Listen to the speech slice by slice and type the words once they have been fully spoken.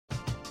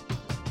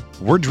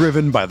We're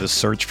driven by the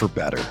search for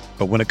better.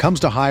 But when it comes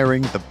to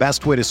hiring, the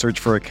best way to search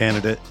for a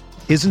candidate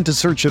isn't to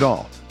search at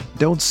all.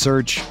 Don't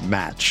search,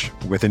 match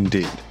with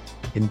Indeed.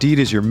 Indeed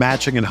is your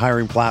matching and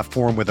hiring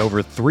platform with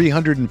over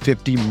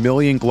 350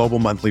 million global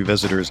monthly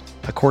visitors,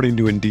 according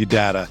to Indeed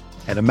data,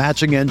 and a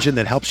matching engine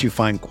that helps you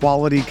find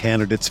quality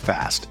candidates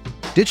fast.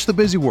 Ditch the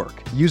busy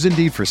work. Use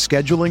Indeed for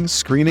scheduling,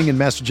 screening, and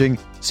messaging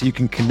so you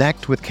can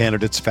connect with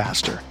candidates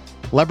faster.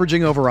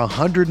 Leveraging over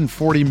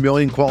 140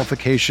 million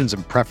qualifications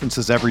and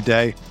preferences every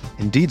day,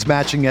 Indeed's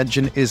matching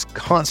engine is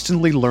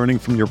constantly learning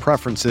from your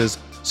preferences,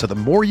 so the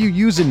more you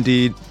use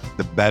Indeed,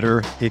 the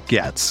better it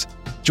gets.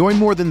 Join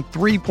more than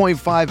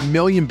 3.5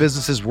 million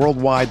businesses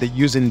worldwide that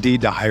use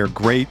Indeed to hire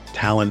great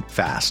talent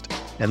fast.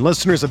 And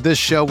listeners of this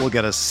show will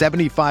get a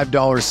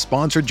 $75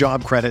 sponsored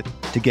job credit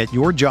to get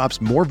your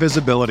jobs more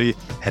visibility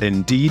at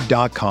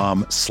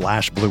Indeed.com/Blue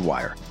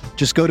Wire.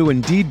 Just go to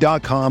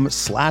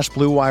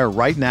Indeed.com/Blue Wire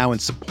right now and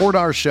support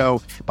our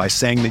show by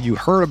saying that you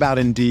heard about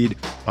Indeed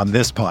on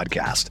this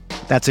podcast.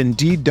 That's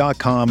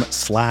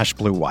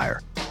Indeed.com/Blue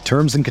Wire.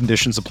 Terms and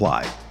conditions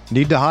apply.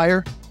 Need to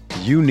hire?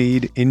 You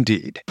need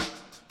Indeed.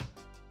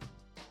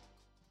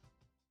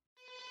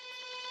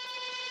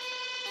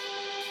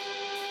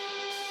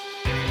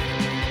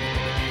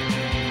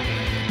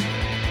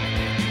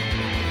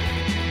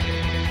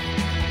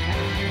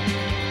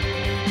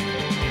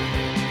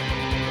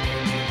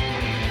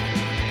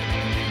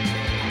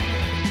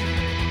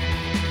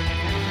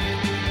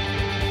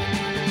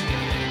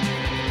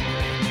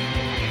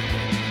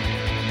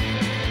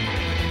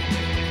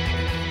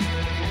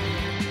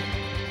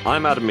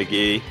 I'm Adam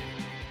McGee.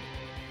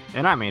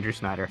 And I'm Andrew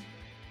Snyder.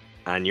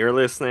 And you're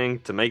listening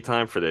to Make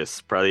Time for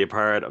This, proudly a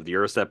part of the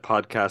Eurostep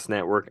Podcast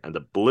Network and the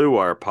Blue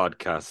Wire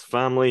Podcast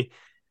family.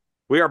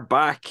 We are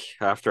back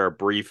after a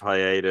brief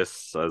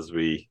hiatus as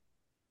we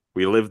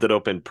lived it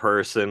up in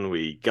person.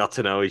 We got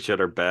to know each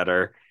other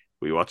better.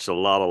 We watched a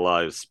lot of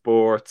live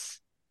sports.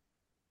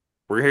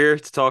 We're here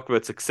to talk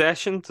about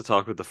Succession, to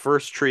talk about the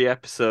first 3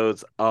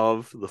 episodes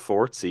of the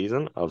 4th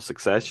season of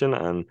Succession.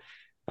 And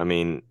I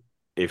mean,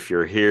 if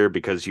you're here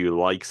because you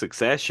like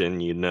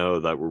Succession, you know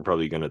that we're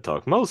probably going to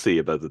talk mostly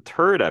about the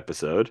 3rd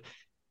episode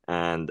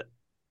and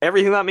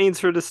everything that means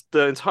for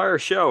the entire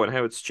show and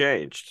how it's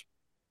changed.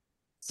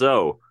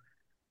 So,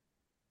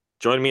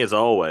 join me as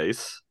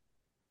always,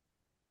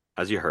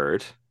 as you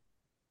heard,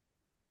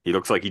 he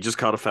looks like he just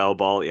caught a foul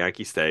ball at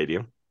Yankee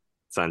Stadium.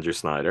 It's Andrew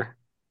Snyder.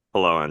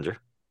 Hello, Andrew.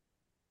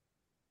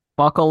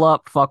 Buckle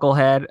up,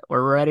 fucklehead.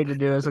 We're ready to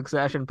do a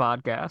Succession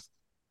podcast.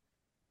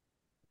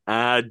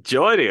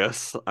 Joining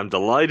us, I'm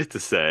delighted to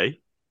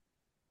say,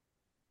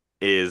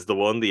 is the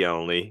one, the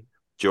only,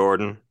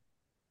 Jordan.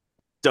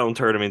 Don't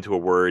turn him into a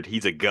word.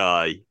 He's a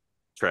guy.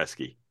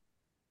 Tresky.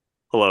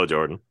 Hello,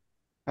 Jordan.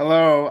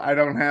 Hello. I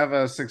don't have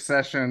a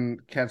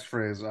Succession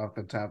catchphrase off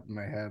the top of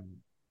my head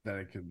that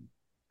I could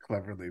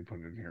cleverly put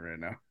in here right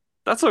now.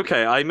 That's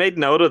okay. I made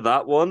note of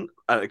that one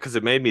because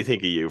it made me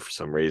think of you for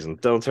some reason.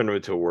 Don't turn him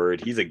into a word.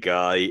 He's a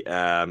guy.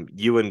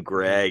 You and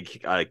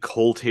Greg,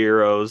 cult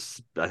heroes.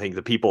 I think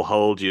the people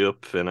hold you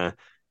up in a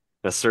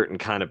certain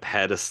kind of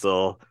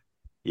pedestal.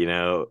 You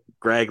know,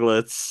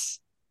 Greglets,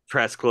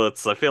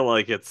 Tresklets. I feel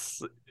like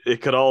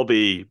it could all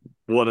be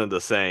one and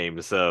the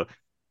same. So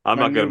I'm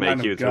not going to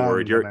make you into a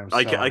word.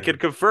 I could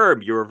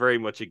confirm you were very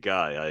much a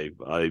guy.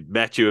 I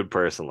met you in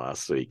person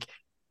last week.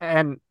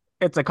 And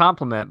it's a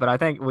compliment, but I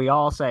think we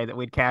all say that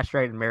we'd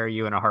castrate and marry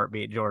you in a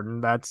heartbeat,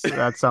 Jordan. That's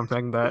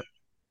something that,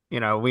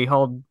 we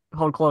hold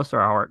close to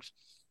our hearts.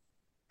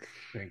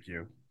 Thank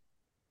you.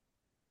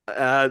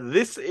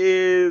 This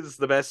is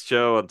the best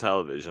show on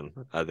television.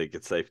 I think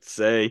it's safe to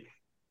say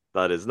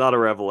that is not a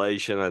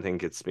revelation. I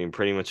think it's been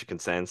pretty much a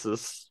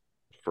consensus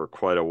for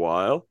quite a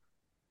while.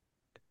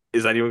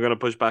 Is anyone going to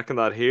push back on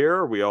that here?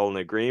 Are we all in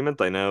agreement?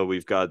 I know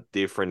we've got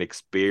different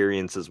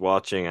experiences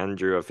watching.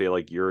 Andrew, I feel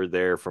like you're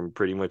there from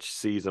pretty much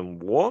season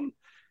 1.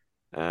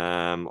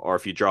 Or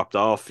if you dropped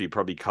off, you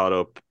probably caught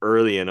up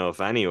early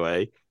enough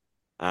anyway.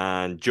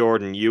 And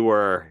Jordan, you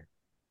were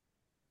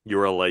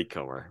a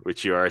latecomer,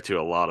 which you are to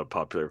a lot of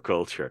popular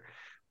culture.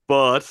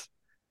 But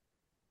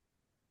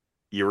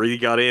you really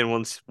got in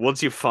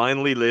once you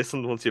finally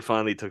listened, once you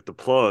finally took the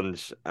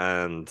plunge,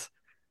 and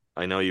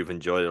I know you've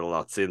enjoyed it a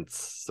lot since.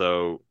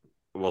 So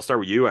we'll start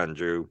with you,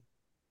 Andrew.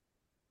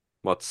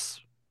 What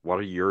are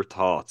your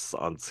thoughts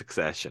on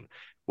Succession?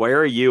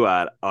 Where are you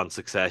at on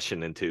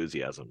Succession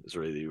enthusiasm is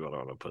really what I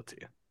want to put to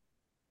you.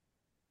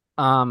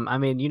 I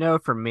mean,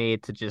 for me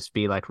to just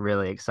be like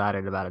really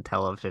excited about a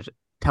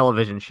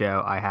television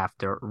show, I have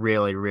to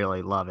really,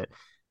 really love it.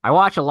 I've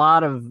watched a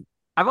lot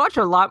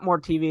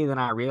more TV than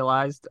I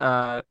realized.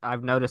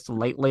 I've noticed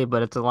lately,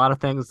 but it's a lot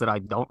of things that I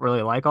don't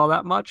really like all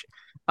that much.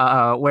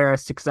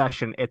 Whereas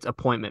Succession, it's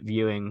appointment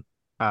viewing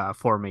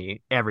for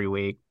me every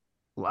week.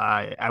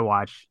 I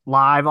watch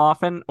live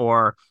often,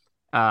 or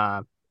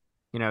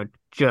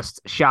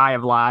just shy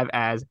of live,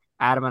 as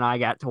Adam and I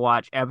got to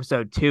watch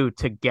episode 2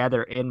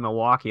 together in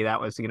Milwaukee.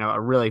 That was,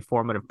 a really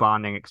formative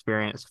bonding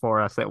experience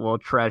for us that we'll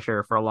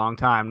treasure for a long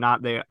time.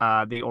 Not the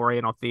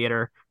Oriental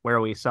Theater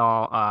where we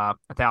saw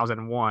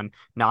 1001,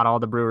 not all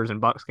the Brewers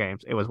and Bucks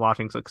games. It was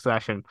watching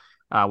Succession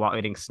while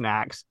eating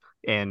snacks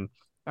in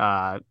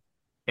uh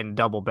in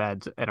double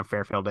beds in a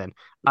Fairfield Inn.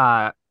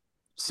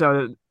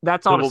 So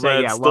that's all to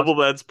say. Yeah, Double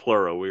beds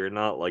plural. We are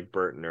not like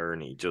Bert and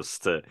Ernie,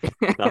 just to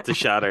not to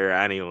shatter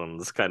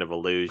anyone's kind of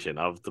illusion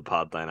of the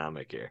pod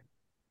dynamic here.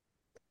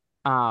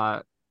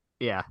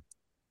 Yeah,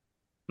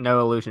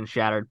 no illusion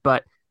shattered.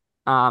 But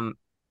I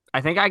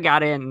think I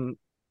got in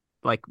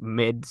like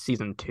mid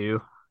season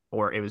 2,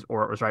 or it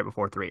was right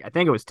before 3. I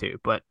think it was 2,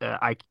 but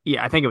I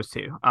think it was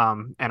 2.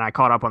 And I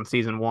caught up on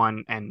season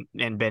 1 and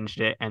binged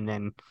it, and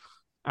then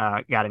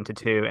got into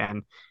 2,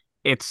 and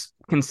it's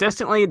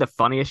consistently the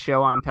funniest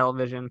show on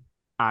television.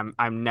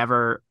 I'm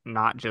never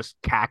not just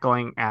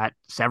cackling at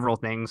several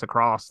things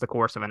across the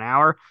course of an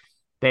hour.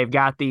 They've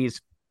got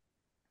these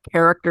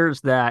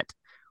characters that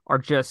are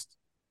just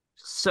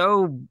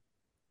so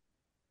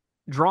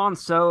drawn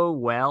so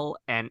well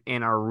and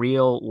in a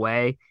real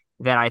way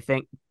that I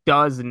think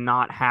does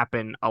not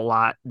happen a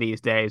lot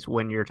these days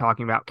when you're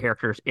talking about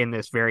characters in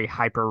this very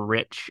hyper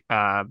rich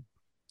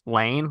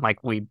lane.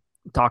 Like we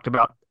talked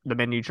about the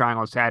Menu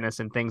Triangle of Sadness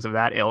and things of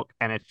that ilk,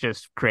 and it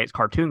just creates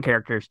cartoon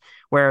characters.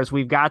 Whereas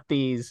we've got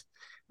these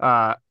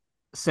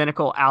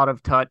cynical, out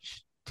of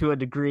touch, to a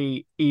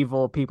degree,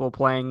 evil people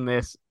playing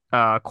this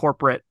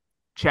corporate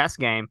chess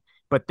game,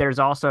 but there's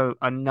also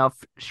enough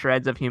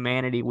shreds of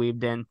humanity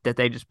weaved in that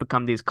they just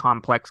become these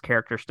complex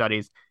character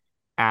studies.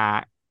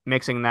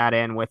 Mixing that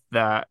in with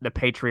the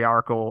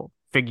patriarchal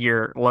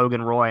figure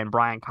Logan Roy and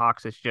Brian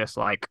Cox is just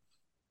like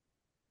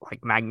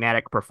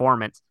magnetic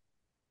performance.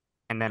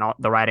 And then all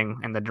the writing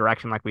and the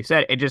direction, like we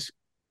said, it just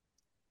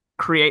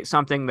creates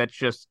something that's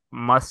just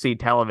must-see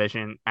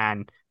television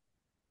and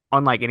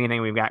unlike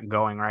anything we've got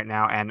going right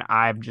now. And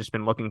I've just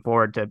been looking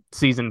forward to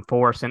season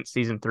 4 since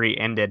season 3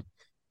 ended.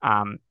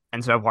 And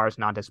so far, it's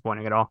not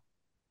disappointing at all.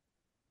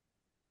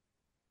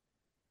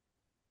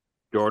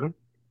 Jordan?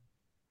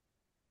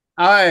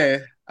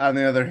 I, on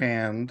the other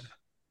hand,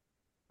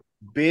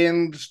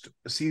 binged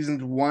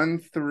seasons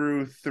 1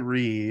 through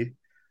 3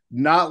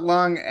 not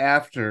long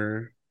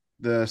after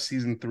the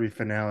season 3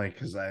 finale,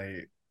 because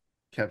I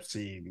kept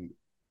seeing,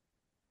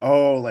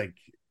 for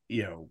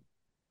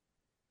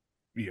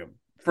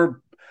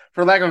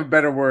lack of a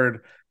better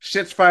word,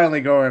 shit's finally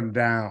going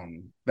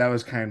down. That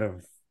was kind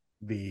of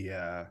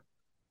the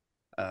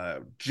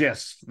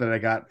gist that I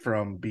got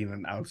from being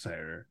an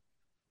outsider.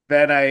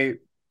 Then I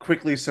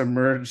quickly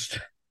submerged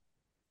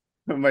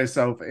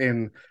myself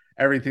in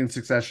everything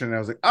Succession. I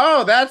was like,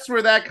 oh, that's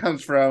where that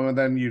comes from. And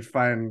then you'd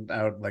find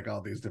out like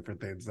all these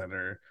different things that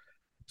are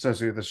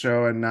associated with the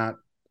show and not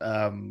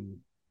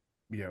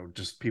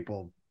just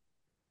people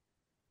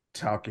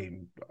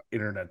talking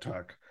internet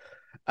talk.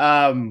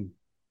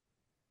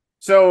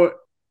 So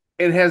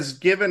it has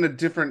given a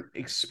different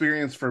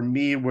experience for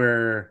me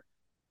where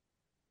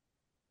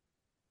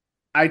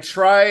I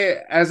try,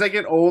 as I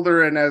get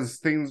older and as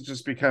things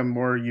just become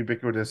more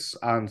ubiquitous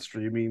on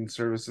streaming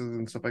services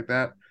and stuff like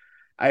that,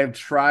 I have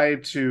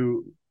tried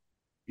to,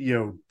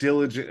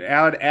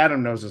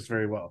 Adam knows this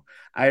very well.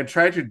 I have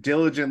tried to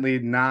diligently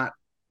not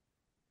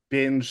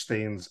binge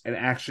things and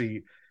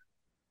actually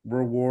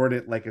reward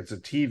it like it's a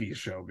TV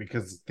show,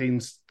 because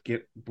things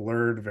get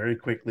blurred very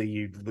quickly.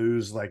 You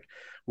lose, like,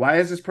 why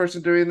is this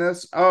person doing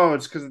this? Oh,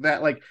 it's because of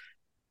that. Like,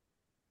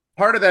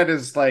 part of that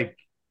is like,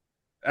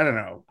 I don't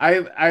know.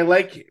 I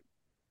like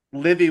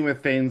living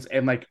with things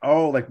and like,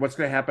 oh, like what's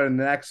going to happen in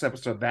the next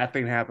episode? That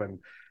thing happened.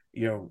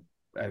 I'm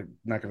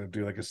not going to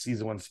do like a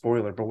season 1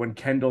 spoiler, but when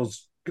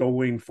Kendall's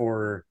going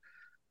for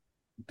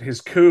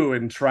his coup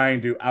and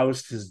trying to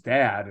oust his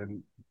dad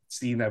and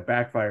seeing that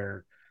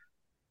backfire,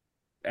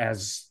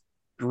 as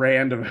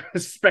grand of a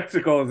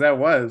spectacle as that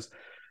was,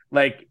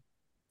 like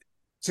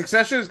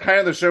Succession is kind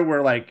of the show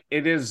where like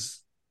it is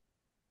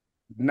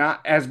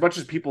not as much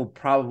as people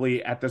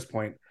probably at this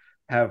point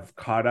have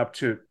caught up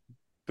to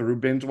through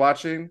binge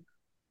watching.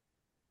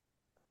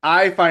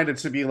 I find it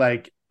to be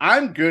like,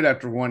 I'm good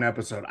after one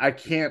episode. I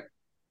can't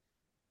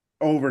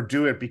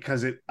overdo it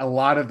because a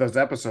lot of those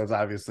episodes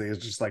obviously is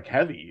just like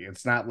heavy.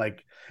 It's not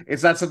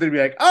something to be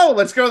like, oh,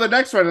 let's go to the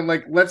next one and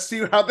like let's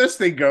see how this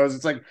thing goes.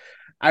 It's like,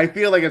 I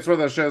feel like it's one of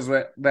those shows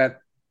that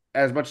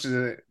as much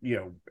as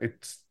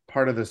it's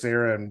part of this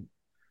era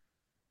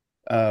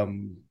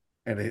and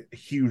a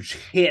huge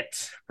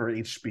hit for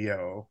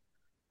HBO,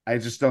 I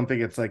just don't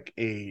think it's like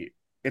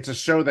it's a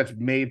show that's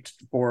made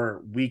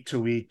for week to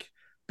week,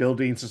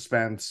 building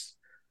suspense,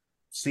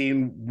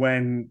 seeing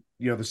when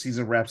the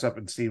season wraps up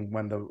and seeing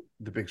when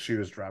the big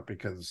shoes drop,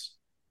 because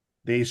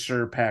they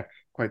sure pack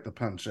quite the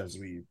punch as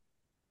we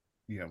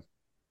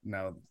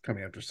now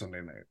coming after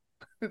Sunday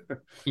night.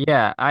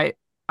 Yeah,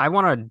 I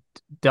want to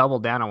double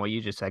down on what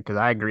you just said, because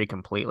I agree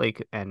completely,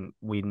 and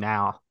we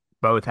now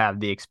both have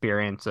the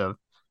experience of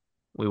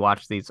we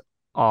watch these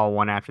all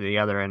one after the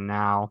other, and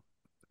now,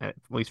 at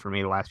least for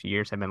me, the last few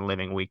years have been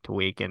living week to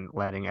week and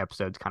letting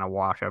episodes kind of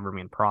wash over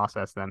me and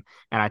process them.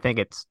 And I think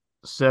it's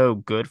so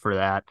good for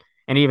that.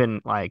 And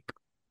even like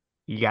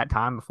you got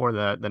time before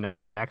the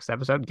next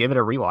episode, give it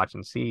a rewatch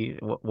and see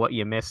what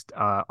you missed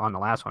on the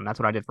last one. That's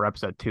what I did for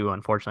episode 2.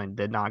 Unfortunately,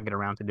 did not get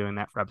around to doing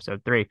that for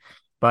episode 3.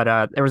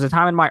 But there was a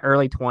time in my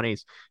early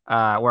 20s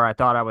where I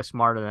thought I was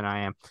smarter than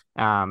I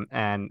am,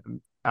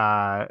 and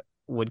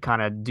would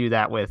kind of do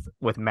that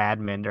with Mad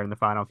Men during the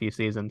final few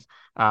seasons.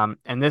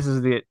 And this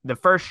is the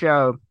first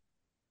show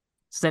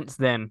since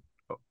then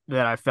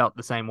that I felt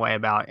the same way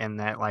about, in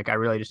that like I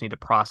really just need to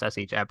process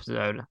each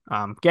episode.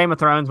 Game of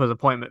Thrones was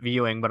appointment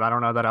viewing, but I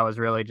don't know that I was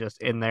really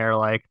just in there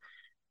like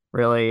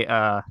really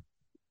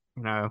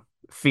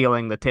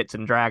feeling the tits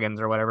and dragons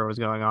or whatever was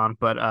going on.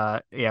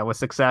 But yeah, with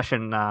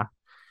Succession,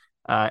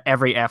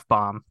 every F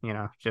bomb,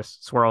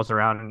 just swirls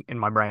around in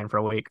my brain for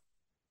a week.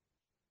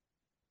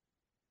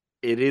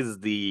 It is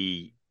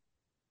the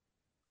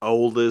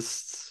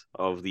oldest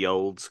of the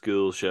old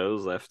school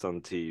shows left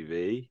on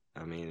TV.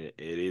 I mean, it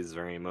is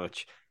very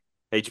much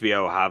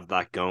HBO have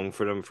that going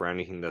for them for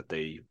anything that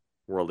they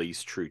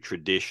release through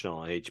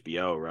traditional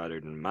HBO rather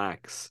than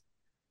Max.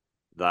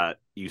 That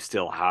you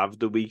still have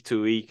the week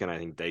to week, and I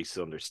think they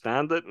still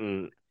understand it.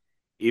 And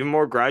even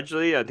more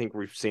gradually, I think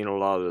we've seen a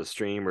lot of the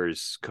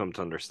streamers come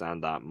to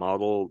understand that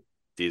model.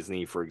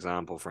 Disney, for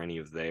example, for any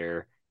of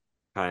their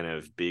kind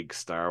of big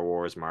Star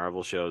Wars,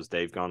 Marvel shows,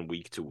 they've gone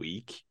week to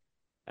week.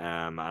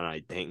 And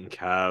I think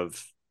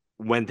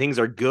when things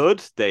are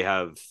good, they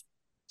have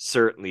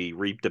certainly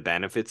reaped the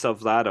benefits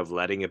of that, of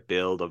letting it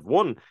build, of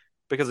one,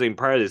 because I mean,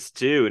 part of this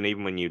too, and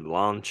even when you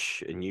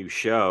launch a new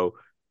show,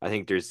 I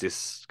think there's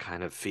this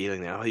kind of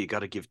feeling that, you got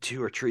to give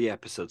 2 or 3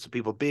 episodes so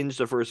people binge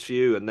the first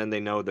few and then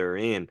they know they're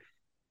in.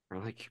 Or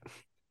like,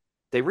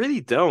 they really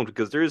don't,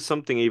 because there is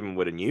something even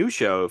with a new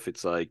show, if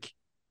it's like,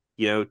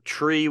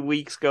 3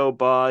 weeks go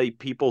by,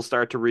 people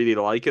start to really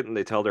like it and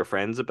they tell their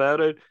friends about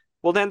it.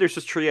 Well, then there's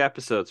just 3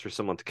 episodes for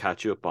someone to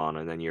catch up on,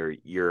 and then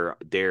you're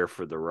there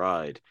for the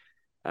ride.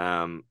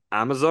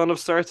 Amazon have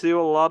started to do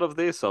a lot of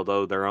this,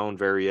 although their own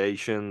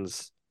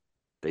variations.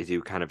 They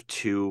do kind of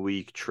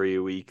 2-week,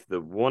 3-week.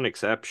 The one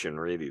exception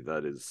really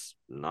that is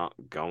not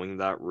going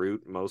that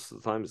route most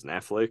of the time is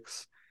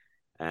Netflix.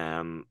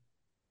 And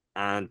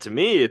to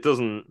me, it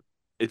doesn't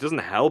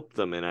help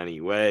them in any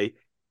way.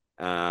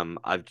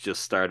 I've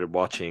just started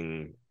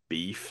watching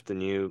Beef, the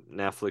new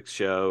Netflix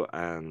show,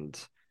 and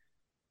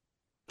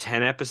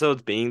 10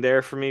 episodes being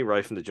there for me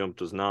right from the jump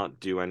does not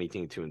do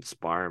anything to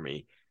inspire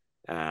me.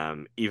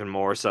 Even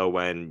more so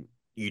when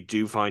you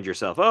do find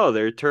yourself,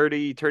 they're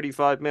 30,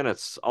 35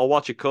 minutes. I'll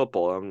watch a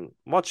couple. And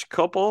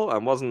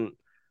wasn't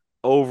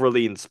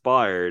overly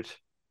inspired.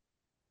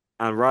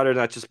 And rather than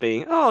that just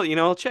being,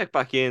 I'll check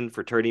back in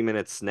for 30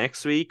 minutes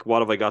next week.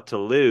 What have I got to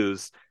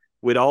lose?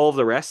 With all of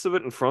the rest of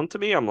it in front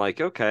of me, I'm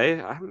like, okay,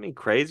 I haven't been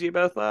crazy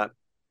about that.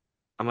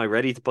 Am I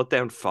ready to put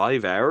down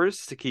 5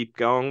 hours to keep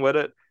going with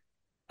it?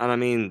 And I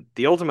mean,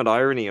 the ultimate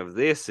irony of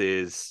this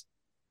is,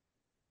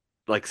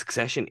 like,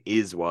 Succession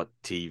is what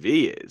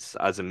TV is.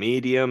 As a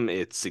medium,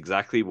 it's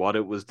exactly what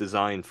it was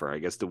designed for. I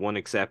guess the one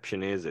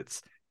exception is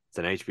it's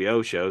an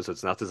HBO show, so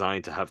it's not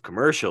designed to have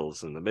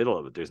commercials in the middle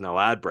of it. There's no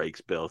ad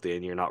breaks built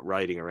in. You're not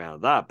writing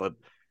around that. But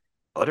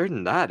other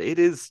than that, it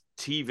is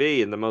TV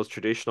in the most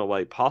traditional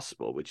way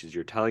possible, which is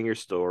you're telling your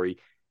story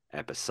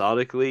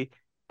episodically,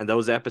 and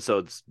those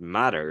episodes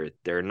matter.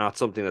 They're not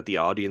something that the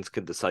audience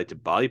can decide to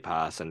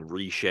bypass and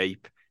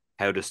reshape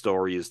how the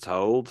story is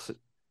told.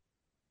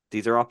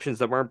 These are options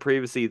that weren't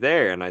previously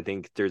there, and I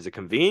think there's a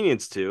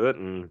convenience to it,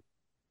 and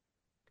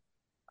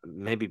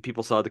maybe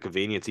people saw the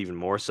convenience even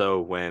more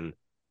so when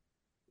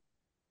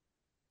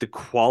the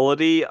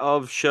quality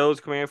of shows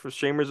coming out from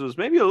streamers was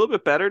maybe a little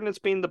bit better than it's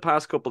been the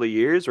past couple of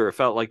years, where it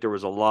felt like there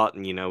was a lot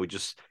and, we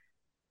just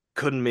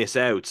couldn't miss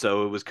out.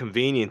 So it was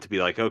convenient to be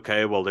like,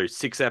 okay, well, there's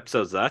 6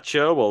 episodes of that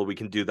show. Well, we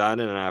can do that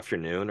in an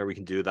afternoon, or we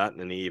can do that in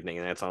an evening,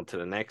 and that's on to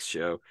the next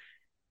show.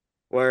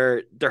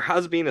 Where there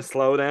has been a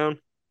slowdown.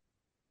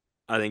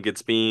 I think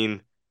it's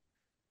been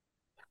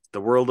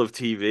the world of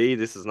TV.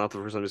 This is not the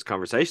first time this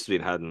conversation's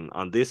been had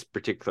on this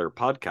particular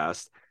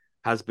podcast,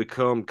 has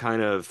become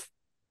kind of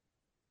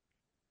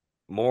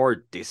more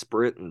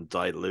disparate and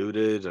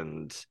diluted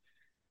and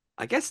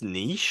I guess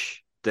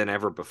niche than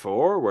ever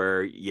before,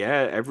 where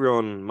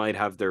everyone might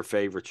have their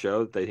favorite show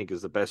that they think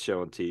is the best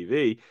show on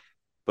TV,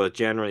 but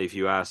generally if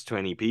you ask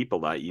 20 people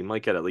that, you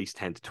might get at least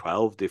 10 to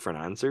 12 different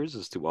answers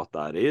as to what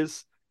that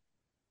is.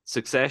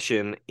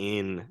 Succession,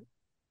 in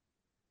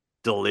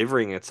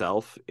delivering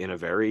itself in a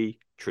very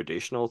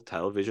traditional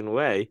television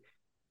way,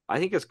 I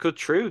think it's cut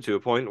true to a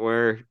point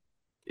where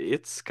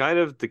it's kind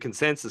of the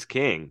consensus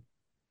king.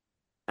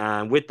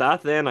 And with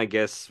that, then, I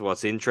guess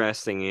what's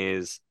interesting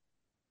is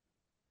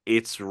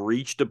it's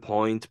reached a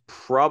point,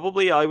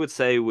 probably, I would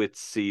say, with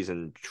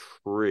season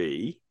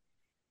 3,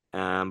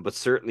 but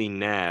certainly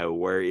now,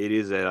 where it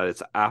is at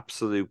its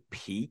absolute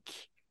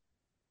peak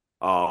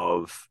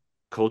of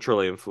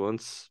cultural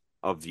influence,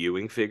 of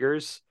viewing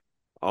figures,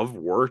 of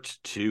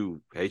worth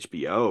to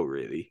HBO,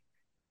 really.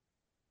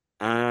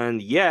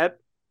 And yet,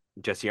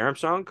 Jesse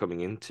Armstrong,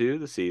 coming into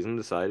the season,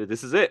 decided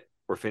this is it.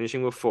 We're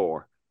finishing with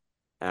 4.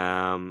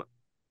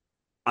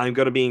 I'm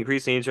going to be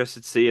increasingly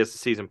interested to see as the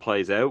season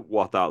plays out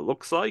what that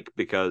looks like,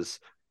 because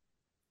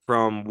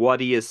from what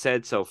he has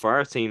said so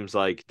far, it seems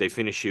like they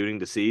finished shooting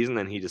the season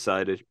and he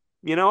decided,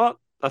 you know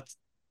what,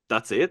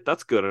 that's it,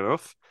 that's good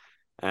enough.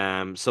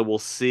 So we'll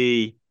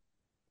see.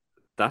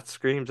 That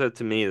screams out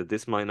to me that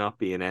this might not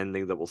be an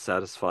ending that will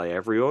satisfy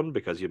everyone,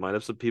 because you might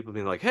have some people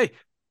being like, hey,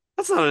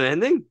 that's not an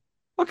ending.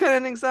 What kind of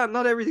ending's that?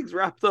 Not everything's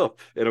wrapped up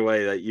in a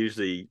way that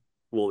usually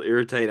will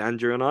irritate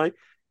Andrew and I.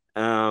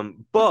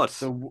 But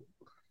So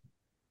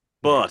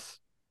but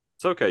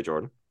it's okay,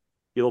 Jordan.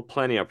 You'll have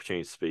plenty of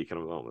opportunity to speak in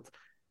a moment.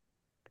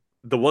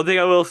 The one thing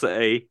I will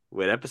say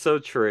with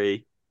episode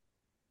 3,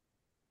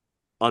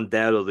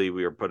 undoubtedly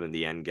we were put in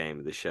the end game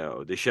of the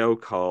show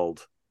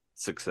called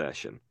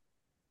Succession.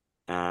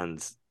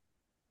 And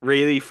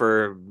really,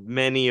 for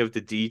many of the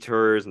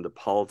detours and the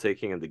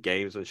politicking and the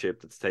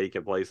gamesmanship that's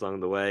taken place along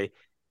the way,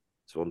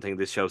 it's one thing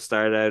this show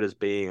started out as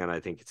being, and I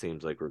think it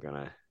seems like we're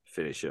gonna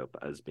finish up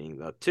as being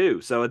that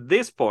too. So at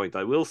this point,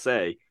 I will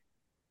say,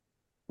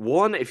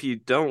 one, if you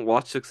don't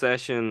watch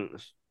Succession,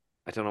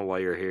 I don't know why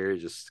you're here.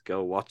 Just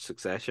go watch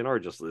Succession or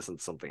just listen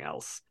to something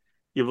else.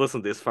 You've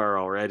listened this far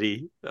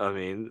already. I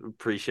mean,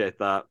 appreciate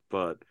that,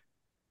 but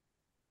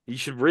you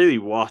should really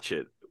watch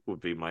it, would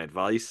be my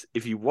advice.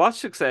 If you watch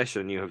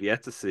Succession, you have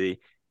yet to see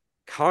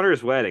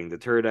Connor's Wedding, the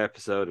 3rd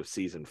episode of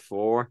season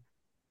 4.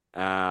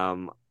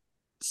 Um,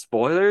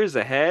 Spoilers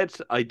ahead.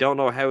 I don't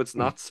know how it's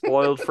not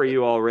spoiled for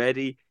you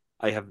already.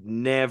 I have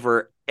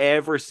never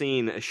ever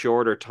seen a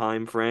shorter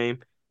time frame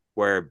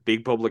where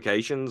big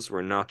publications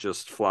were not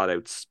just flat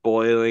out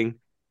spoiling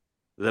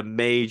the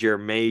major,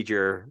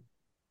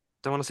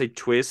 don't want to say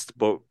twist,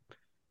 but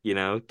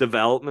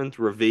development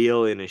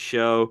reveal in a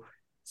show.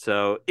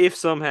 So if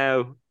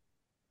somehow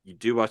you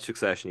do watch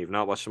Succession, you've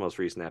not watched the most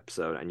recent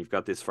episode, and you've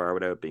got this far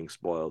without being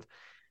spoiled,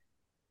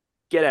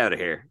 get out of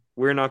here.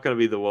 We're not going to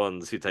be the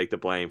ones who take the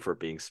blame for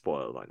being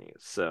spoiled on you.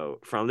 So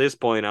from this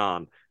point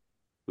on,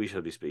 we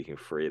shall be speaking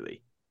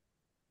freely.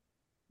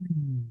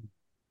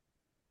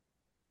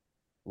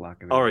 Lock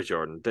it in. All right,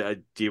 Jordan,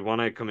 do you want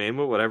to come in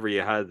with whatever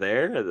you had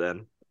there? And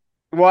then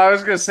Well, I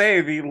was gonna say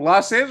the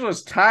Los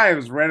Angeles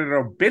Times read an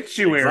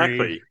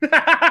obituary.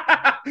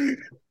 Exactly.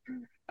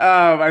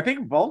 I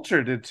think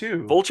Vulture did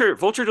too.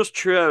 Vulture just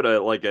threw out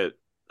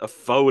a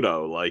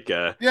photo, like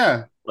a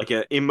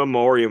in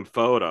memoriam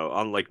photo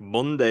on like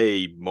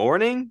Monday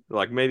morning,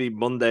 like maybe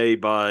Monday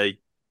by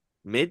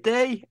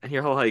midday, and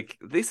you're like,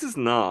 this is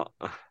not.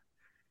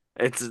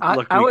 It's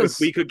look,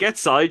 we could get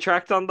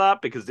sidetracked on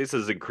that because this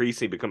has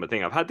increasingly become a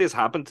thing. I've had this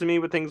happen to me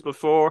with things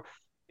before.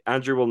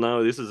 Andrew will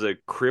know this is a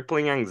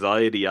crippling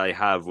anxiety I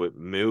have with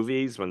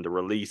movies when the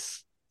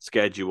release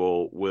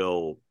schedule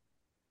will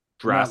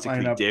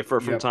drastically differ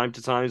from time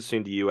to time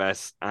between the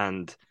US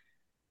and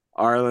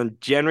Ireland.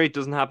 Generally, it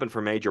doesn't happen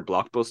for major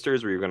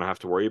blockbusters where you're going to have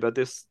to worry about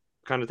this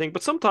kind of thing.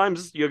 But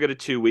sometimes you'll get a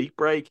 2-week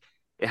break.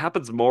 It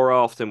happens more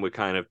often with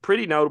kind of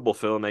pretty notable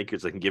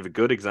filmmakers. I can give a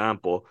good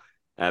example.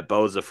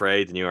 Beau's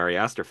Afraid, the new Ari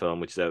Aster film,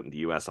 which is out in the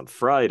US on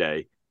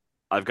Friday.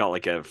 I've got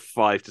like a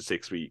 5 to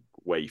 6 week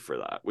wait for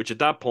that, which at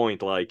that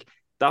point, like,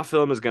 that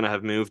film is going to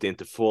have moved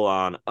into full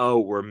on, oh,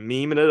 we're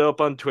memeing it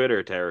up on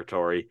Twitter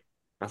territory.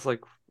 I was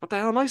like, what the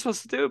hell am I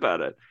supposed to do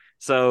about it?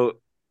 So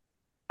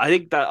I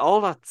think that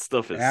all that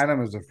stuff is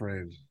Adam is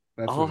afraid.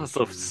 All that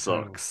stuff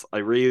sucks. I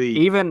really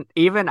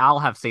even I'll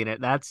have seen it.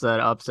 That's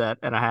an upset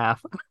and a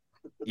half.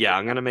 Yeah,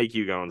 I'm gonna make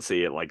you go and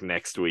see it like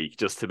next week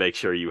just to make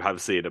sure you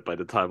have seen it by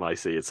the time I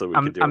see it, so we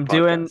can do.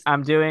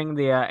 I'm doing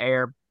the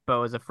Air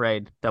Beau is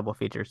Afraid double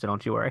feature, so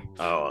don't you worry.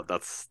 Oh,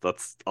 that's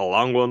a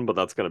long one, but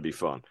that's gonna be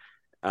fun.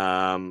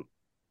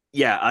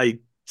 Yeah,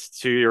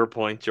 to your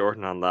point,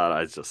 Jordan, on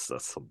that,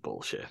 that's some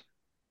bullshit.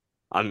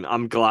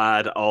 I'm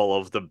glad all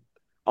of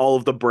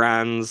the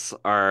brands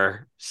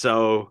are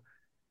so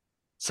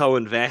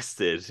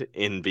invested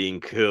in being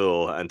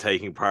cool and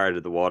taking part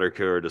of the water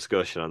cooler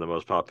discussion on the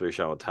most popular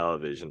show on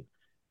television.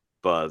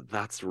 But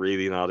that's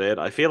really not it.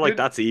 I feel like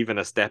that's even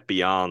a step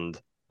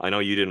beyond. I know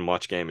you didn't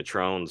watch Game of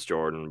Thrones,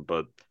 Jordan,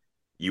 but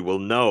you will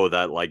know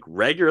that like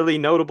regularly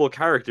notable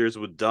characters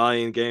would die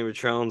in Game of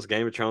Thrones.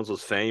 Game of Thrones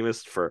was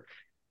famous for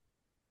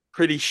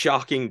pretty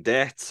shocking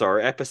deaths or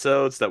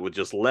episodes that would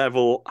just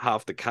level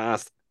half the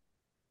cast.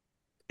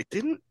 It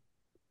didn't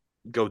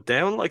go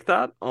down like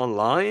that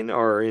online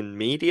or in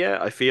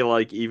media. I feel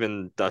like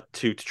even that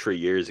 2 to 3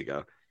 years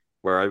ago,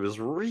 where I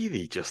was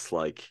really just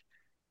like,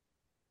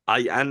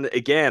 and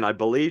again, I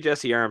believe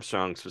Jesse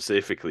Armstrong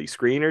specifically,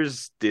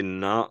 screeners did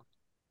not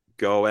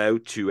go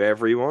out to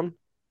everyone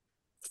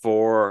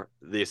for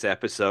this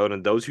episode,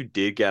 and those who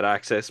did get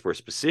access were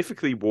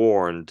specifically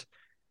warned,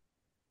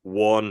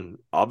 one,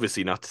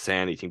 obviously not to say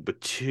anything,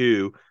 but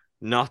two,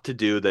 not to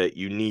do that.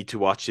 You need to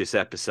watch this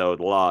episode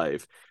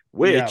live,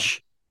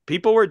 which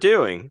people were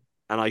doing,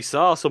 and I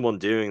saw someone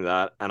doing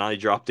that, and I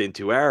dropped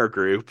into our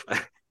group,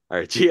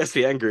 our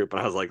GSPN group,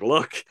 and I was like,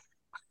 look,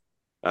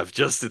 it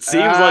seems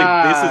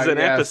like this is an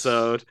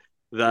episode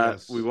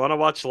that we want to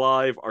watch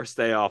live or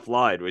stay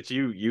offline, which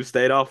you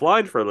stayed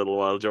offline for a little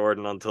while,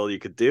 Jordan, until you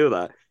could do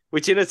that.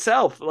 which in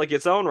itself, like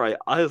its own right,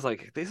 I was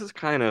like, this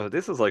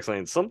is like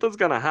saying something's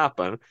gonna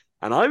happen,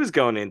 and I was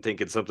going in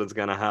thinking something's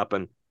gonna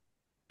happen.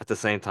 At the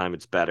same time,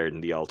 it's better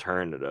than the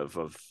alternative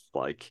of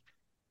like,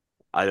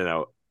 I don't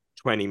know,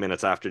 20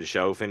 minutes after the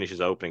show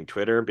finishes, opening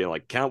Twitter and being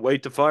like, can't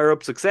wait to fire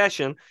up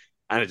Succession,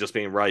 and it just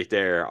being right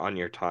there on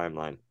your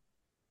timeline.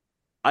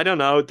 I don't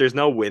know. There's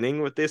no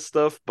winning with this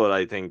stuff, but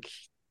I think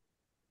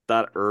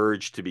that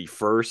urge to be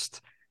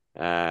first,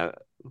 uh,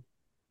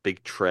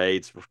 big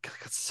trades, we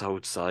got so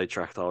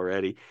sidetracked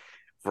already.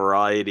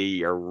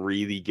 Variety are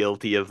really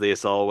guilty of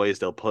this always.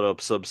 They'll put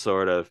up some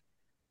sort of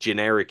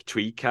generic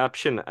tweet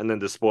caption, and then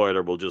the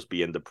spoiler will just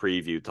be in the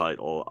preview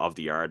title of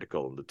the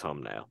article in the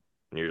thumbnail.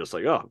 And you're just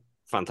like, oh,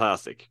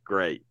 fantastic,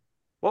 great.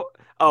 Well,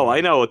 oh,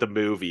 I know what the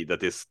movie that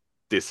this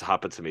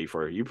happened to me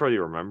for. You probably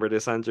remember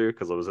this, Andrew,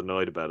 because I was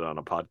annoyed about it on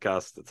a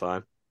podcast at the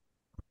time.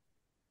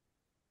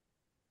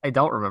 I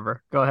don't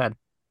remember. Go ahead.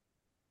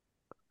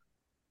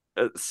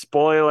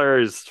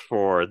 Spoilers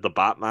for the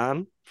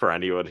Batman for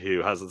anyone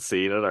who hasn't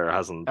seen it or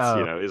hasn't,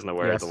 Oh, isn't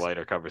aware of the yes.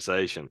 wider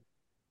conversation.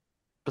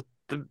 But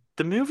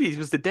the movie, it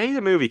was the day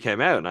the movie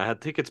came out, and I had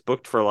tickets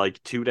booked for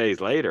like 2 days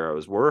later. I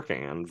was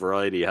working, and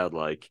Variety had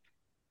like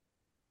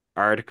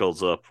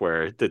articles up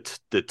where the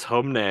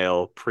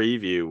thumbnail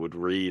preview would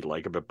read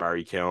like about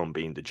Barry Keoghan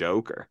being the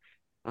Joker.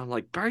 I'm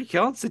like, Barry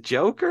Keoghan's the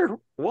Joker?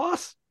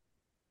 What?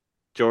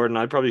 Jordan,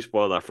 I'd probably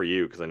spoil that for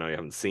you because I know you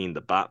haven't seen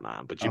the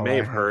Batman, but you Oh, may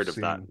have heard of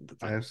that.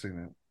 I have seen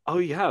it. Oh,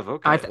 you have? I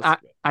Okay. th- I,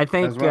 I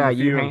That was think one of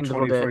the you few of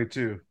handled it.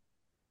 2022.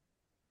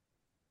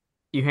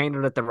 You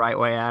handled it the right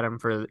way, Adam,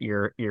 for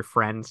your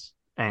friends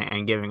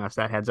and giving us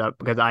that heads up.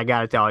 Because I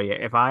got to tell you,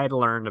 if I had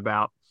learned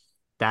about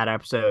that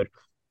episode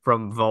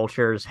from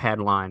Vulture's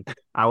headline,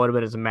 I would have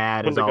been as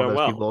mad as Wouldn't have all gone those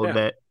well. people Yeah.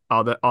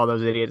 that all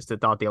those idiots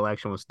that thought the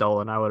election was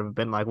stolen. I would have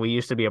been like, we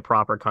used to be a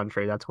proper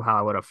country. That's how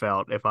I would have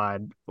felt if I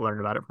had learned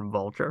about it from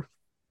Vulture.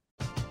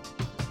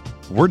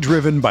 We're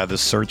driven by the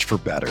search for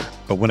better.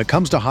 But when it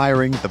comes to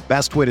hiring, the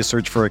best way to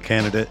search for a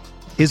candidate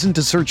isn't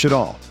to search at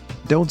all.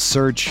 Don't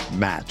search,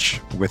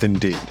 match with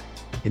Indeed.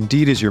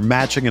 Indeed is your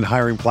matching and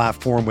hiring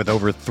platform with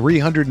over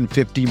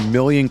 350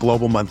 million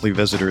global monthly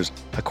visitors,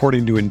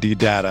 according to Indeed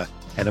data,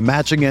 and a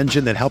matching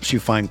engine that helps you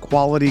find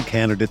quality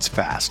candidates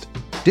fast.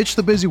 Ditch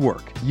the busy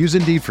work. Use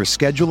Indeed for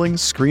scheduling,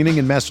 screening,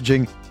 and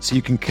messaging so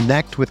you can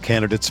connect with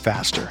candidates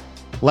faster.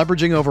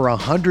 Leveraging over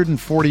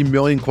 140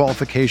 million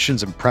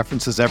qualifications and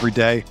preferences every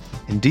day,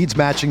 Indeed's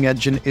matching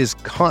engine is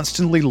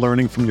constantly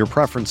learning from your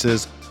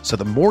preferences, so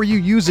the more you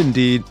use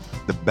Indeed,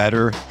 the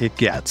better it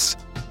gets.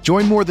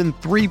 Join more than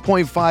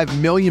 3.5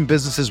 million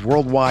businesses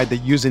worldwide that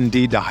use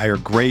Indeed to hire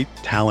great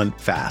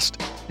talent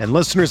fast. And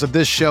listeners of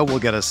this show will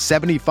get a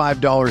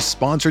 $75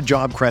 sponsored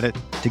job credit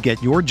to get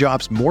your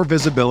jobs more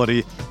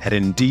visibility at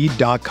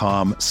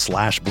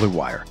Indeed.com/Blue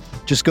Wire.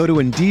 Just go to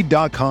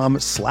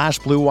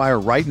Indeed.com/Blue Wire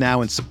right now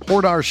and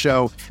support our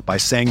show by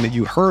saying that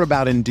you heard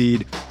about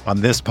Indeed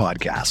on this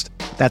podcast.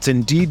 That's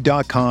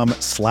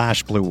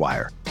Indeed.com/Blue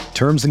Wire.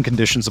 Terms and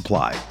conditions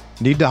apply.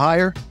 Need to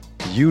hire?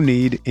 You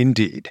need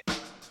Indeed.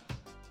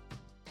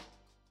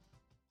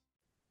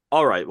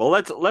 All right. Well,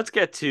 let's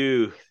get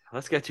to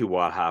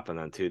what happened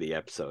and to the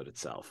episode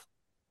itself.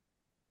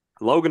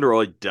 Logan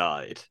Roy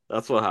died.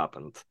 That's what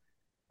happened.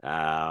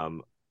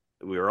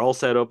 We were all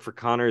set up for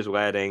Connor's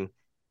wedding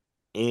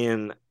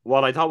in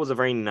what I thought was a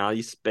very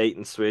nice bait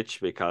and switch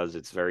because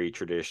it's very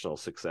traditional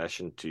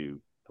Succession to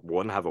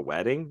one have a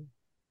wedding.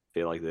 I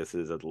feel like this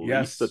is at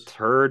least the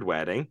third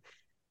wedding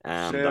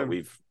that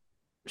we've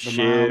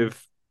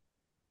Shiv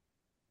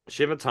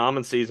and Tom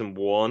in season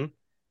 1.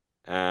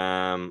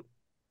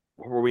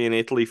 What were we in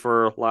Italy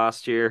for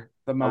last year?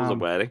 The That was a mom.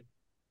 wedding.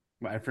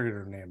 I forget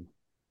her name.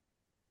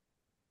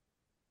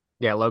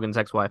 Yeah, Logan's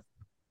ex-wife.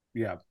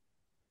 Yeah.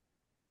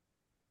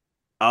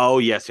 Oh,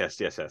 yes.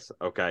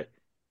 Okay.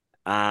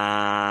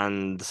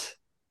 And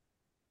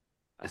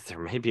there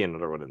may be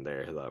another one in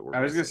there that we're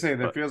I was gonna missing, say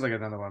there but feels like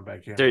another one, but I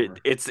can't remember.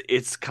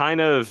 it's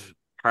kind of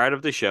part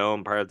of the show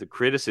and part of the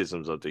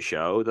criticisms of the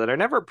show that are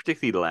never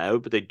particularly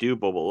loud, but they do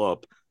bubble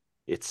up.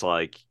 It's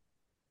like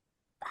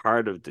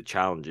part of the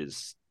challenge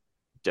is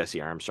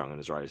Jesse Armstrong and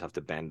his writers have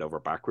to bend over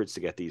backwards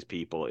to get these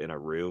people in a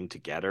room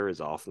together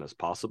as often as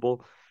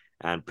possible.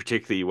 And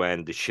particularly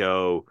when the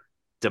show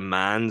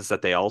demands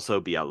that they also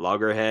be at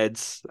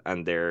loggerheads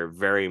and they're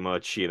very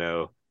much,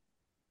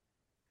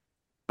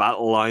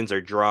 battle lines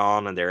are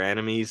drawn and they're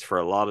enemies for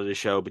a lot of the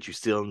show, but you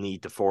still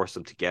need to force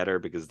them together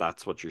because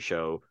that's what your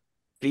show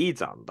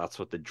feeds on. That's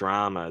what the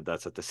drama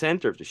that's at the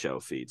center of the show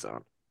feeds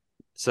on.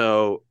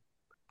 So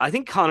I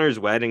think Connor's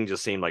wedding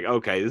just seemed like,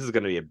 okay, this is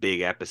going to be a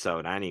big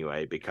episode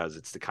anyway, because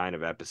it's the kind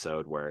of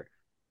episode where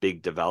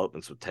big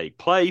developments would take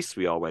place.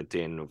 We all went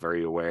in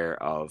very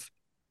aware of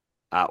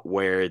at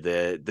where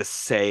the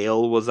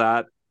sale was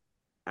at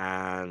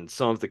and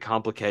some of the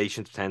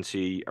complications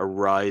potentially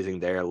arising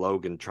there.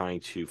 Logan trying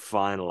to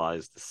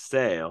finalize the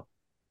sale.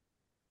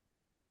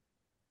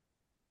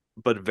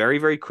 But very,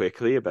 very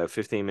quickly, about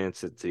 15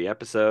 minutes into the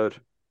episode,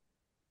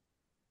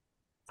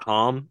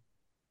 Tom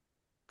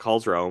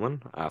calls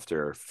Roman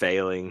after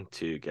failing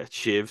to get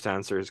Shiv to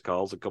answer his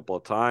calls a couple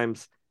of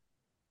times,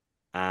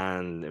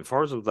 and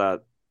informs him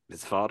that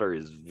his father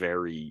is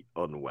very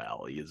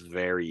unwell. He is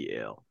very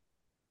ill.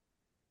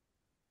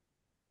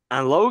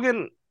 And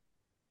Logan,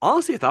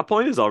 honestly, at that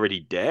point, is already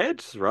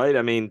dead, right?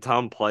 I mean,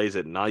 Tom plays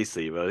it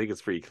nicely, but I think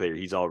it's pretty clear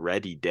he's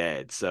already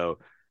dead. So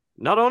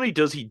not only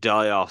does he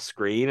die off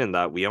screen, and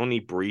that we only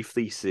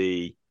briefly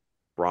see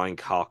Brian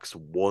Cox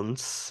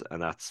once,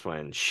 and that's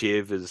when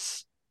Shiv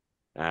is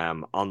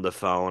on the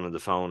phone, and the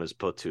phone is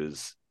put to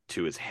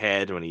his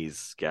head when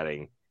he's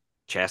getting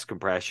chest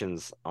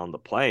compressions on the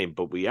plane.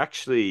 But we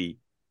actually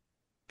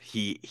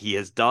he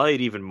has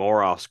died even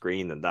more off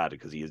screen than that,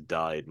 because he has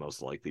died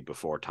most likely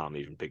before Tom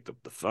even picked up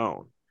the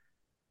phone.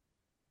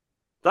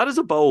 That is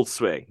a bold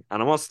swing,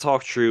 and I want to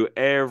talk through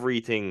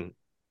everything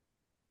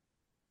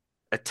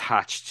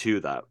attached to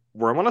that.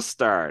 Where I want to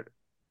start,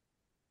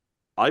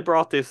 I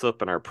brought this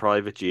up in our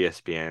private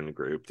GSPN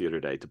group the other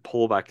day to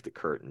pull back the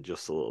curtain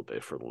just a little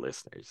bit for the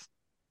listeners.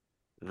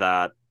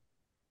 That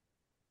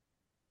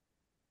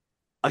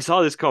I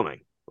saw this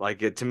coming.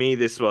 Like, to me,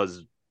 this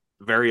was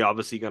very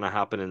obviously going to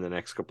happen in the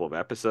next couple of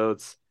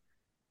episodes.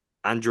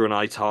 Andrew and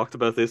I talked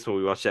about this when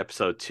we watched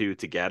episode 2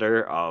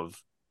 together.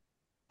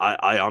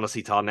 I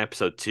honestly thought in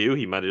episode 2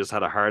 he might have just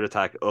had a heart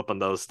attack up on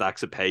those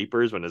stacks of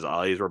papers when his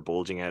eyes were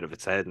bulging out of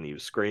his head and he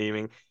was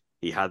screaming.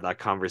 He had that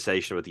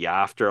conversation with the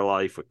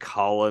afterlife with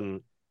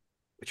Colin,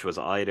 which was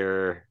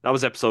that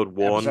was episode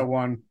 1.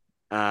 Episode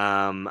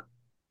 1.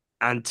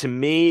 And to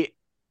me,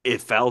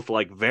 it felt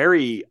like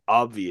very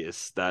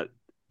obvious that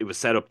it was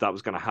set up that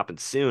was going to happen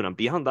soon. And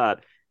beyond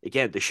that,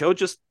 again, the show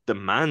just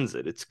demands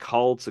it. It's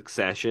called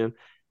Succession.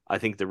 I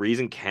think the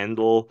reason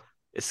Kendall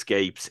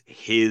escapes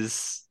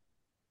his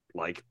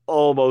like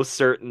almost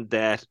certain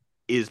death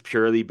is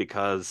purely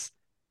because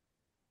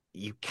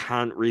you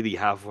can't really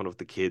have one of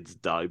the kids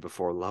die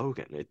before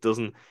Logan. It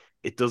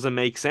doesn't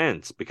make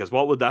sense, because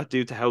what would that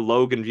do to how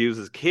Logan views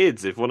his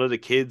kids if one of the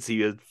kids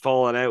he had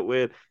fallen out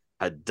with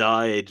had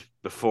died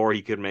before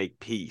he could make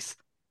peace?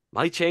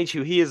 Might change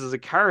who he is as a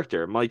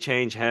character. It might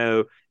change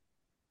how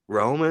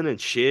Roman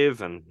and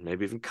Shiv and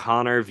maybe even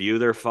Connor view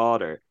their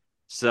father.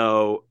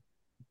 So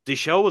the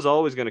show was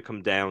always going to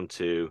come down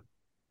to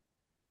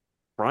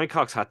Brian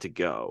Cox had to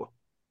go.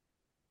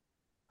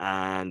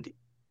 And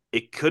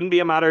it couldn't be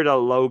a matter that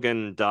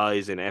Logan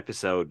dies in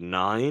episode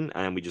 9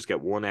 and we just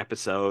get one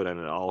episode and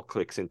it all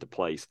clicks into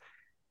place.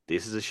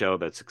 This is a show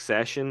about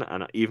succession,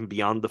 and even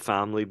beyond the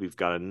family, we've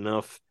got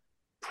enough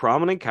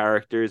prominent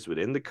characters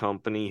within the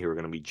company who are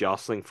going to be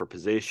jostling for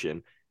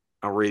position.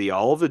 And really,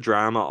 all of the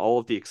drama, all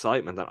of the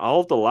excitement, and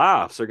all of the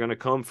laughs are going to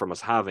come from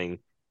us having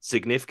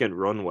significant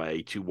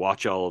runway to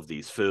watch all of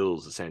these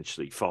fools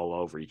essentially fall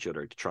over each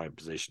other to try and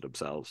position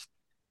themselves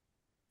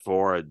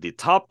for the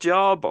top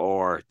job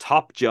or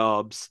top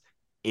jobs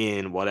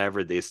in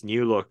whatever this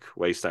new look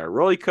Waystar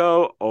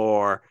Royco,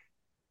 or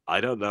I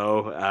don't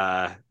know,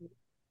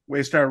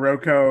 Waystar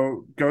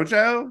Royco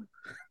Gojo?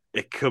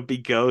 It could be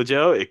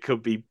Gojo, it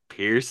could be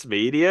Pierce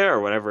Media or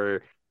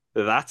whatever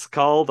that's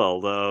called,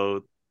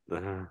 although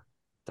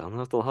don't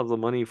know if they'll have the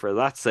money for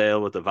that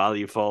sale with the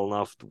value falling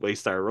off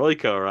Waystar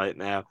Royco right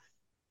now.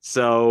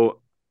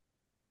 So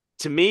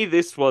to me,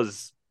 this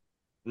was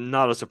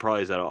not a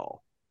surprise at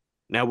all.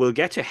 Now, we'll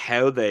get to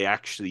how they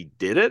actually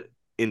did it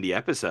in the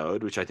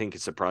episode, which I think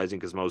is surprising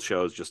because most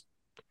shows just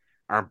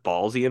aren't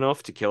ballsy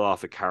enough to kill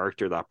off a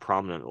character that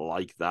prominent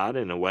like that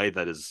in a way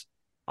that is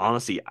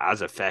honestly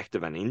as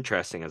effective and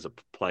interesting as it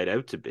played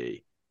out to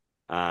be.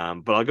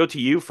 But I'll go to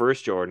you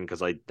first, Jordan,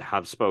 because I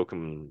have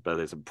spoken about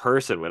this in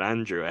person with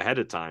Andrew ahead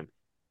of time.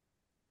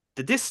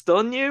 Did this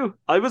stun you?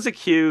 I was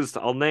accused,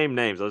 I'll name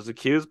names, I was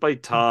accused by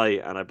Ty,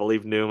 and I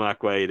believe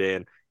Numac weighed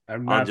in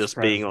on just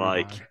being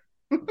like,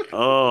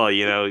 oh,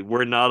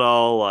 we're not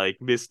all like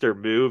Mr.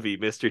 Movie,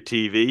 Mr.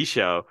 TV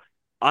show.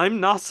 I'm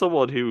not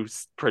someone who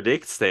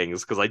predicts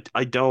things because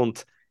I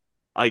don't.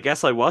 I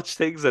guess I watch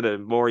things in a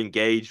more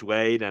engaged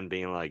way than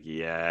being like,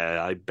 yeah,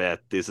 I bet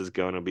this is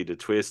going to be the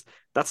twist.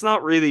 That's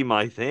not really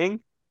my thing.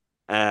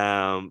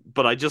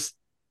 But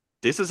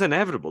this is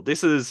inevitable.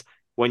 This is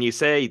when you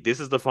say this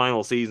is the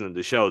final season of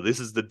the show,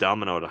 this is the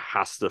domino that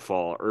has to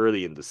fall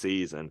early in the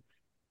season.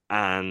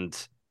 And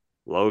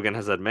Logan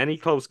has had many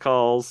close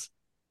calls.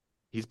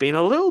 He's been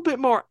a little bit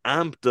more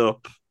amped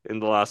up in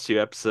the last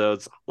few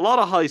episodes. A lot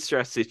of high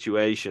stress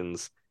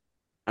situations.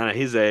 And at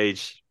his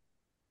age,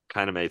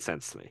 kind of made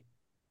sense to me.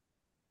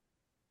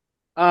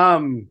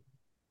 To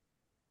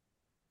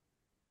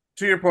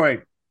your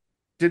point,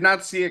 did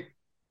not see it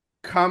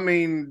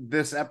coming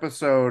this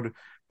episode,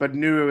 but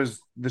knew it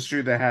was the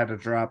shoe that had to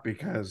drop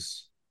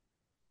because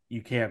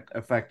you can't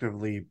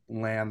effectively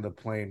land the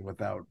plane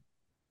without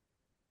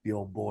the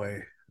old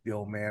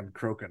man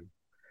croaking.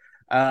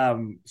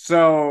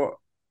 So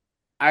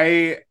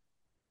I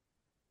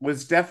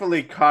was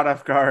definitely caught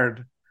off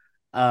guard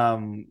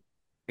in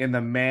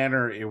the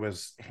manner it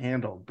was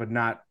handled, but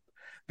not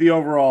the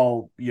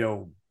overall,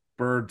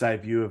 bird's eye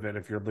view of it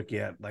if you're looking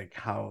at like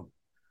how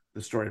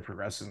the story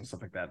progresses and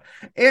stuff like that.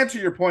 And to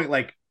your point,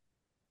 like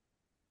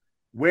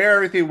where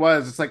everything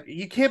was. It's like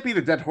you can't beat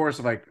a dead horse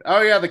of like,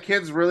 oh yeah, the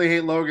kids really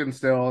hate Logan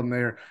still, and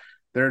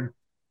they're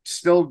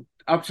still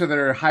up to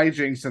their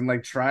hijinks and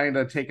like trying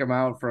to take him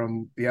out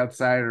from the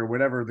outside or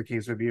whatever the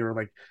case may be, or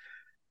like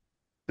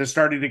they're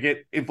starting to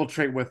get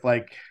infiltrate with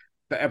like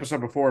the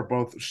episode before,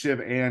 both Shiv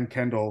and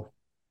Kendall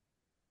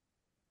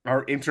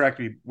are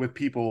interacting with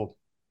people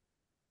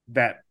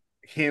that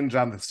hinge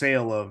on the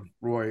sale of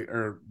Roy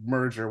or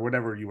merge or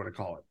whatever you want to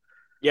call it.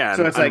 Yeah,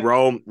 So and, it's like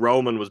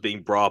Roman was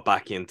being brought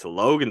back into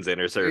Logan's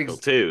inner circle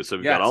too, so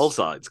we got all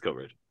sides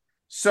covered.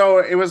 So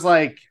it was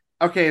like,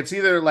 okay, it's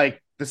either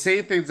like the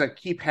same things that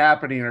keep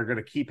happening are going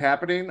to keep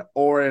happening,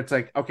 or it's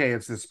like, okay,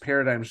 it's this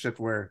paradigm shift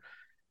where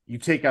you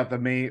take out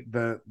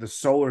the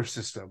solar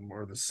system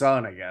or the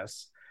sun, I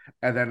guess,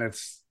 and then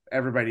it's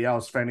everybody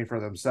else fending for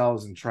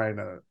themselves and trying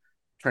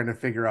to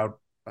figure out,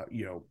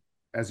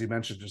 as you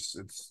mentioned, just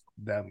it's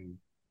them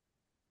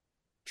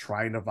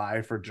trying to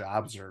vie for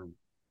jobs or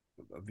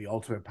the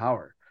ultimate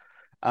power.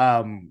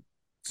 So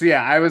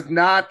yeah, I was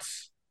not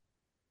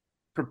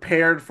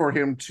prepared for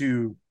him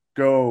to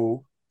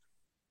go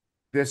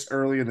this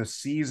early in the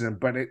season,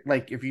 but it,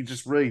 like, if you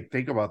just really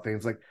think about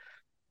things, like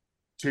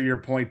to your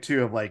point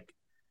too of like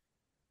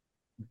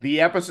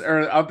the episode or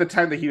of the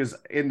time that he was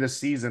in the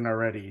season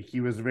already,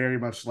 he was very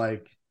much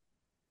like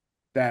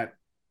that.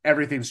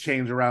 Everything's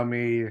changed around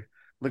me.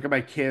 Look at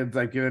my kids.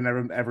 I've given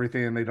them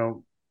everything and they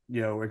don't,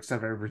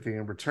 accept everything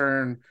in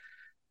return.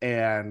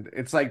 And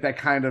it's like that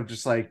kind of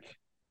just like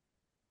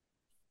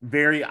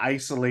very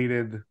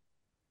isolated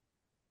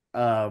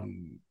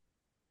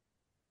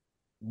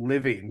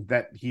living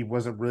that he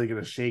wasn't really going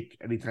to shake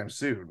anytime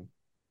soon.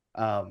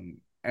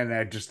 And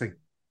I just think,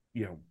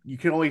 you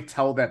can only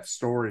tell that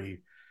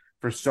story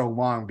for so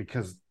long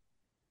because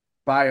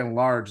by and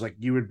large, like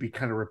you would be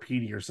kind of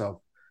repeating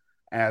yourself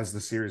as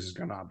the series has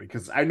gone on.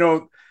 Because I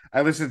know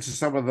I listened to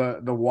some of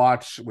the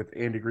watch with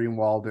Andy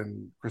Greenwald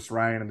and Chris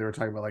Ryan, and they were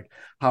talking about like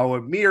how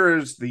it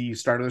mirrors the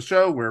start of the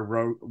show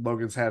where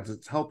Logan's had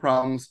its health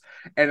problems,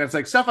 and it's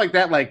like stuff like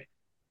that. Like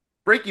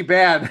Breaking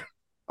Bad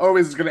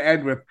always is going to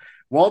end with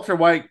Walter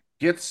White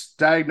gets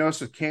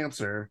diagnosed with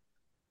cancer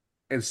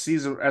and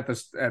season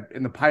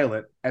in the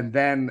pilot, and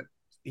then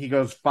he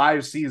goes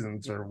 5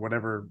 seasons or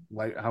whatever,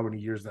 like how many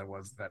years that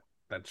was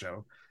that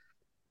show.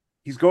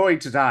 He's going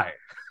to die.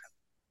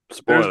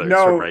 Spoilers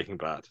for Breaking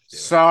Bad.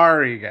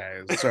 Sorry,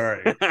 guys.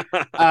 Sorry.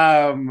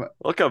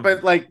 Look up,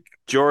 but like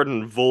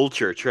Jordan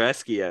Vulture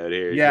Tresky out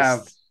here. Yeah,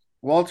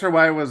 Walter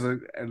White was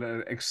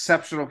an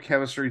exceptional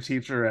chemistry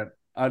teacher at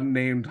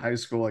unnamed high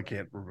school. I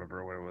can't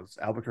remember what it was.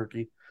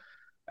 Albuquerque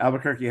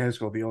High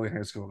School, the only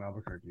high school in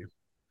Albuquerque.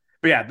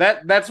 But yeah,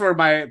 that's where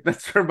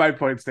my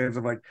point stands.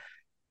 I'm like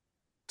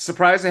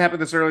surprised it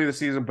happened this early in the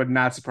season, but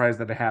not surprised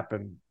that it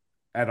happened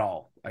at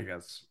all. I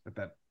guess if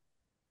that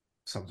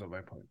sums up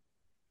my point.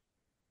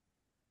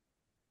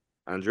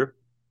 Andrew?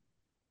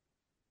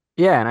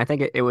 Yeah, and I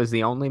think it was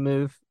the only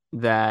move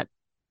that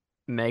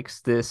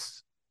makes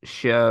this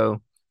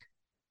show,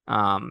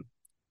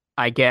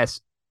 I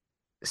guess,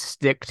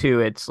 stick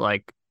to its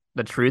like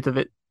the truth of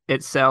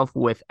itself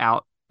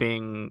without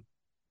being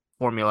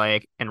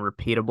formulaic and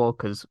repeatable.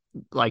 Because,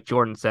 like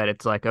Jordan said,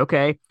 it's like,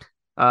 okay,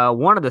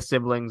 one of the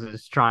siblings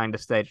is trying to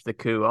stage the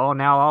coup. Oh,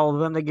 now all of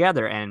them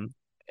together, and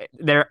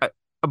there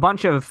a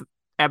bunch of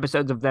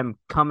episodes of them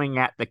coming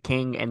at the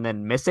king and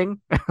then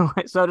missing,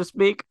 so to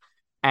speak.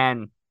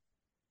 And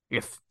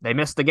if they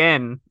missed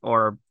again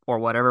or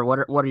whatever,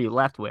 what are you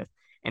left with?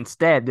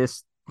 Instead,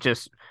 this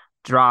just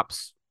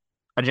drops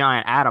a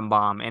giant atom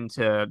bomb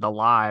into the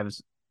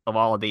lives of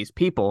all of these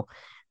people.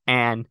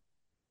 And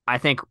I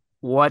think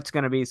what's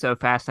going to be so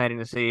fascinating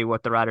to see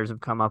what the writers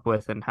have come up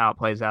with and how it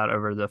plays out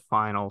over the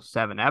final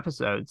 7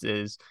 episodes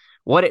is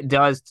what it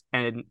does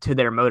to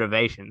their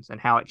motivations and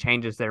how it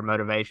changes their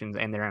motivations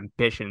and their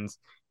ambitions,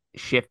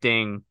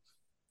 shifting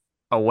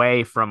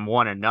away from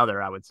one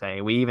another. I would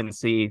say we even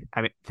see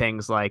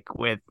things like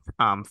with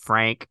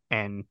Frank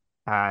and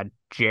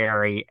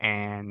Jerry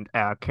and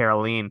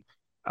Caroline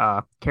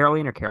or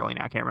Carolina,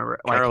 I can't remember.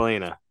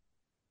 Carolina. Like,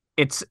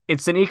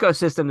 it's an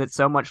ecosystem that's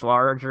so much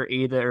larger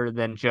either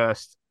than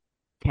just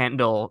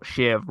Kendall,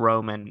 Shiv,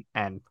 Roman,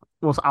 and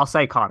well, I'll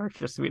say Connor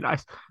just to be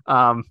nice.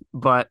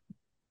 But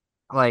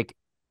like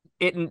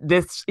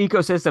this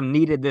ecosystem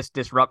needed this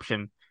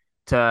disruption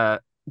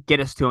to get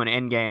us to an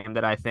end game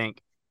that I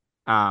think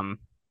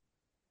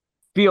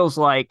feels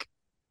like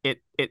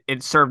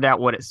it served out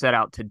what it set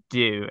out to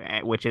do,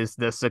 which is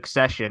the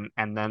succession,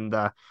 and then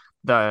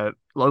the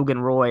Logan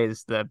Roy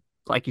is the,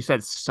 like you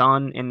said,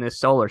 sun in this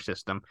solar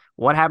system.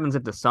 What happens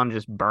if the sun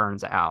just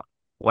burns out?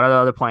 What are the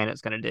other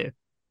planets going to do?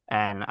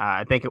 And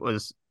I think it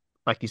was,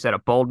 like you said, a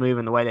bold move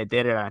in the way they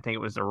did it. And I think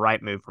it was the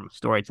right move from a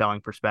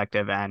storytelling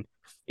perspective. And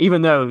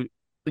even though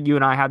you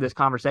and I had this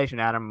conversation,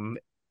 Adam,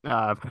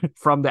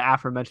 from the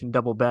aforementioned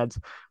double beds,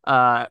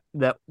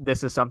 that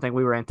this is something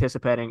we were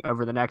anticipating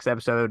over the next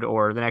episode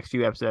or the next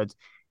few episodes,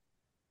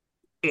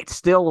 it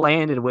still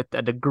landed with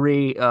a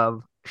degree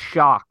of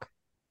shock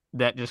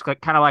that just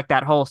kind of like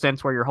that whole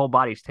sense where your whole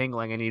body's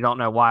tingling and you don't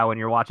know why when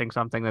you're watching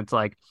something that's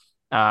like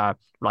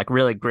like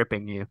really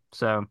gripping you.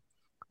 So,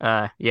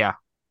 yeah,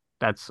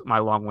 that's my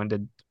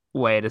long-winded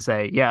way to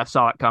say, yeah,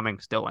 saw it coming,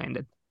 still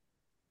landed.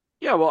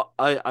 Yeah, well,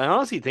 I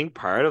honestly think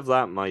part of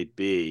that might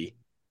be,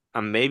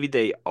 and maybe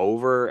they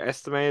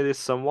overestimated this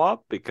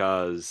somewhat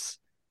because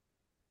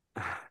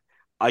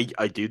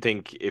I do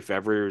think if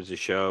ever there's a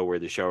show where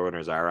the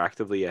showrunners are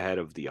actively ahead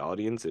of the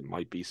audience, it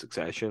might be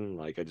Succession.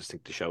 Like I just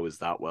think the show is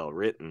that well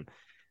written.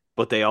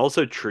 But they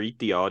also treat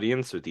the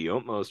audience with the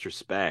utmost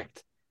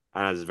respect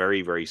and is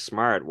very, very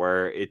smart,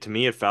 where it to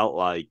me it felt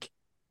like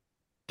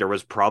there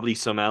was probably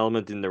some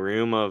element in the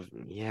room of,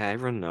 yeah,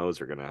 everyone knows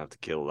we're gonna have to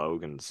kill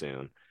Logan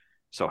soon.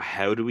 So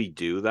how do we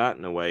do that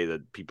in a way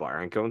that people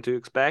aren't going to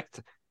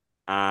expect?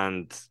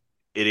 And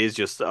it is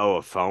just, oh,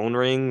 a phone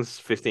rings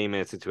 15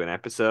 minutes into an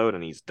episode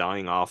and he's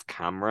dying off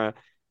camera.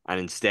 And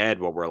instead,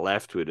 what we're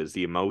left with is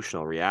the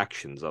emotional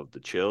reactions of the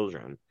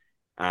children.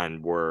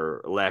 And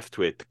we're left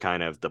with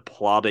kind of the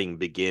plotting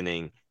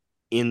beginning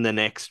in the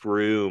next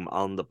room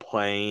on the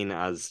plane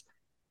as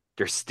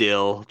they're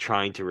still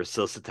trying to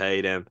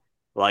resuscitate him.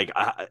 Like,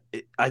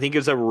 I think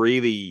it's a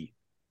really,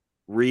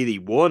 really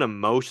one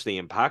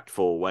emotionally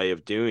impactful way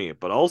of doing it,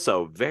 but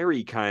also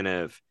very kind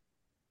of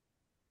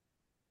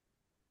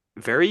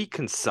very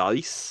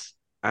concise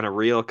and a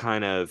real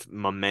kind of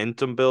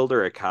momentum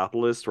builder, a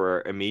catalyst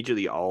where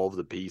immediately all of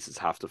the pieces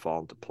have to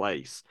fall into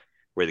place.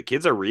 Where the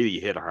kids are really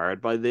hit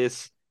hard by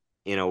this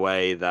in a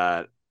way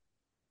that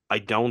I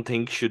don't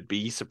think should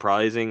be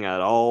surprising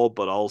at all,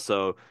 but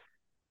also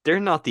they're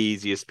not the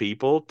easiest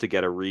people to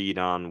get a read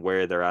on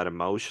where they're at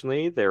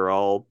emotionally. They're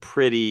all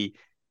pretty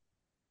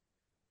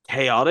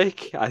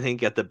chaotic, I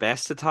think, at the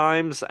best of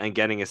times, and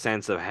getting a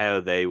sense of how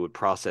they would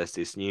process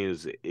this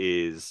news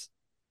is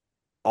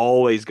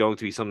always going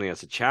to be something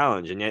that's a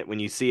challenge. And yet when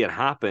you see it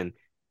happen,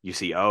 you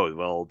see, oh,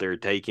 well, they're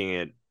taking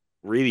it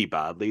really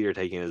badly. They're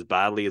taking it as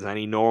badly as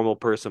any normal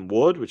person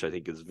would, which I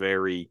think is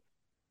very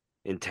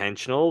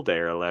intentional.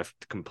 They're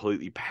left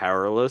completely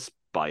powerless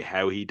by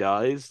how he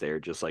dies. They're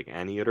just like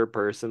any other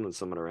person when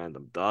someone around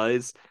them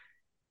dies.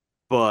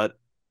 But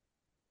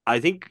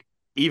I think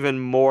even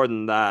more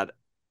than that,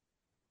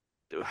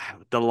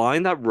 the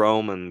line that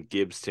Roman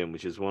gives to him,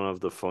 which is one of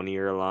the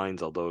funnier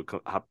lines, although it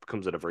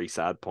comes at a very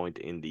sad point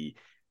in the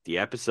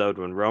episode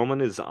when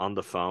Roman is on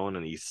the phone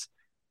and he's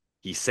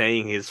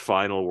saying his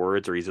final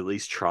words, or he's at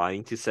least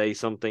trying to say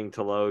something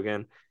to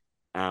Logan,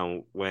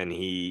 and when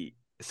he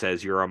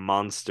says you're a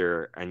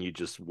monster and you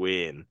just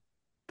win,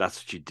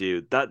 that's what you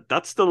do.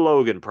 That's the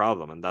Logan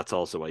problem, and that's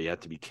also why you have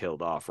to be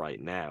killed off right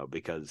now,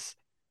 because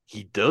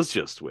he does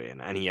just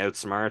win and he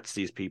outsmarts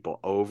these people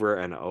over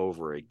and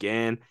over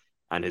again.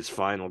 And his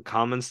final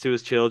comments to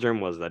his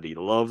children was that he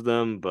loved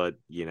them, but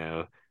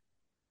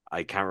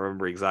I can't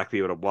remember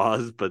exactly what it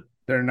was, but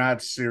They're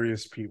not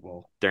serious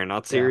people. they're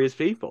not Yeah. serious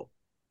people.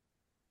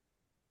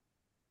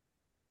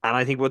 And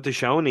I think what the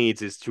show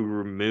needs is to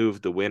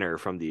remove the winner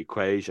from the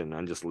equation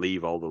and just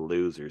leave all the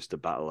losers to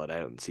battle it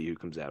out and see who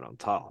comes out on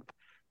top.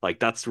 Like,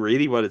 that's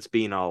really what it's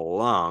been all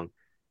along.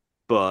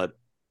 But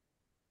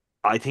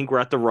I think we're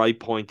at the right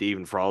point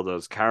even for all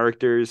those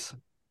characters.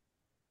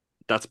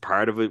 That's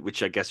part of it,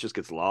 which I guess just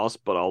gets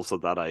lost, but also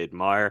that I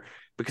admire,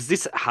 because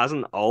this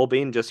hasn't all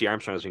been, Jesse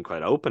Armstrong has been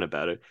quite open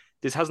about it.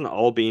 This hasn't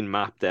all been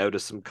mapped out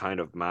as some kind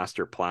of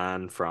master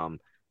plan from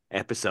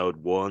episode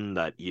 1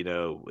 that,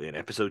 in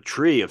episode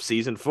 3 of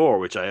season 4,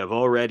 which I have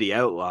already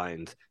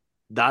outlined,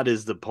 that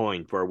is the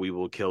point where we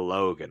will kill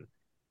Logan.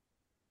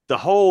 The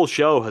whole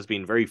show has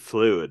been very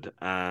fluid,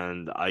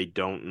 and I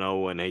don't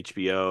know when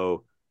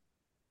HBO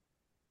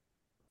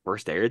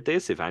first aired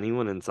this, if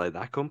anyone inside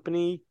that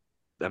company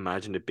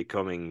imagined it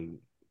becoming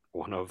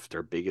one of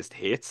their biggest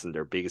hits and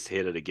their biggest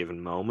hit at a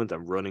given moment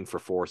and running for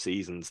 4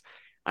 seasons,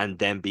 and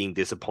then being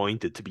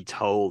disappointed to be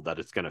told that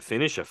it's going to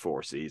finish at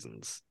 4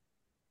 seasons.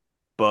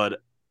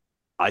 But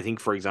I think,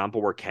 for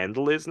example, where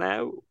Kendall is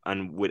now,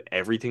 and with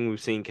everything we've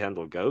seen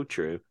Kendall go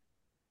through,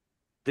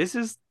 this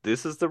is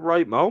the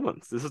right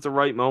moment. This is the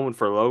right moment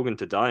for Logan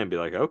to die and be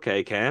like,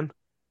 okay, Ken,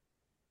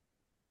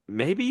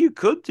 maybe you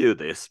could do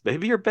this.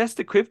 Maybe you're best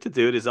equipped to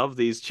do it is of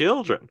these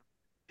children.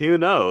 Who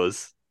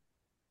knows?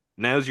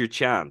 Now's your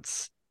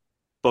chance.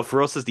 But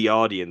for us as the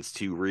audience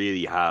to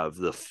really have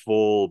the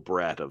full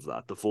breadth of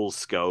that, the full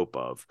scope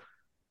of,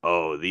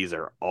 oh, these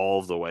are all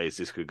of the ways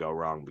this could go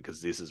wrong,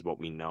 because this is what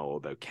we know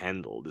about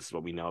Kendall. This is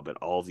what we know about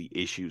all the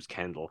issues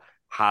Kendall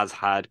has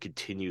had,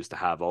 continues to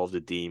have, all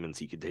the demons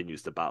he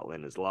continues to battle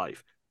in his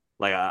life.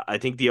 Like, I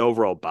think the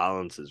overall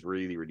balance is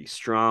really, really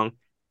strong.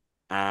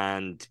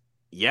 And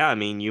yeah, I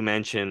mean, you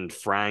mentioned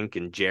Frank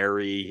and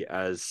Jerry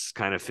as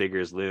kind of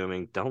figures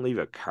looming. Don't leave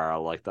out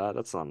Carl like that.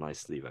 That's not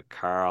nice to leave out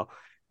Carl.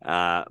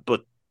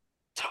 But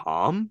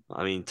Tom,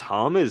 I mean,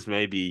 Tom is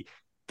maybe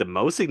the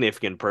most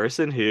significant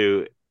person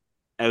who,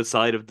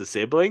 outside of the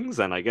siblings,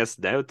 and I guess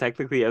now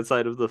technically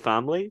outside of the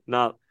family,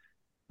 not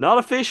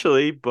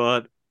officially,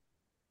 but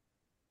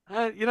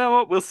you know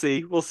what? We'll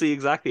see. We'll see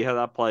exactly how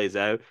that plays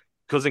out.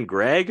 Cousin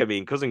Greg, I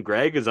mean, Cousin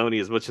Greg is only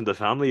as much in the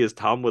family as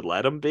Tom would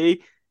let him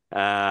be.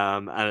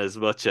 And as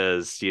much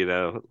as,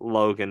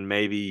 Logan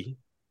maybe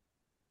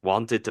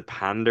wanted to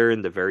pander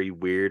in the very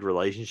weird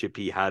relationship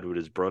he had with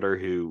his brother,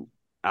 who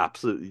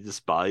absolutely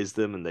despised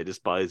him, and they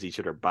despised each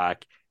other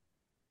back.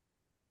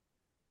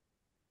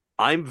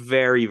 I'm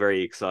very,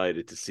 very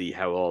excited to see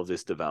how all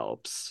this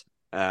develops.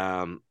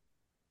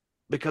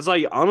 Because I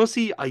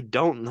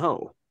don't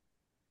know.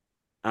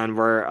 And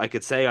where I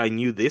could say I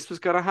knew this was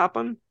going to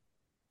happen,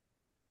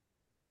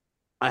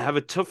 I have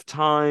a tough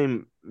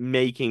time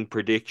making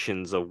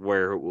predictions of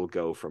where it will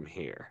go from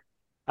here.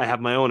 I have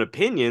my own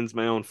opinions,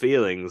 my own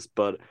feelings,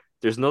 but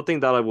there's nothing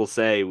that I will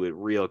say with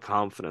real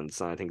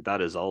confidence. And I think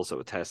that is also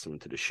a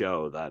testament to the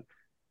show, that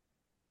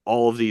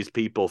all of these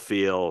people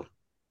feel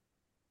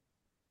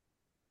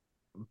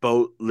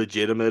both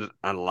legitimate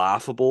and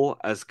laughable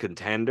as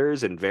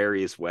contenders in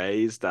various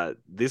ways, that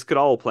this could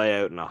all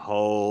play out in a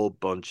whole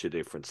bunch of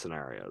different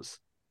scenarios.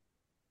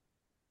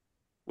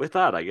 With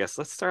that, I guess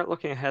let's start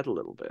looking ahead a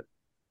little bit.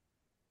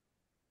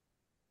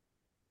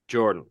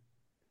 Jordan,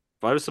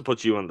 if I was to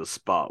put you on the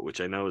spot, which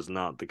I know is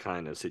not the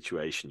kind of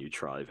situation you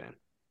thrive in,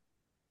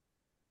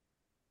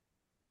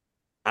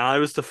 and I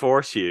was to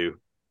force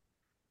you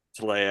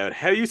to lay out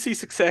how you see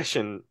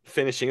Succession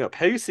finishing up,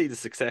 how you see the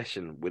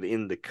Succession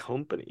within the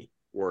company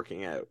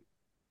working out,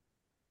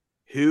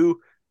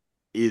 who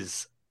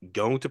is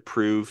going to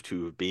prove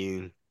to have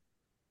been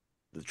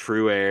the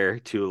true heir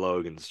to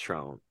Logan's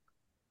throne,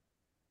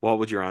 what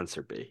would your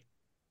answer be?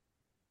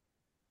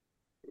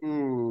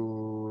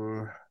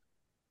 Ooh.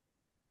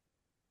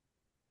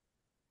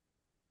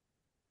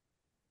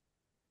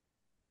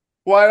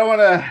 Well, I don't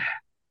want to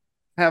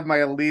have my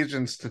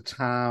allegiance to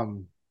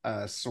Tom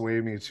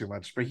sway me too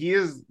much, but he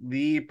is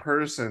the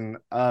person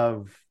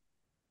of,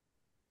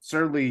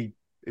 certainly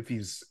if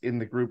he's in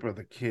the group of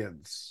the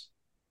kids,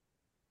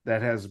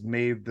 that has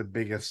made the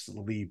biggest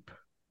leap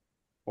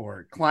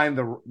or climbed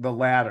the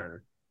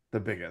ladder the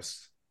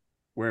biggest.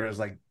 Whereas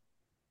like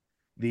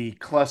the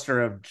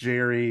cluster of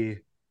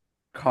Jerry,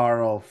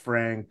 Carl,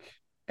 Frank,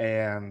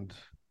 and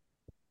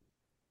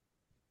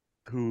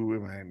who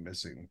am I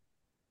missing?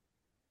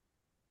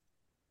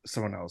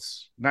 Someone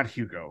else, not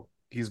Hugo.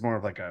 Hugo's more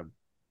of like a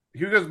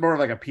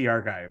PR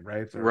guy,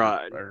 right?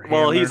 Right. Or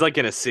Well, handler. he's like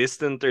an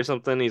assistant or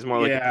something. He's more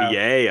like a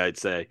Yeah. PA, I'd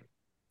say.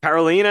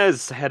 Carolina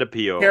is head of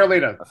PR.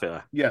 Carolina. I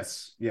feel.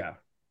 Yes. Yeah.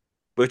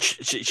 But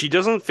she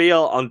doesn't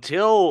feel,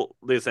 until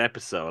this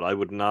episode, I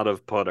would not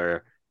have put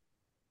her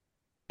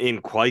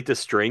in quite the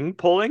string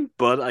pulling.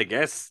 But I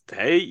guess,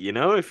 hey,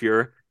 if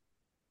you're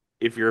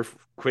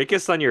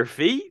quickest on your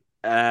feet,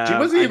 She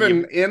wasn't and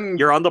even in.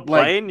 you're on the like,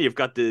 plane, you've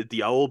got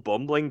the old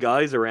bumbling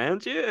guys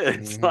around you.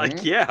 It's like,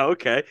 Mhm. yeah,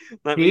 okay,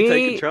 let me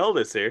take control of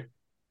this here.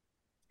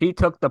 He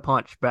took the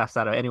punch best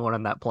out of anyone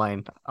on that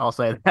plane. I'll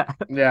say that.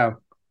 Yeah.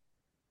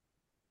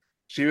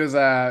 She was.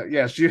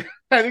 Yeah. She.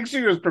 I think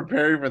she was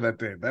preparing for that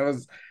day. That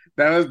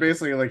was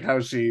basically like how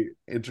she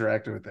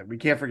interacted with it. We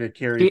can't forget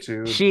Carrie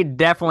too. She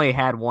definitely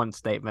had one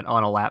statement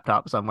on a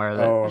laptop somewhere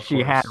that Oh, of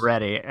she had course.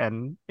 ready,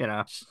 and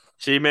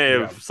She may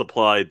have Yeah.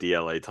 supplied the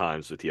LA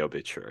Times with the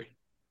obituary.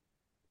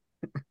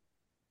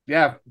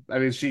 Yeah. I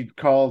mean, she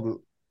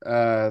called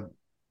Kendall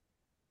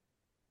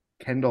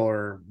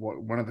or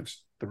one of the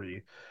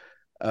three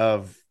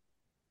of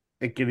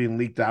it getting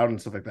leaked out and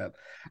stuff like that.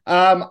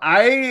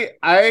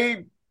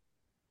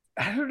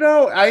 I don't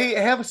know. I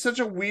have such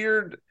a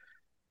weird,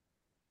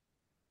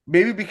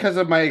 maybe because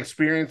of my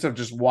experience of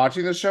just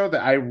watching the show,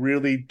 that I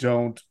really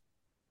don't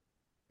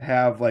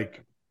have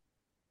like,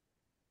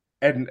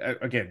 and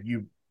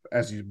again,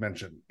 as you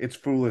mentioned, it's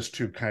foolish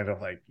to kind of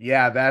like,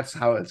 yeah, that's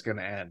how it's going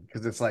to end,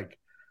 because it's like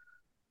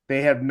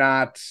they have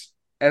not,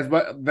 as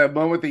but the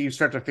moment that you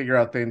start to figure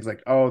out things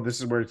like, oh, this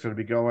is where it's going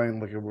to be going,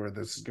 look at where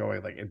this is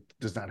going, like it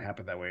does not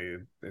happen that way.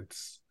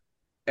 It's,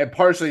 and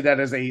partially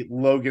that is a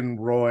Logan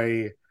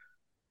Roy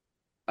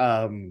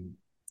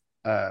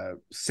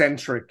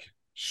centric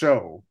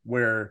show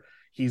where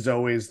he's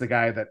always the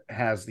guy that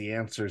has the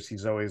answers.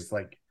 He's always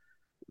like,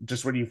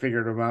 just when you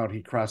figured him out,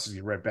 he crosses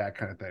you right back,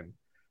 kind of thing.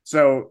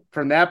 So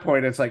from that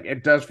point, it's like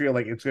it does feel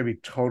like it's going to be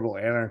total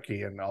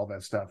anarchy and all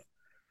that stuff.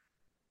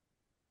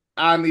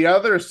 On the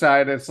other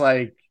side, it's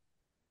like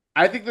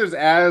I think there's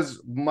as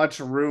much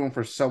room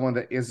for someone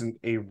that isn't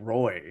a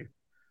Roy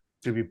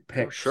to be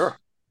picked. Oh, sure.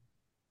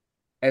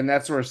 And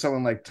that's where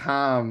someone like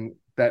Tom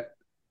that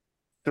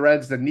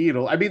threads the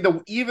needle. I mean,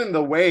 even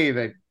the way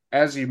that,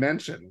 as you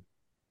mentioned,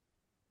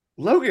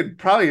 Logan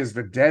probably has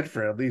been dead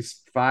for at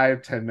least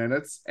 5-10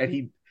 minutes,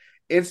 and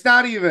it's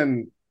not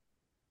even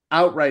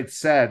outright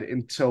said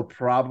until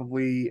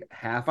probably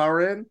half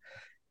hour in,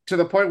 to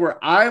the point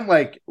where I'm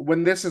like,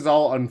 when this is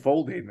all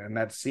unfolding and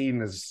that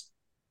scene is,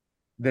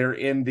 they're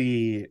in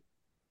the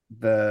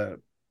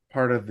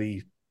part of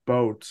the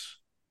boat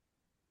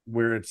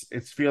where it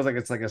feels like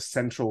it's like a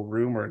central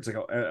room, or it's like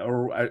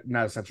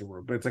not a central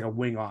room, but it's like a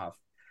wing off,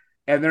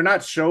 and they're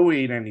not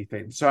showing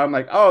anything. So I'm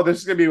like, oh, this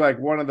is gonna be like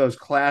one of those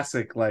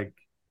classic, like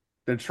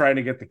they're trying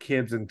to get the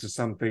kids into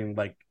something,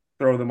 like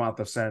throw them off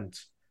the scent.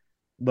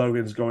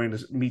 Logan's going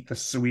to meet the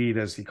Swede,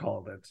 as he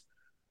called it,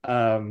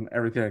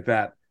 everything like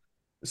that.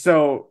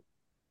 So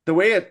the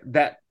way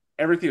that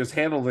everything was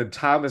handled, and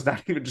Tom is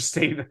not even just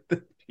saying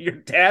that your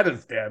dad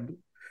is dead.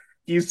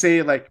 You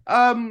say like,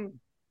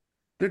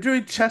 they're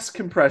doing chest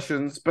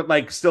compressions, but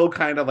like still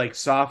kind of like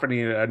softening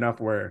it enough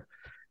where,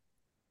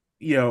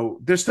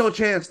 there's still a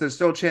chance. There's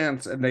still a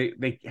chance, and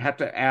they have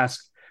to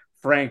ask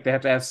Frank. They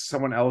have to ask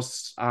someone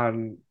else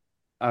on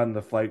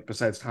the flight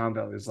besides Tom.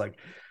 That is like,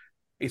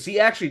 is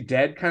he actually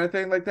dead? Kind of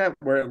thing like that.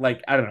 Where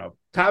like I don't know.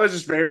 Tom is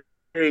just very,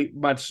 very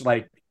much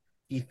like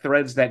he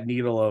threads that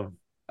needle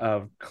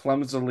of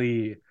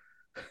clumsily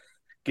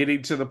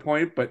getting to the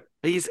point, but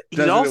he's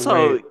does it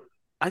also. away.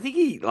 I think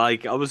he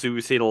like obviously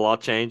we've seen a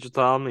lot change with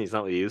Tom. He's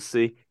not what he used to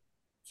see.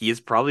 He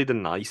is probably the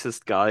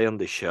nicest guy on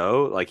the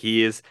show. Like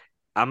he is.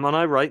 Am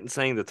I right in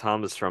saying that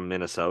Tom is from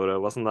Minnesota?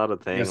 Wasn't that a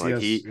thing? Yes, Like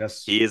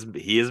yes, yes.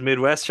 he is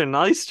Midwestern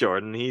nice,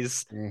 Jordan.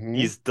 Mm-hmm.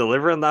 He's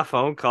delivering that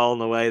phone call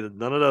in a way that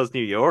none of those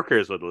New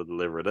Yorkers would have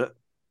delivered it.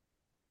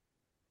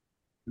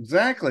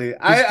 Exactly. He's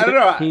I don't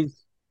know.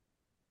 he's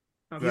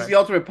He's okay. the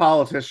ultimate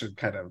politician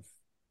kind of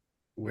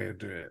way to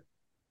do it.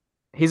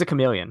 He's a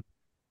chameleon.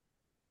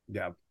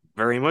 Yeah.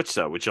 Very much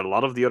so, which a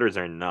lot of the others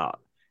are not.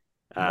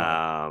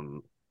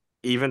 No.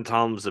 Even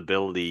Tom's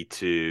ability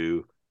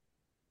to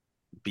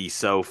be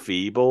so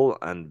feeble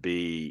and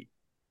be,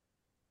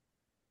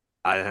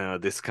 I don't know,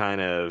 this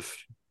kind of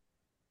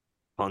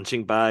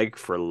punching bag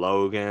for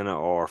Logan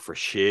or for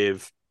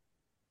Shiv,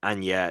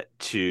 and yet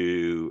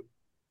to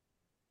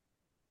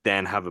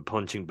then have a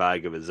punching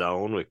bag of his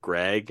own with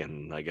Greg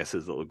and I guess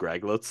his little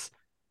Greglets.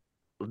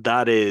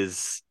 That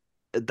is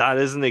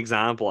an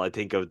example, I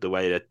think, of the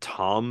way that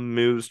Tom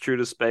moves through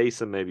the space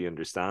and maybe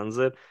understands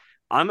it.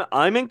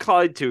 I'm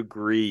inclined to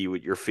agree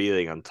with your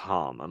feeling on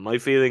Tom. And my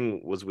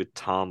feeling was with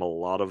Tom a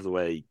lot of the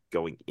way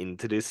going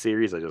into this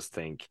series. I just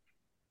think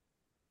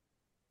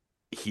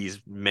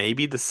he's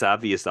maybe the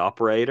savviest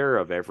operator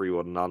of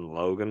everyone on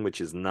Logan,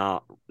 which is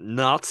not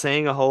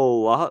saying a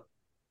whole lot.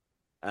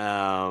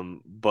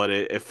 But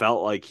it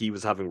felt like he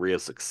was having real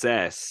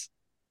success.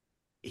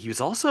 He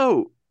was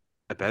also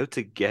about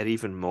to get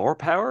even more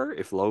power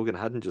if Logan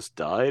hadn't just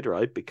died,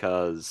 right?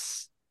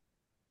 Because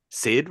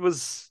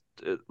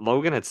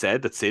Logan had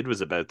said that Sid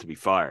was about to be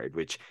fired,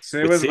 which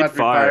Sid with was Sid about to be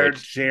fired,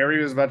 fired.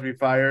 Jerry was about to be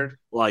fired.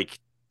 like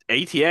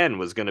ATN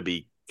was going to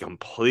be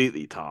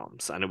completely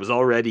Tom's, and it was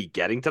already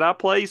getting to that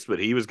place, but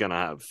he was going to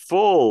have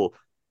full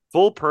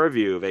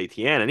purview of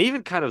ATN, and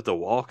even kind of the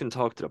walk and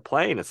talk to the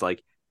plane. It's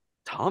like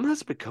Tom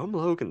has become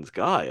Logan's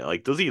guy.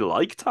 Like, does he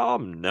like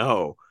Tom?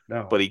 No,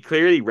 No. but he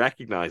clearly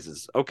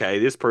recognizes, okay,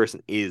 this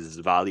person is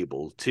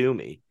valuable to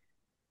me.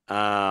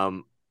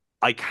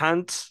 I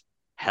can't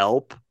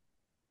help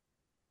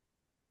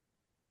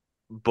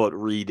but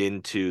read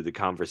into the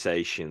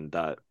conversation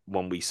that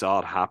when we saw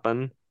it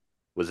happen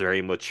was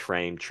very much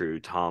framed through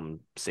Tom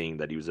seeing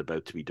that he was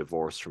about to be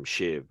divorced from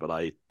Shiv, but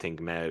I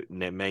think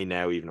may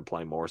now even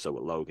apply more so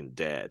with Logan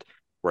dead,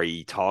 where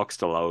he talks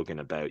to Logan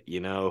about,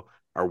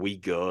 are we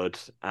good?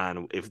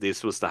 And if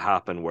this was to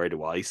happen, where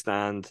do I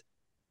stand?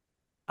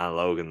 And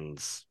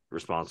Logan's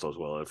response was,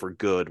 well, if we're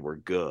good, we're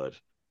good.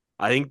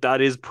 I think that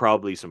is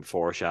probably some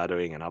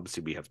foreshadowing, and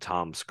obviously we have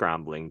Tom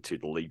scrambling to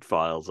delete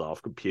files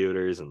off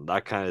computers and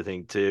that kind of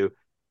thing too.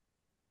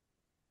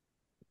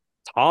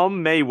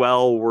 Tom may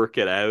well work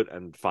it out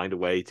and find a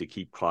way to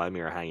keep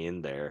climbing or hang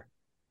in there.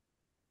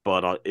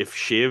 But if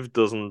Shiv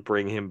doesn't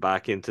bring him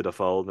back into the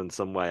fold in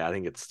some way, I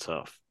think it's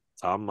tough.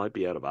 Tom might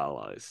be out of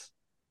allies.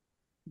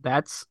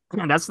 That's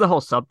the whole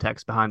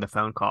subtext behind the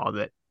phone call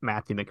that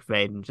Matthew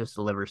Macfadyen just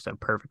delivers so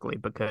perfectly,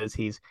 because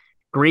he's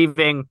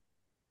grieving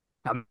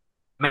a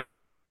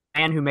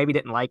man who maybe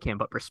didn't like him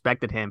but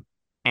respected him,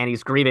 and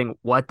he's grieving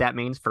what that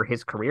means for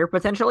his career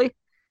potentially.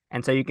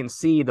 And so you can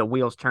see the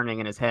wheels turning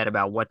in his head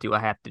about what do I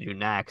have to do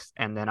next.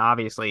 And then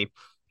obviously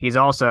he's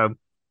also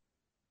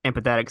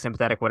empathetic,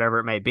 sympathetic, whatever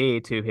it may be,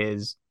 to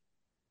his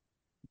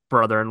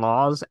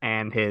brother-in-laws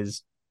and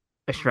his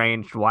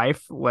estranged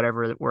wife,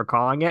 whatever we're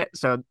calling it.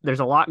 So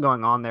there's a lot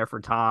going on there for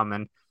Tom,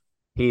 and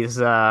he's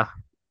got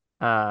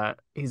a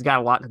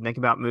lot to think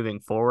about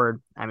moving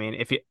forward. I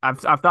mean, I've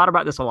thought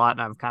about this a lot,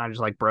 and I've kind of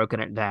just like broken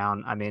it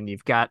down. I mean,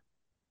 you've got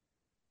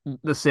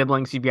the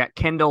siblings, you've got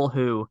Kendall,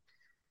 who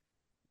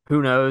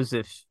knows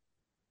if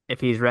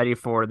he's ready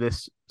for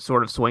this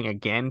sort of swing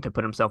again, to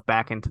put himself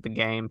back into the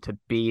game, to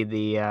be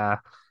the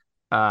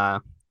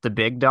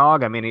big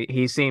dog. I mean,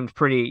 he seemed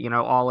pretty,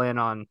 all in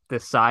on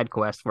this side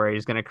quest where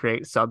he's going to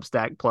create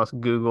Substack plus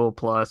Google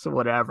plus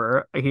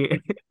whatever.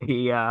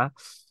 He's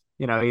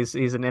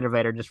an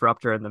innovator,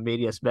 disruptor in the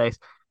media space.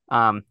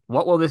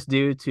 What will this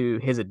do to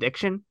his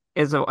addiction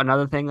is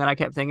another thing that I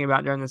kept thinking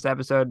about during this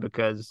episode,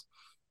 because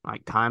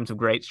like times of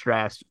great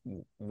stress,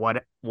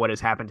 what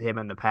has happened to him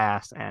in the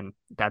past, and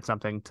that's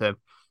something to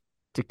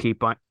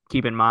keep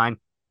in mind.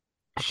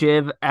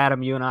 Shiv,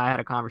 Adam, you and I had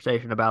a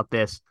conversation about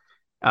this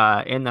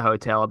in the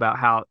hotel, about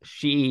how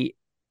she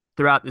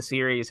throughout the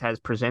series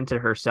has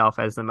presented herself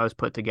as the most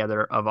put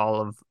together of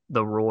all of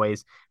the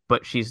Roys,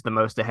 but she's the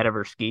most ahead of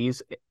her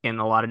skis in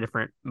a lot of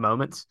different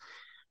moments.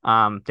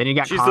 Then you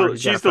got Connor.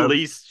 She's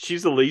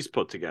the least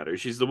put together.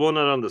 She's the one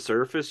that on the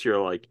surface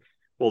you're like,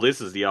 well,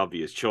 this is the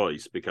obvious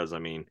choice, because I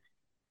mean,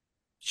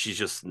 she's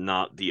just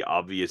not the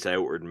obvious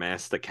outward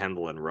mess that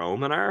Kendall and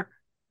Roman are.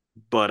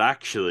 But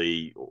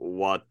actually,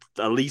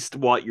 at least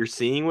what you're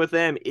seeing with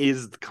them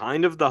is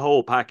kind of the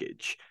whole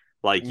package.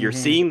 Like, you're Hmm.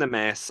 seeing the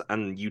mess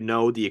and you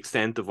know the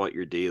extent of what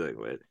you're dealing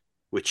with.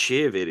 With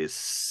Shiv, it is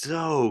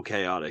so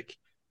chaotic.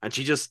 And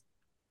she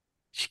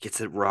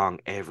gets it wrong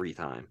every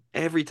time.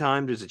 Every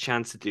time there's a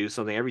chance to do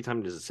something, every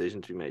time there's a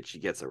decision to be made, she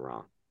gets it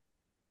wrong.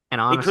 And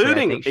honestly, I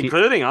Including think she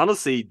including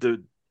honestly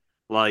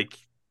like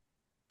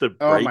the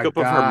Oh my breakup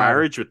of her God.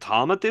 marriage with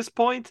Tom at this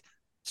point,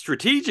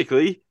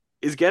 strategically,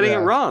 is getting it Yeah.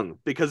 wrong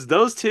because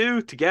those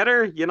two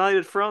together,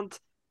 united front,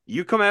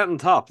 you come out on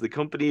top. The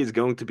company is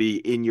going to be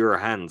in your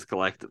hands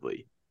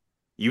collectively.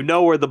 You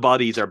know where the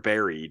bodies are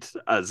buried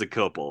as a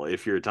couple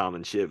if you're Tom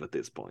and Shiv at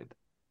this point.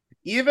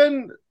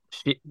 Even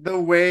she the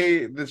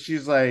way that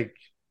she's like,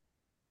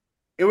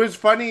 it was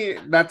funny,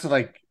 not to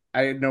like,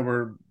 I know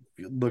we're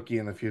looking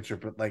in the future,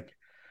 but like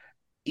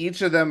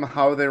each of them,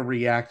 how they're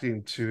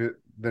reacting to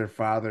their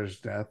father's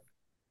death,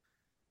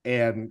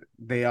 and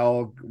they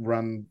all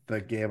run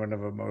the gamut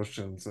of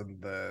emotions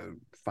and the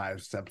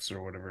 5 steps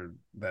or whatever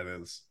that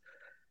is.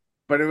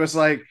 But it was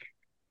like,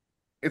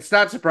 it's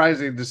not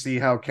surprising to see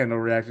how Kendall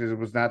reacted. It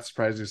was not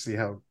surprising to see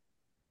how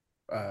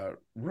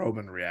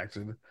Roman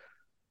reacted.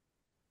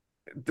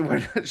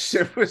 When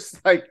shit was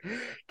like,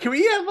 can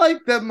we have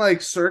like them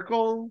like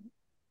circle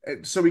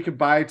so we can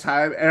buy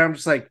time? And I'm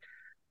just like,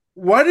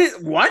 what are you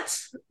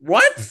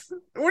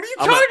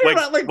I'm a, talking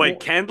about? Like, like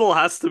Kendall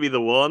has to be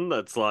the one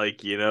that's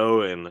like,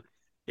 in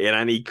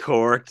any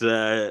court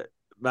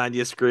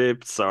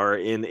manuscripts or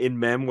in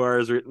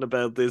memoirs written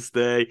about this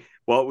day,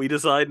 what we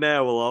decide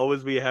now will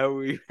always be how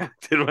we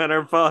acted when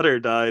our father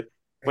died.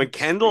 When it's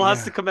Kendall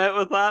has to yeah, come out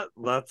with that,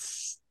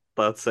 that's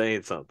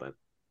saying something.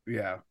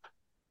 yeah.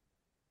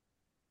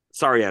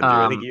 Sorry,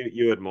 Andrew. I think um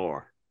you had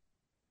more.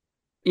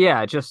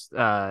 yeah, just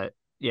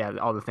yeah,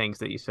 all the things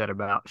that you said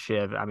about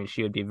Shiv. I mean,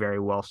 she would be very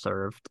well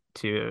served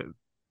to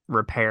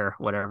repair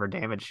whatever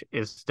damage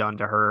is done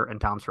to her and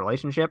Tom's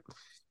relationship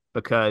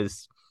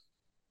because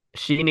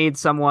she needs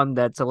someone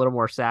that's a little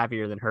more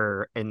savvier than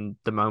her in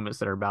the moments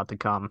that are about to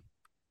come.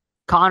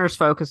 Connor's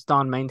focused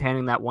on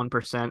maintaining that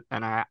 1%,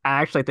 and I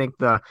actually think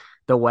the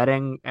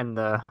wedding and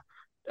the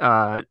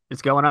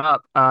it's going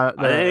up. I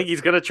think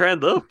he's gonna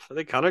trend up. I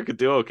think Connor could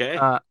do okay.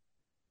 Uh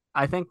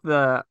I think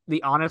the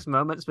honest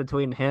moments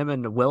between him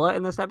and Willa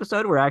in this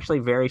episode were actually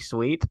very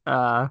sweet.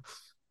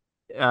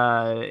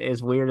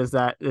 As weird as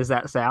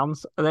that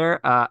sounds there.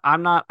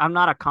 I'm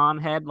not a con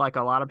head like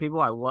a lot of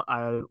people.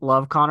 I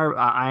love Connor.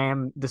 I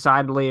am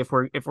decidedly, if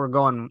we're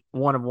going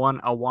one of one,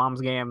 a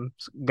Wamsgam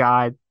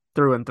guy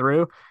through and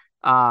through.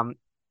 Um,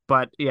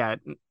 but yeah,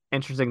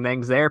 interesting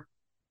things there.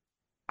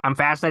 I'm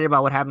fascinated by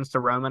what happens to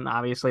Roman.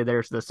 Obviously,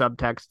 there's the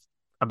subtext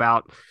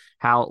about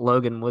how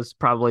Logan was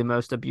probably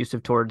most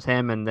abusive towards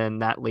him, and then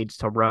that leads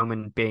to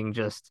Roman being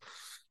just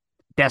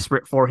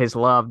desperate for his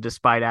love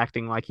despite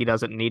acting like he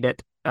doesn't need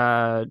it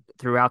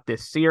throughout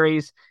this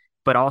series.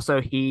 But also,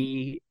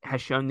 he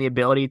has shown the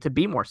ability to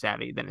be more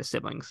savvy than his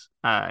siblings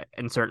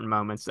in certain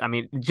moments. I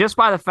mean, just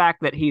by the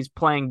fact that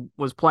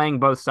was playing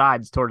both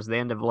sides towards the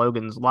end of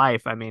Logan's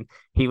life, I mean,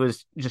 he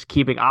was just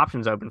keeping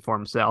options open for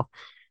himself.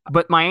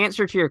 But my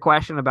answer to your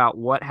question about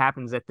what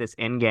happens at this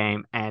end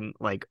game and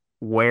like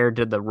where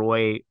did the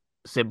Roy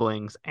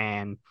siblings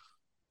and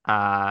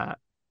uh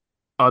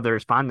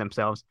others find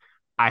themselves,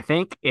 I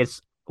think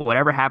it's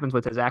whatever happens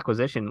with his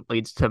acquisition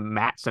leads to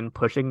Matson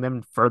pushing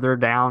them further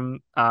down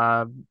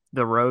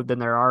the road than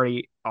they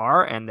already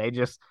are, and they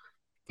just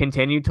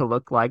continue to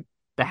look like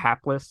the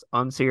hapless,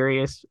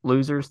 unserious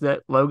losers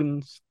that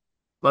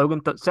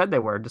said they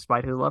were,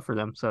 despite his love for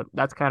them. So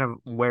that's kind of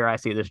where I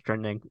see this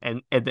trending,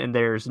 and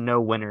there's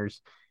no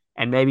winners,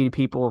 and maybe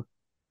people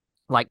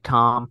like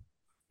Tom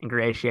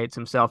ingratiates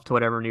himself to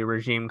whatever new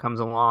regime comes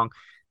along,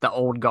 the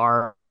old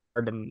guard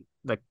and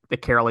the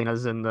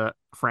Carolinas and the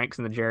Franks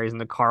and the Jerrys and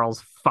the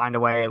Carls find a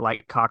way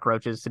like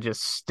cockroaches to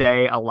just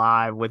stay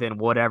alive within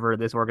whatever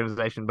this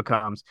organization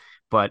becomes.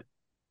 But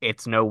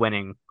it's no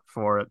winning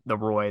for the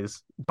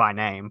Roys by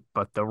name,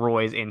 but the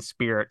Roys in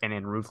spirit and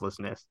in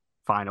ruthlessness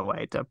find a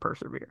way to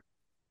persevere.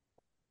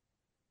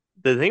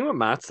 The thing with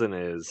Matson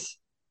is,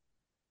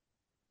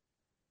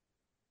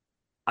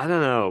 I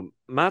don't know,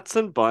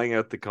 Matson buying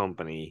out the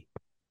company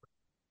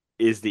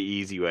is the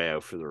easy way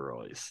out for the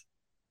Roys,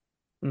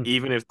 Mm.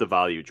 even if the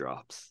value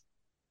drops.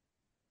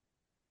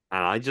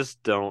 And I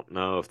just don't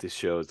know if this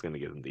show is going to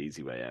give them the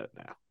easy way out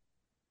now.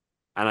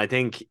 And I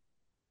think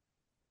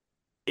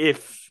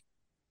if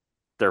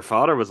their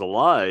father was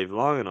alive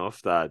long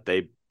enough that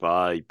they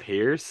buy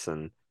Pierce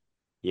and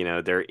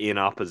they're in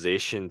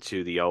opposition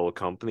to the old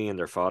company and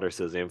their father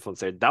says influence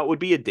there, that would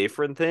be a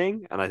different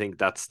thing. And I think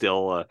that's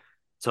still a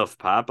tough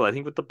path. But I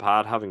think with the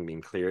path having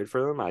been cleared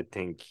for them, I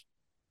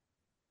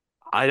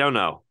don't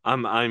know.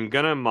 I'm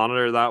gonna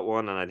monitor that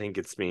one, and I think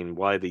it's been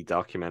widely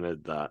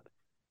documented that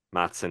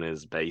Matson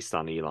is based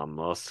on Elon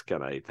Musk,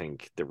 and I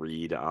think the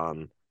read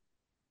on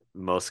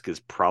Musk is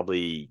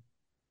probably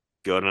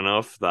good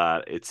enough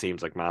that it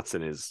seems like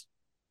Matson is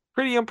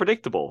pretty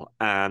unpredictable.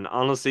 And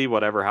honestly,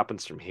 whatever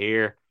happens from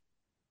here,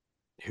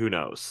 who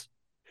knows?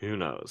 Who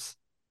knows?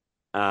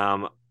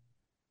 Um,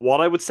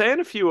 what I would say in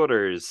a few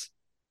others,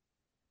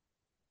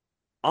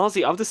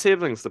 honestly, of the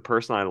siblings, the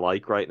person I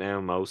like right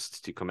now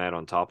most to come out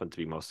on top and to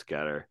be most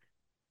together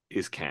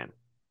is Ken.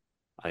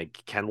 I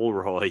think Kendall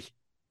Roy,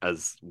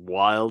 as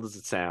wild as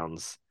it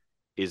sounds,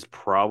 is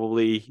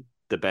probably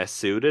the best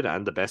suited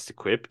and the best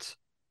equipped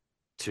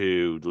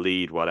to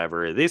lead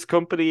whatever this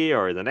company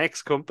or the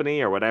next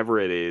company or whatever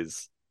it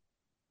is,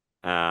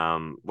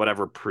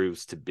 whatever it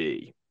proves to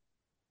be.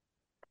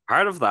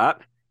 Part of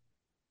that,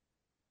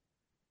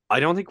 I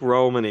don't think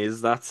Roman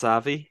is that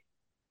savvy.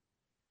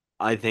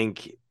 I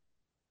think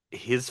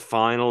his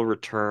final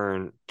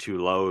return to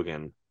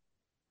Logan,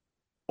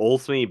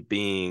 ultimately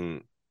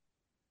being,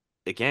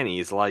 again,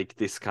 he's like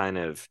this kind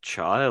of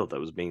child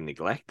that was being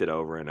neglected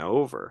over and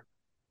over.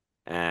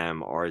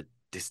 Or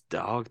this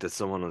dog that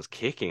someone was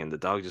kicking, and the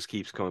dog just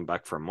keeps coming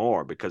back for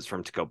more. Because for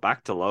him to go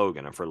back to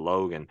Logan and for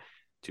Logan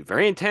to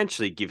very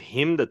intentionally give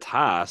him the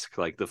task,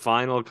 like the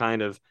final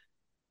kind of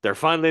their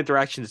final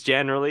interactions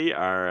generally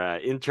are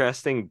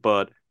interesting,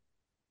 but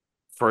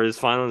for his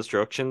final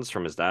instructions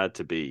from his dad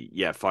to be,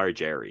 yeah, fire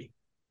Jerry,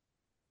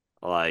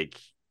 like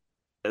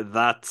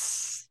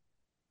that's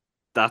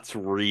that's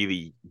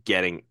really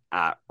getting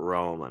at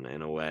Roman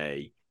in a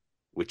way,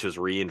 which was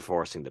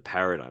reinforcing the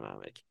power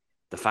dynamic.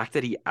 The fact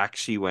that he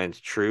actually went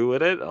through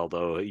with it,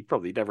 although he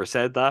probably never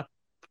said that,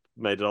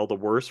 made it all the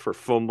worse for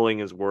fumbling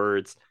his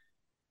words.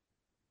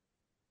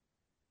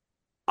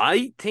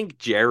 I think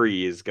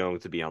Jerry is going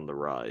to be on the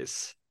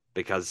rise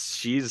because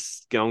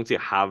she's going to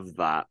have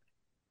that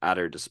at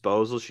her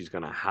disposal. She's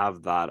going to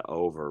have that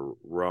over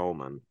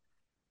Roman.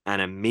 And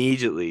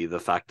immediately the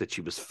fact that she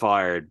was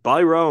fired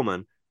by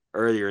Roman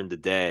earlier in the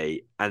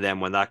day, and then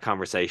when that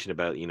conversation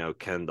about,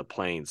 can the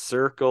plane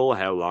circle?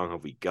 How long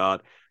have we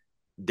got?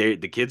 The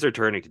kids are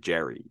turning to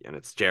Jerry, and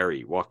it's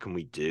Jerry, what can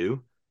we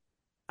do?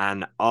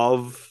 And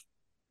of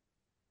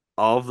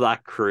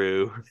that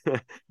crew,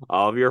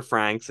 of your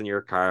Franks and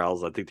your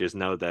Carls, I think there's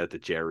no doubt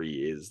that Jerry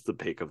is the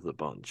pick of the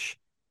bunch.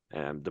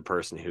 The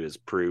person who has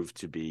proved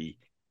to be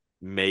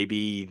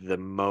maybe the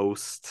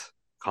most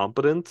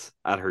competent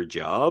at her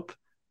job.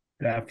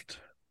 Deft.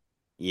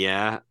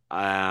 Yeah.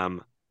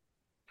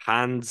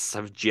 Hands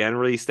have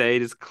generally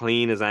stayed as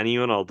clean as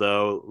anyone,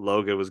 although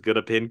Logan was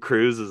gonna pin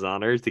Cruz's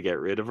on her to get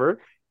rid of her,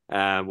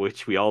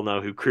 which we all know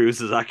who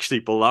Cruz's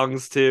actually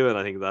belongs to, and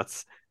I think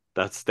that's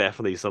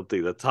definitely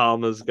something that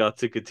Tom has got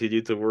to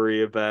continue to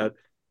worry about.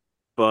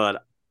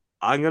 But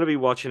I'm gonna be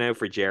watching out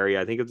for Jerry.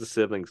 I think of the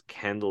siblings,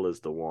 Kendall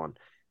is the one,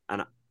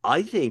 and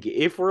I think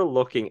if we're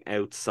looking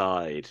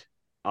outside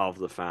of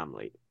the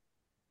family,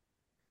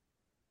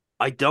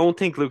 I don't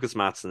think Lucas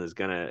Matson is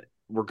gonna.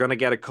 We're gonna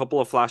get a couple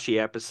of flashy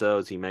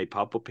episodes. He may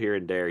pop up here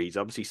and there. He's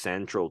obviously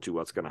central to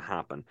what's gonna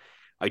happen.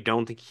 I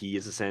don't think he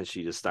is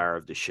essentially the star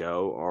of the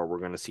show, or we're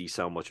gonna see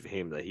so much of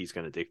him that he's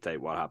gonna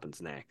dictate what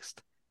happens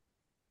next.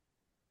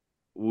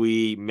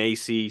 We may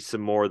see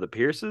some more of the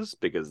Pierces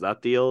because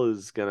that deal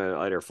is gonna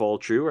either fall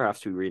through or have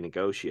to be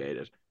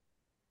renegotiated.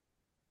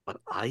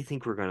 But I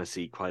think we're gonna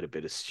see quite a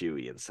bit of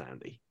Stewie and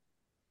Sandy,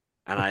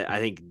 and I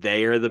think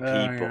they are the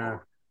Oh people yeah.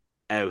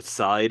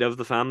 outside of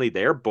the family.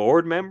 They're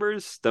board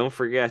members, don't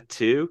forget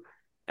too.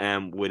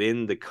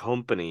 Within the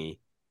company,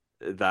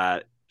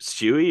 that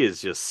Stewie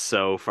is just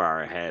so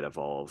far ahead of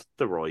all of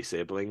the Roy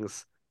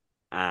siblings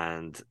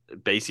and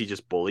basically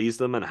just bullies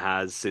them and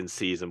has since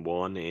season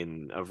one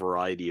in a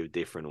variety of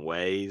different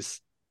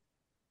ways.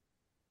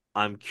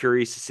 I'm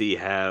curious to see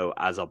how,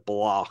 as a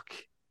block,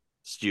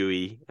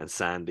 Stewie and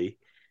Sandy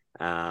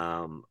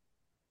um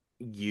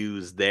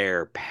use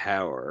their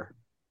power.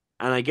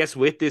 And I guess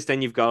with this,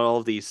 then you've got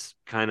all these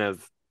kind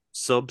of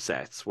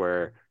subsets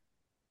where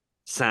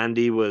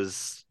Sandy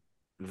was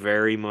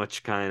very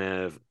much kind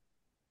of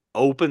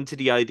open to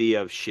the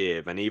idea of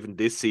Shiv. And even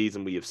this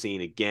season, we have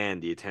seen again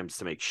the attempts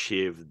to make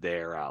Shiv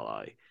their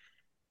ally.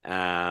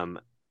 Um,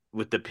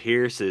 with the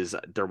Pierces,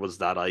 there was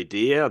that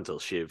idea until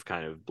Shiv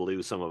kind of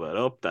blew some of it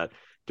up that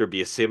there'd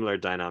be a similar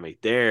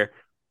dynamic there.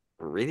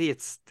 But really,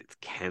 it's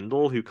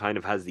Kendall who kind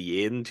of has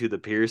the in to the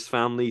Pierce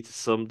family to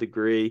some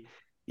degree.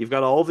 You've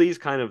got all these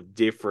kind of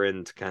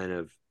different kind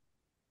of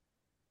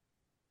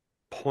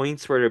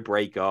points where they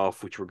break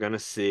off, which we're going to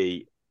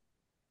see.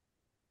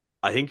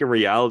 I think in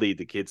reality,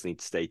 the kids need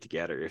to stay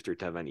together if they're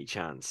to have any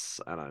chance.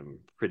 And I'm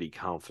pretty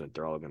confident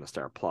they're all going to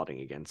start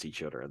plotting against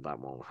each other, and that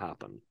won't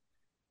happen.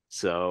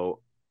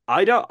 So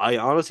I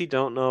honestly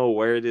don't know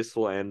where this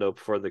will end up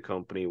for the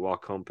company,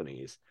 what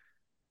companies,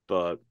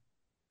 but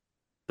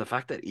the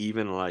fact that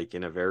even like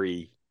in a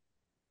very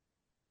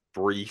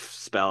brief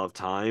spell of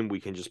time, we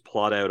can just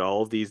plot out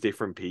all of these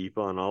different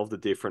people and all of the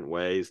different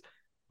ways.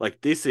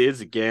 Like this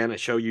is again a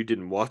show you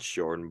didn't watch,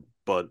 Jordan,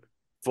 but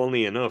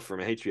funnily enough, from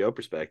a HBO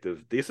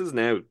perspective, this has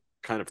now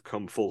kind of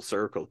come full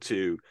circle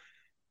to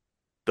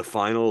the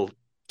final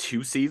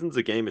two seasons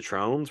of Game of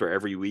Thrones, where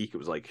every week it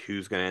was like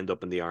who's going to end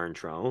up in the Iron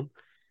Throne,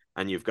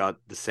 and you've got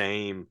the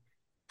same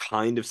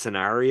kind of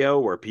scenario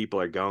where people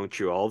are going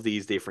through all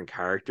these different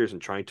characters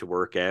and trying to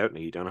work out, and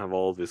you don't have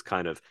all this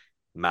kind of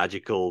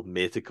magical,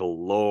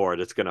 mythical lore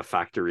that's going to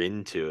factor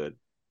into it.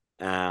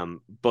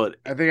 But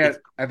it's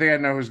I think I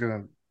know who's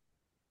gonna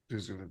do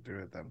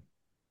it then.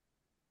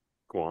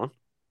 go on.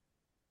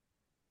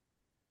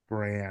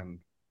 Bran.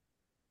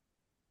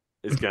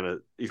 He's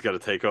gonna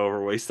take over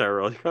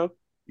Waystar Royco.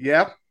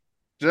 Yep.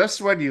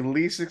 Just when you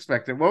least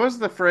expect it. What was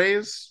the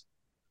phrase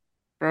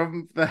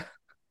from the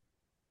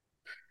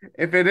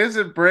if it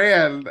isn't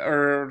Bran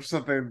or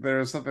something, there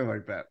was something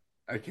like that.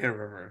 I can't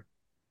remember.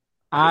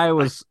 I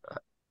was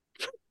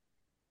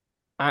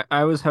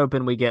I was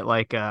hoping we get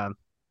like a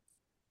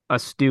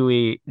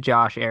Stewie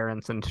Josh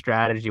Aronson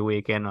strategy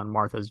weekend on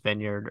Martha's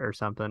Vineyard or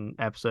something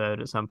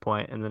episode at some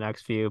point in the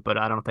next few, but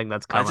I don't think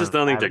that's I coming. just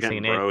don't I think they're haven't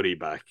getting seen it. Brody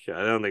back.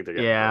 I don't think they're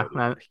getting Yeah,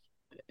 Brody back.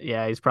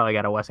 yeah, he's probably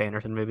got a Wes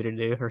Anderson movie to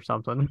do or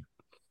something.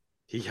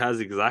 He has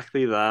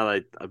exactly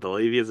that. I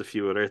believe he has a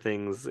few other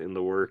things in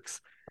the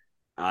works.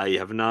 I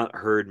have not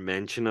heard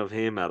mention of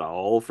him at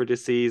all for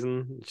this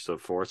season, which is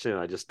unfortunate.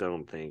 I just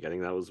don't think. I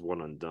think that was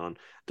one and done.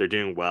 They're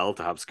doing well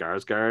to have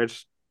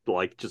Skarsgård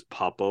like just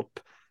pop up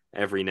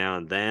every now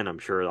and then. I'm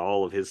sure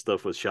all of his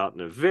stuff was shot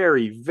in a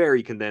very,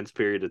 very condensed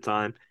period of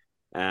time,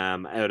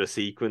 out of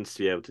sequence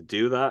to be able to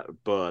do that.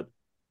 But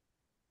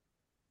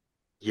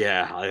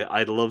yeah,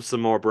 I'd love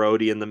some more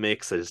Brody in the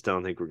mix. I just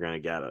don't think we're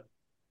gonna get it.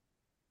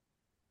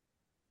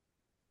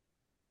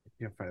 I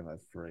can't find that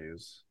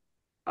phrase.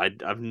 I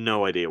have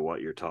no idea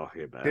what you're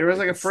talking There about. was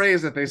like a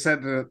phrase that they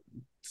said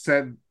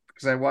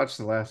because I watched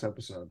the last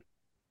episode.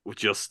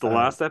 Just the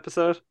last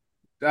episode.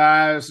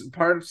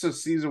 Parts of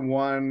season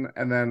 1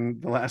 and then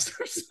the last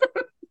episode.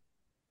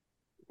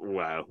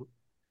 Wow.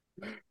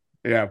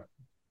 Yeah.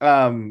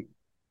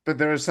 But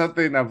there was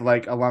something of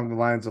like along the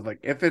lines of like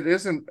if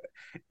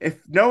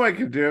no one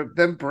can do it,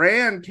 then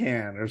Bran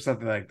can or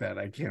something like that.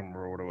 I can't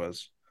remember what it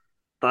was.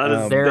 That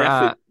is There,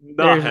 definitely not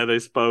there's how they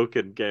spoke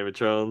in Game of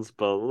Thrones,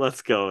 but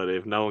let's go with it.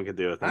 If no one can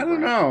do it, then I don't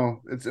Bran.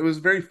 know. It was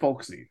very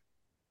folksy.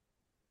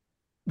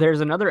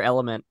 there's another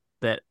element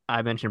that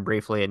I mentioned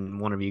briefly, and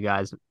one of you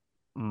guys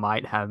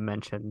might have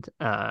mentioned.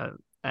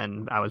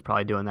 And I was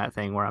probably doing that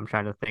thing where I'm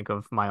trying to think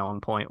of my own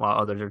point while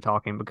others are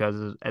talking,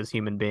 because as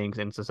human beings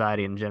in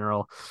society in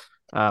general,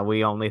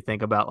 we only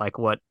think about like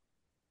what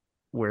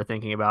we're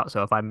thinking about.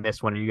 So if I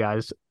missed one of you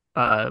guys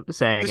saying Is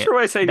this it, your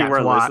way saying you that's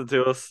weren't why. listening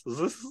to us? Is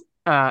this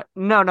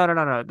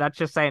No. That's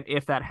just saying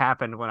if that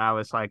happened when I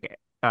was like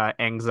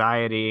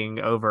anxietying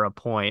over a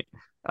point.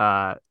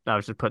 I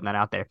was just putting that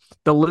out there.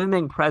 The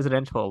looming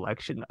presidential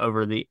election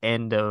over the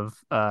end of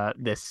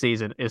this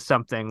season is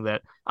something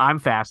that I'm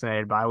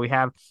fascinated by. We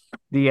have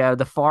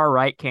the far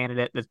right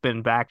candidate that's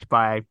been backed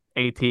by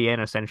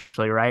ATN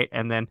essentially, right?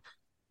 And then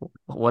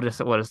what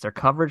does their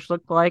coverage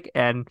look like?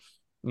 And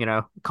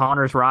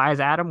Connor's rise,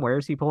 Adam, where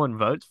is he pulling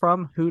votes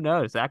from? Who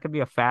knows? That could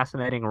be a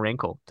fascinating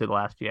wrinkle to the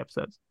last few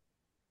episodes.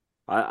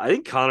 I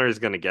think Connor is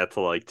going to get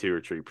to like 2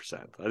 or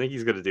 3%. I think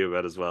he's going to do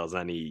about as well as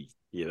any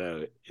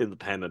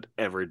independent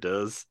ever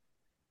does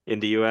in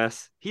the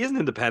US. He is an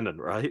independent,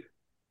 right?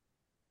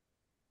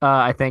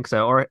 I think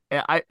so. Or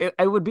it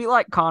would be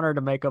like Connor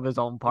to make up his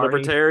own party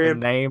and Libertarian.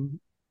 name.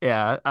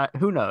 Yeah,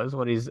 who knows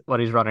what he's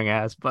running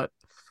as? But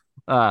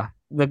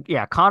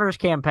Connor's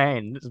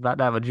campaign is about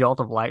to have a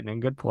jolt of lightning.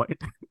 Good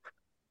point.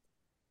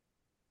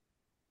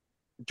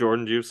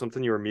 Jordan, do you have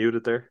something? You were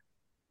muted there,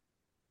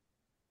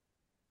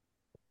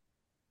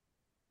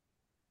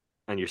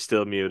 and you're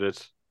still muted.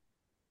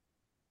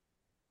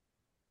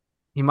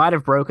 He might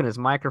have broken his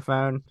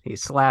microphone.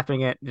 He's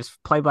slapping it.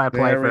 Just play by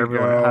play There for we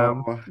everyone at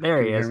home. go. There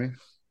Can he you is. hear me?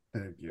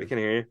 Thank I you. can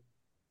hear you.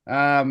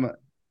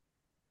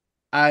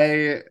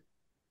 I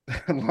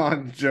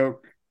long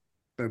joke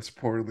that's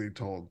poorly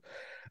told.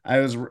 I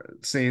was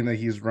saying that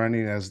he's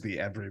running as the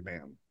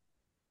everyman.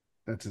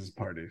 That's his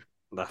party.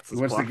 That's He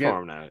his wants to get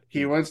platform now.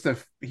 he wants to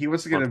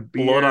get a Wants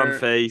blood on beer.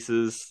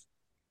 faces.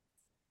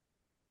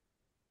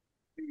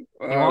 He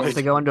wants Like-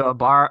 to go into a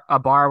bar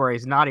where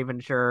he's not even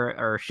sure,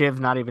 or Shiv's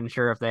not even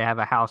sure if they have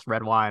a house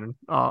red wine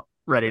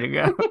ready to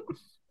go.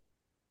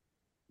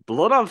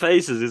 Blood on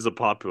faces is a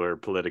popular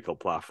political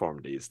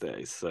platform these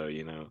days, so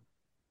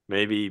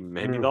maybe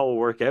that will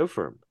work out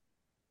for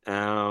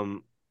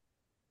him.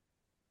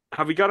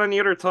 Have we got any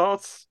other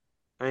thoughts?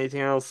 Anything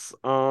else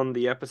on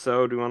the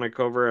episode we want to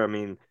cover? I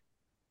mean,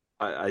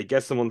 I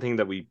guess the one thing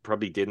that we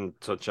probably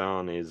didn't touch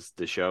on is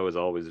the show is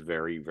always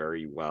very,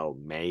 very well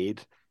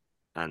made,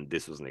 and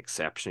this was an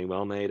exceptionally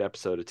well made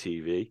episode of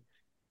TV.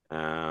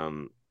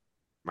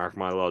 Mark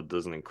Mylod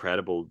does an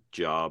incredible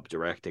job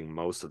directing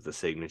most of the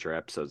signature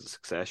episodes of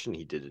Succession.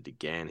 He did it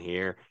again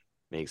here.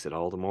 Makes it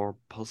all the more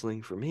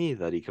puzzling for me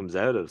that he comes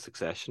out of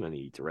Succession and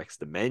he directs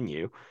the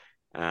menu.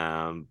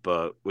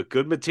 But with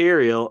good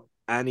material,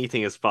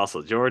 anything is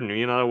possible. Jordan, are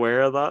you not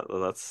aware of that?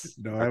 Well, that's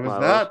No, Mark I was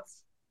Mylod. not.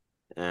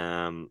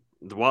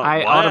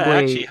 I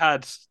actually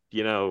had,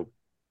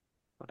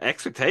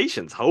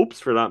 expectations, hopes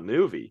for that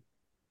movie.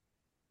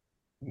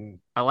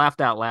 I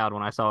laughed out loud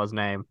when I saw his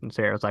name, and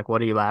Sarah was like,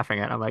 "What are you laughing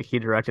at?" I'm like, "He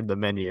directed the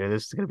menu.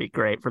 This is going to be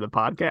great for the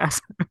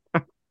podcast."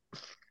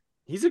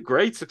 he's a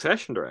great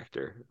Succession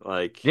director.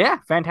 Like, Yeah,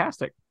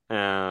 fantastic.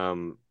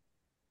 um,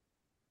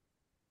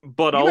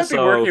 but He might be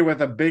also working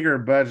with a bigger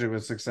budget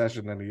with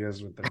Succession than he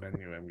is with the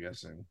menu, I'm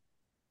guessing.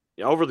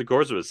 over the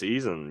course of a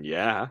season,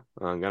 yeah,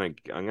 I'm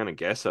gonna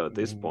guess so at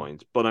this Mhm.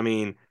 point. But I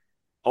mean,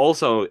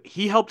 also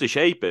he helped to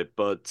shape it,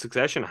 but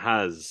Succession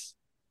has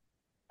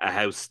a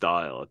house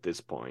style at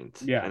this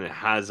point, Yeah. and it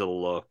has a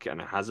look,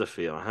 and it has a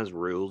feel, and it has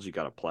rules you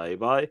got to play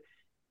by.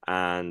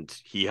 And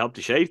he helped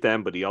to shape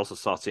them, but he also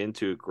slots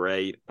into it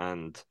great,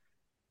 and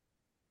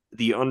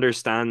the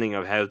understanding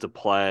of how to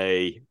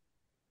play,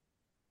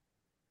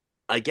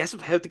 I guess,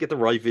 of how to get the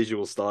right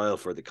visual style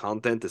for the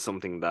content is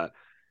something that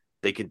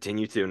they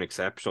continue to do an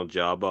exceptional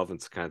job of.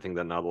 It's the kind of thing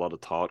that not a lot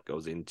of thought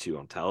goes into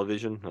on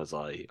television, as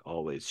I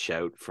always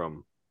shout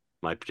from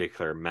my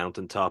particular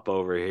mountaintop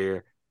over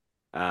here.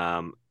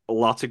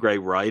 Lots of great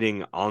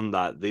writing on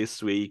that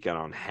this week and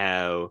on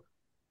how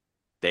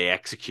they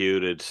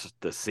executed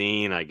the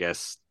scene. I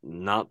guess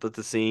not that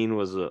the scene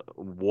was a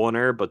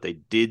oneer, but they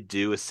did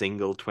do a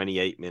single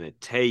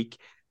 28-minute take,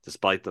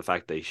 despite the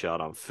fact they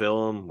shot on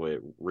film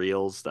with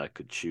reels that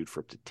could shoot for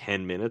up to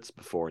 10 minutes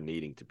before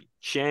needing to be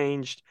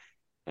changed.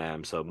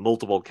 So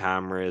multiple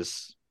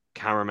cameras,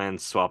 cameramen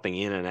swapping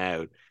in and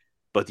out,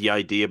 but the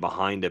idea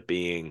behind it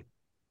being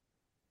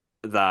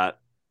that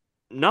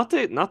not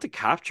to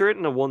capture it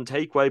in a one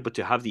take way, but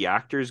to have the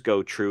actors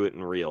go through it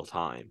in real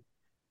time,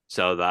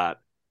 so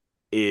that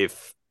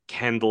if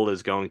Kendall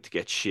is going to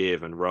get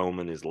Shiv and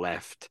Roman is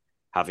left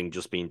having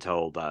just been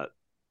told that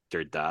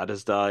their dad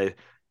has died,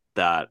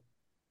 that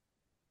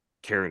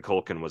Kieran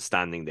Culkin was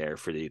standing there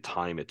for the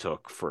time it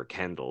took for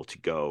Kendall to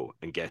go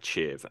and get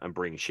Shiv and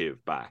bring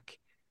Shiv back,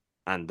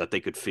 and that they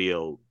could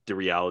feel the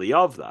reality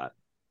of that.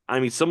 I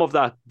mean, some of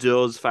that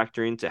does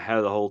factor into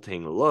how the whole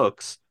thing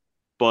looks,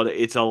 but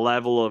it's a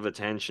level of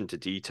attention to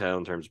detail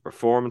in terms of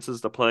performances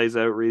that plays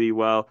out really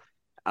well.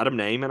 Adam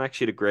Nayman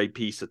actually had a great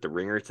piece at The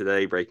Ringer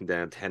today, breaking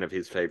down 10 of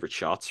his favorite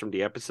shots from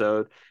the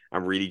episode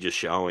and really just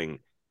showing,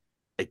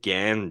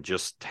 again,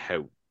 just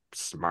how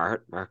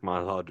smart Mark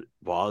Mylod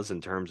was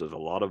in terms of a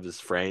lot of his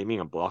framing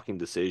and blocking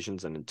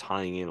decisions and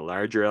tying in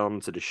larger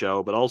elements of the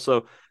show, but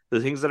also the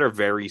things that are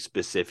very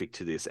specific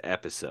to this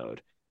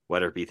episode,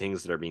 whether it be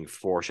things that are being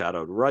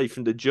foreshadowed right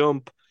from the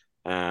jump,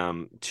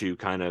 to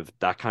kind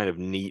of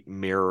neat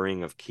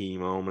mirroring of key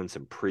moments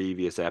in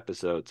previous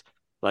episodes.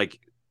 Like,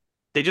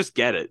 they just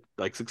get it.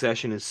 Like,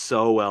 Succession is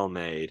so well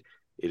made,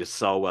 it is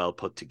so well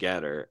put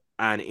together,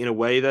 and in a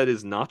way that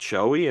is not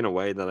showy, in a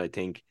way that I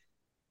think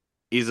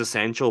is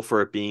essential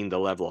for it being the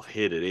level of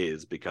hit it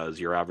is, because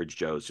your average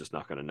Joe is just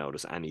not going to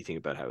notice anything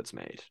about how it's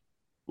made.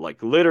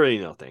 Like, literally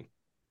nothing.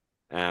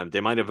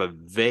 They might have a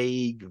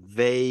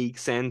vague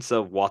sense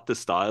of what the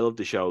style of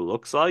the show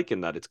looks like,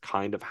 and that it's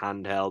kind of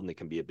handheld and it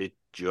can be a bit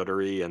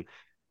juddery, and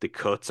the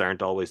cuts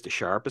aren't always the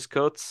sharpest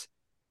cuts.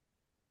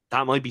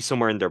 That might be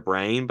somewhere in their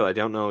brain, but I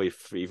don't know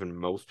if even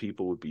most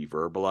people would be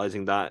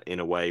verbalizing that in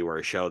a way where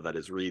a show that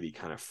is really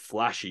kind of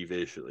flashy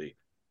visually,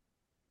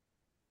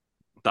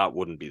 that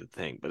wouldn't be the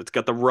thing. But it's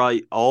got the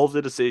right, all of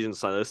the decisions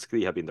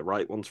stylistically have been the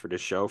right ones for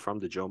this show from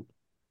the jump.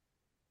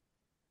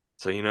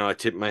 So, I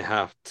tip my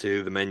hat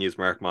to the Menus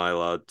Mark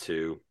Mylod,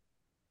 to,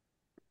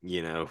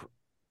 you know,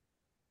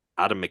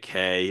 Adam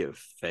McKay, a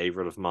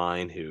favorite of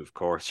mine, who of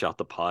course shot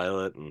the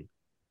pilot and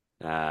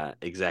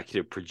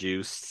executive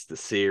produced the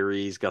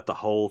series, got the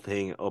whole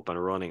thing up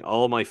and running.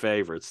 All my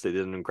favorites. They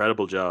did an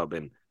incredible job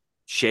in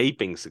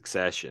shaping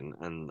Succession,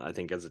 and I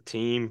think as a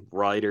team,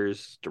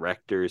 writers,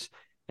 directors,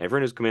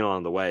 everyone who's come in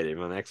along the way, they've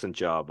done an excellent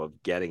job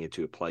of getting it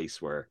to a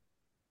place where,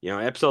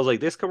 episodes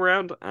like this come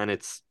around and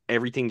it's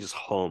everything just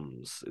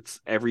hums. It's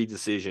every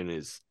decision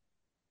is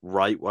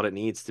right what it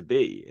needs to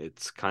be.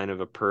 It's kind of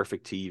a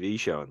perfect TV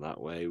show in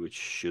that way, which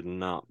should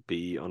not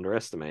be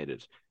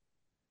underestimated.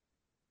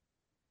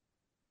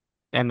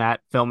 And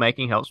that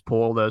filmmaking helps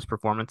pull those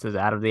performances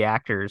out of the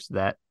actors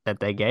that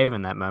they gave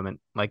in that moment,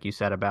 like you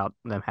said about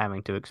them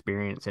having to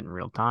experience it in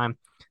real time.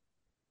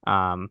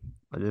 Um,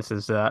 this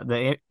is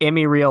the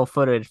Emmy reel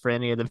footage for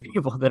any of the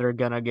people that are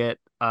gonna get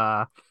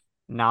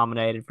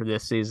nominated for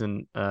this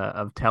season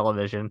of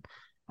television.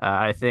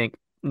 I think,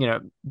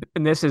 and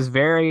this is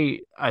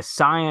very a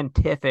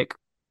scientific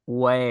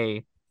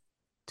way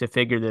to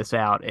figure this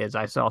out. Is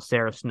I saw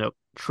Sarah Snook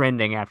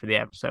trending after the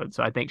episode,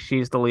 so I think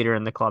she's the leader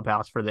in the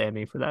clubhouse for the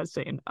Emmy for that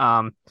scene.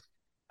 Uh,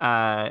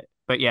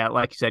 but yeah,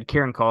 like you said,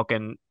 Kieran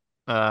Culkin,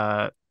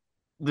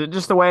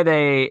 just the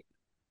way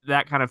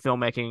that kind of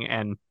filmmaking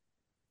and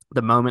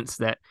the moments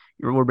that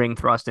we're being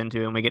thrust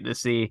into, and we get to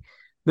see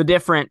the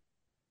different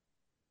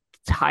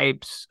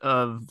types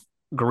of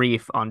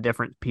grief on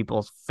different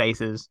people's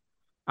faces,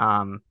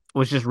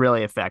 was just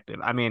really effective.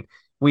 I mean,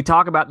 we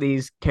talk about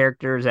these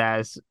characters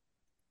as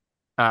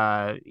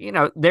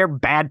they're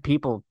bad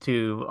people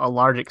to a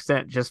large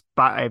extent just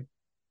by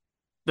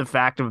the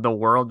fact of the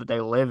world that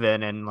they live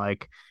in and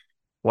like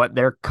what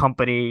their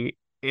company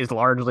is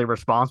largely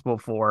responsible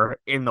for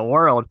in the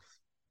world.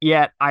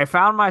 Yet I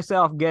found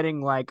myself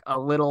getting like a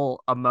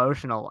little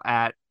emotional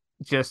at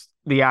just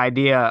the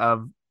idea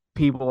of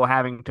people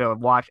having to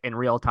watch in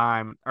real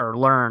time or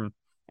learn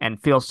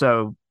and feel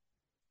so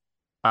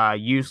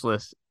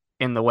useless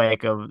in the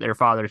wake of their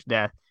father's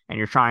death, and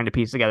you're trying to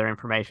piece together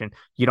information.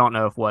 You don't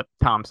know if what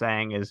Tom's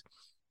saying is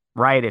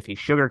right, if he's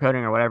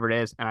sugarcoating or whatever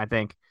it is. And I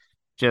think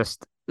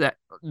just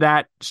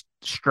that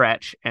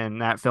stretch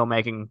and that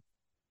filmmaking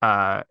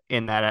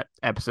in that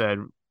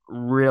episode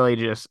really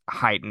just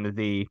heightened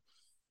the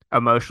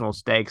emotional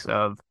stakes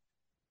of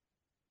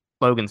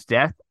Logan's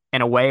death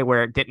in a way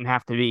where it didn't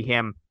have to be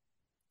him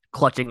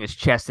clutching his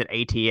chest at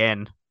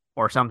ATN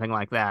or something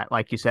like that.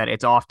 Like you said,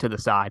 it's off to the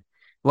side.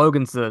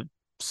 Logan's the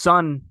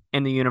son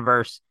in the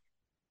universe,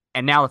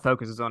 and now the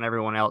focus is on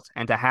everyone else.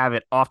 And to have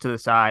it off to the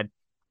side,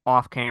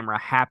 off camera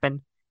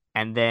happen,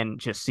 and then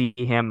just see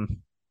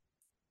him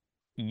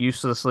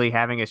uselessly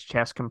having his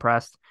chest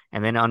compressed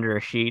and then under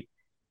a sheet,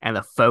 and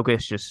the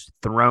focus just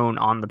thrown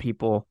on the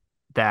people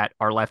that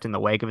are left in the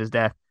wake of his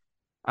death.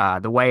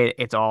 The way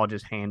it's all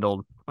just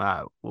handled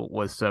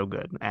was so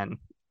good. And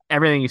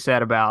everything you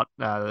said about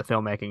the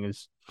filmmaking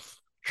is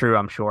true,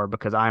 I'm sure,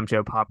 because I'm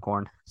Joe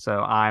Popcorn,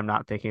 so I'm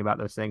not thinking about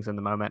those things in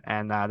the moment.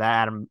 And that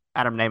Adam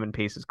Naiman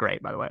piece is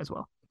great, by the way, as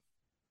well.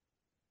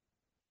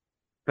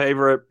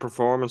 Favorite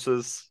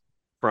performances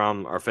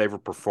from our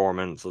favorite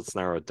performance. Let's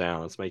narrow it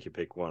down. Let's make you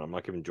pick one. I'm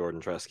not giving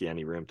Jordan Tresky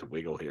any room to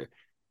wiggle here.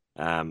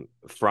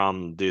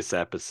 From this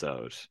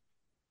episode,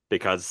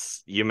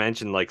 because you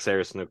mentioned like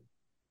Sarah Snook.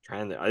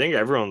 I think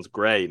everyone's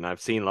great, and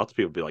I've seen lots of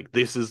people be like,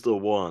 "This is the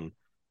one,"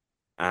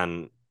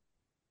 and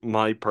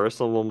my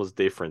personal one was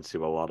different to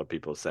what a lot of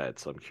people said.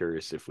 So I'm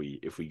curious if we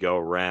go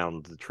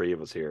around the three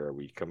of us here, are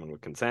we coming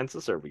with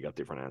consensus or have we got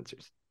different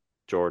answers?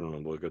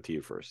 Jordan, we'll go to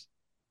you first.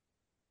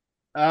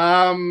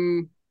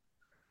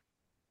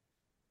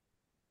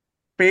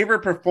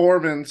 Favorite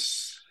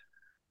performance.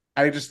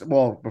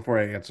 Before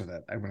I answer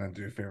that, I'm gonna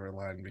do a favorite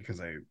line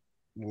because I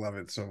love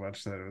it so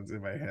much that it was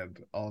in my head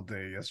all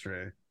day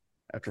yesterday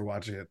after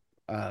watching it.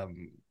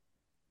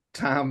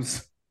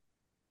 Tom's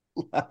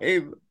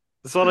line.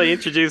 That's what I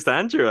introduced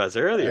Andrew as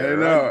earlier. I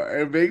know,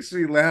 right? It makes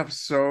me laugh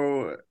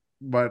so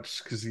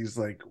much because he's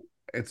like,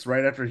 it's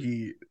right after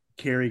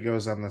Carrie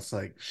goes on this,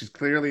 like, she's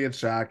clearly in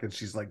shock and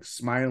she's like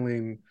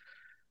smiling,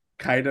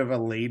 kind of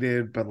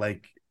elated, but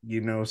like,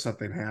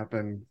 something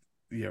happened.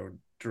 She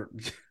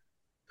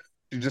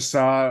just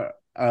saw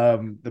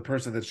the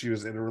person that she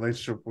was in a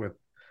relationship with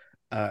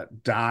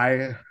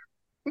die.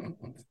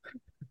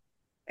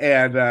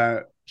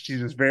 And she's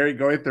just very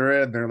going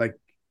through it, and they're like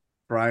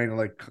trying to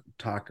like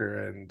talk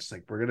her, and it's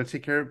like, we're gonna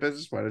take care of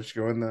business. Why don't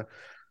you go in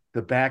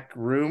the back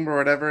room or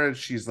whatever? And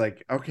she's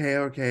like,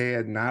 okay,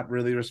 and not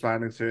really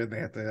responding to it. And they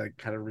have to like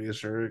kind of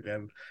reassure her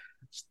again.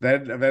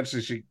 Then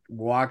eventually she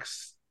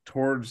walks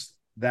towards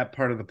that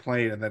part of the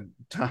plane, and then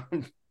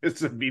Tom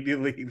is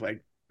immediately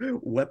like,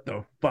 what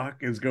the fuck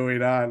is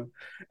going on?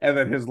 And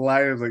then his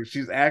line is like,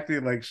 she's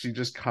acting like she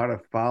just caught a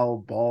foul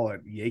ball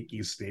at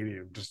Yankee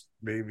Stadium. Just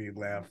made me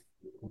laugh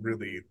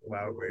really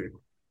loudly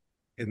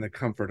in the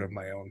comfort of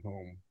my own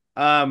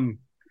home.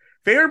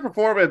 Favorite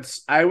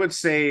performance, I would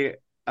say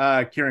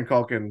Kieran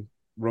Culkin,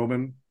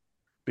 Roman,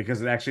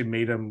 because it actually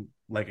made him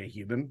like a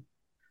human.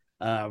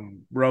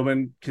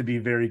 Roman could be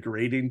very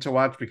grating to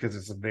watch because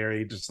it's a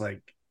very just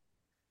like,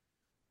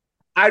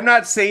 I'm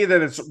not saying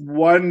that it's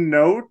one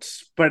note,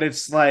 but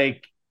it's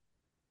like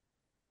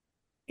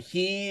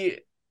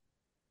it's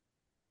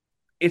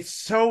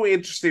so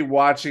interesting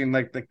watching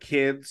like the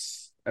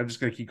kids. I'm just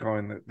gonna keep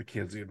calling the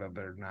kids, even though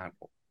they're not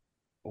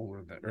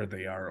older or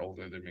they are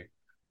older than me.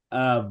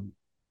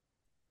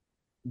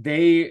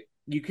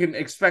 You can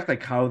expect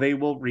like how they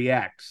will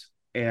react,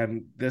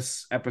 and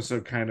this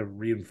episode kind of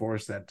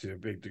reinforced that to a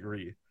big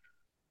degree.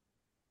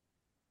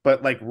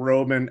 But like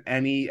Roman,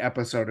 any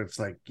episode, it's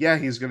like, yeah,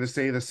 he's gonna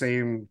say the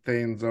same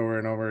things over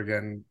and over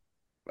again.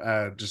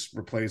 Just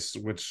replace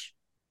which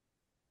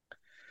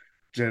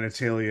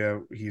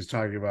genitalia he's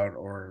talking about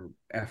or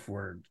F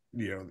word.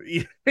 I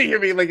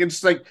mean, like,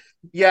 it's like,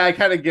 yeah, I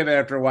kind of get it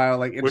after a while.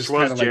 Like, which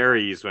was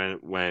Jerry's like,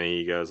 when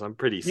he goes, I'm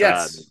pretty sad.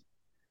 Yes.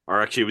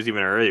 Or actually, it was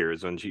even earlier. It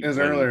was when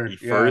he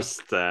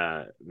first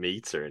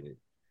meets her, and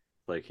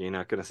like, you're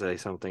not gonna say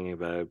something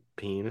about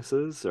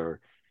penises or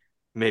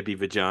maybe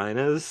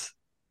vaginas.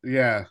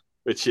 Yeah,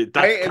 which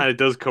kind of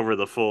does cover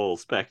the full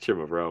spectrum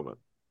of Roman.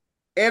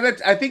 And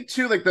I think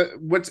too, like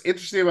what's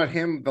interesting about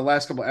him the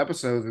last couple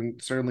episodes, and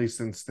certainly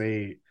since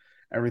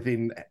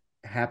everything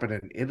happened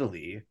in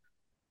Italy,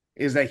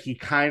 is that he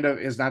kind of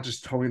is not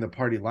just towing the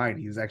party line.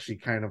 He's actually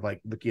kind of like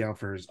looking out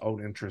for his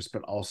own interests,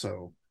 but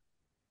also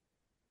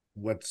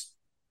what's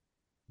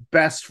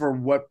best for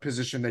what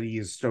position that he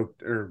is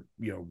stoked or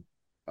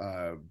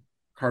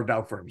carved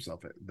out for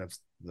himself.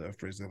 That's the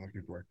phrase I'm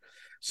looking for.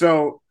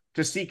 So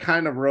to see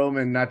kind of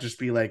Roman not just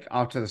be like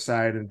off to the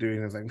side and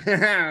doing his like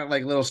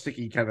like little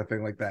sticky kind of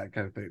thing, like that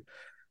kind of thing.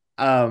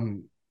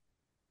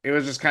 It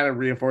was just kind of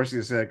reinforcing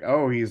to say like,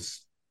 oh,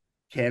 he's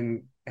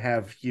can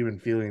have human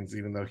feelings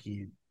even though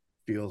he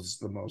feels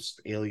the most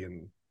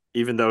alien.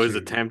 Even though his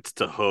attempt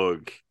to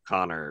hug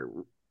Connor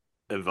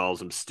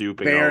involves him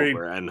stooping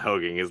over and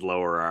hugging his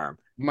lower arm.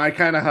 My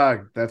kind of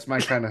hug. That's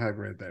my kind of hug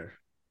right there.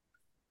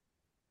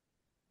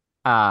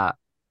 Uh,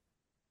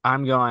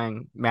 I'm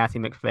going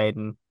Matthew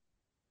McFadden,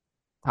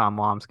 Tom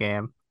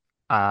Wamsgam.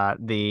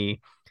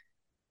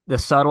 The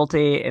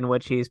subtlety in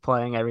which he's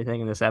playing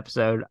everything in this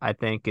episode, I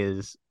think,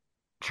 is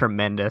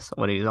tremendous.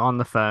 When he's on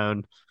the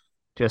phone,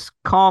 just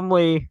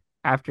calmly,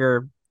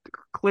 after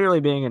clearly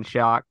being in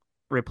shock,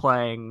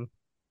 replaying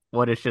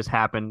what has just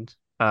happened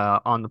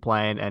on the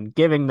plane and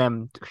giving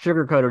them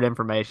sugar-coated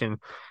information.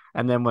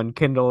 And then when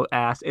Kendall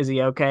asks, "Is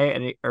he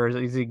okay?" or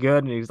 "Is he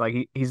good?" and he's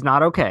like, "He's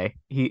not okay.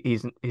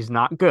 He's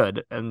not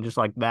good," and just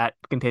like that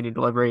continued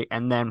delivery.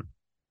 And then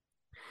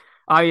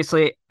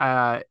obviously,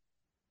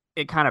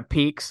 it kind of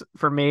peaks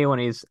for me when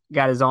he's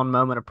got his own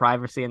moment of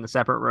privacy in the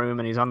separate room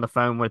and he's on the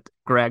phone with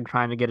Greg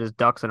trying to get his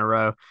ducks in a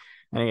row.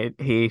 And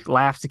he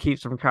laughs to keep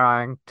from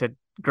crying to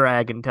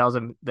Greg and tells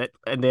him that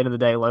at the end of the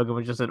day, Logan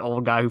was just an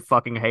old guy who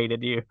fucking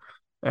hated you.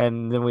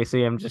 And then we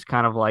see him just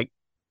kind of like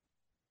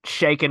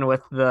shaken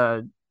with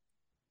the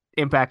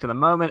impact of the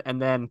moment.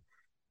 And then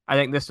I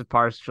think this is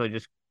partially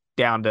just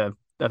down to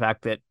the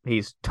fact that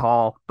he's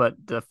tall, but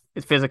the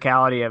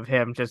physicality of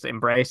him just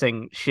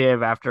embracing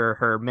Shiv after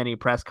her mini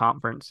press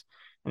conference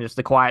and just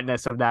the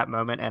quietness of that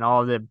moment and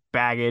all the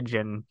baggage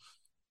and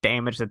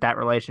damage that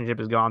relationship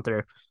has gone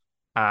through.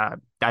 I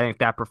think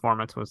that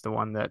performance was the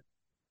one that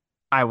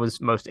I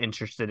was most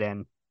interested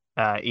in,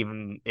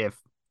 even if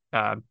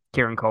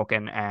Kieran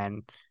Culkin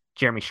and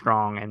Jeremy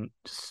Strong and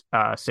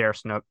Sarah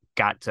Snook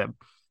got to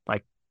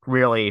like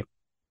really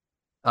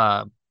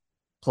uh,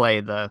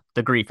 play the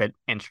grief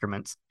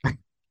instruments.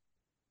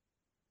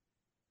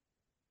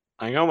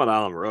 I'm going with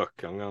Alan Rook.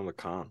 I'm going with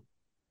Khan.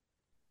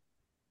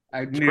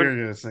 I knew you were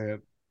gonna say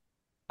it.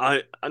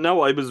 I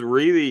know I was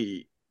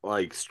really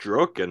like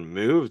struck and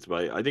moved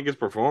by. I think his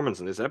performance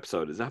in this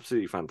episode is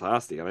absolutely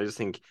fantastic, and I just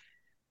think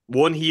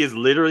one, he is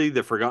literally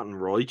the forgotten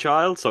Roy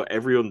child, so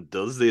everyone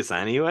does this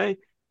anyway.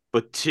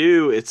 But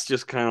two, it's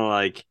just kind of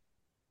like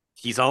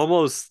he's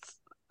almost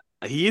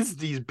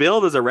he's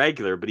billed as a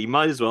regular, but he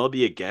might as well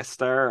be a guest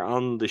star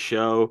on the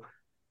show,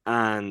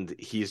 and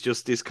he's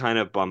just this kind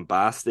of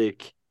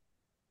bombastic,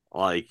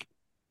 like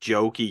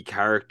jokey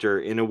character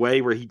in a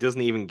way where he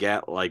doesn't even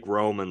get like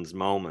Roman's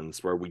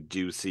moments where we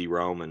do see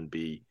Roman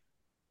be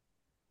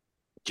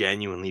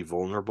genuinely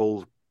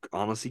vulnerable,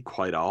 honestly,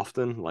 quite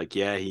often. Like,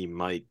 yeah, he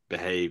might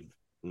behave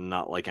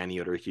not like any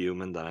other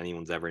human that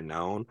anyone's ever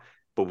known,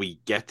 but we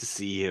get to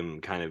see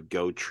him kind of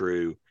go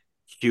through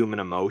human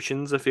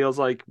emotions, it feels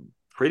like,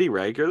 pretty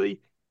regularly.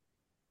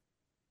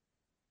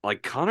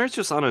 Like, Connor's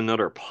just on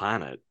another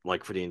planet,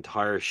 like, for the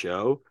entire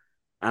show.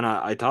 And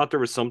I thought there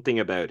was something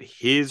about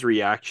his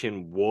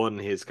reaction, one,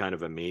 his kind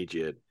of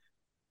immediate,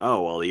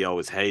 oh, well, he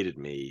always hated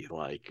me,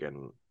 like,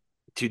 and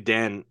to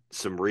then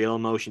some real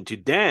emotion, to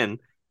then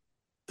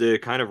the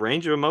kind of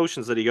range of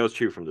emotions that he goes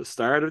through from the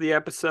start of the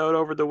episode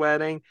over the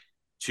wedding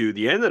to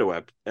the end of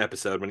the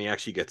episode when he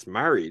actually gets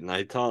married. And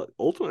I thought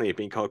ultimately it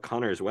being called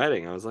Connor's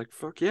wedding, I was like,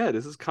 fuck yeah,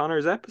 this is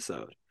Connor's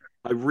episode.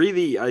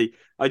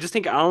 I just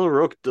think Alan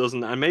Rook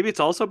doesn't, and maybe it's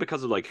also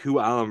because of like who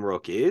Alan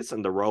Rook is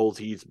and the roles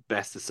he's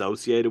best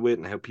associated with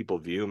and how people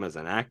view him as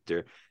an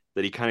actor,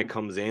 that he kind of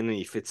comes in and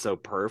he fits so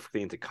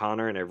perfectly into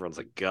Connor, and everyone's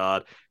like,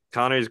 God,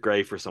 Connor's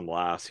great for some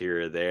laughs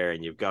here or there,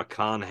 and you've got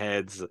con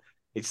heads.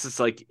 It's just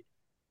like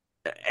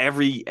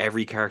every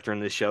character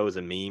in this show is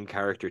a meme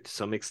character to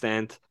some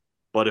extent,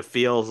 but it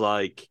feels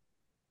like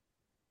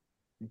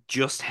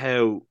just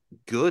how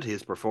good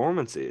his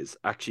performance is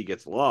actually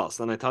gets lost.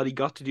 And I thought he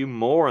got to do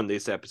more on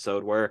this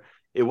episode where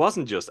it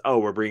wasn't just, oh,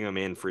 we're bringing him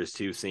in for his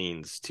two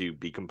scenes to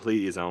be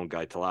completely his own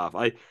guy to laugh.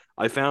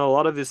 I found a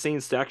lot of his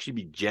scenes to actually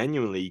be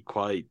genuinely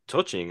quite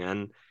touching,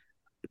 and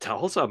to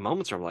also have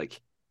moments where I'm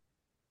like,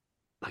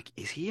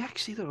 is he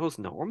actually the most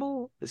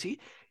normal? Is he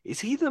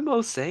the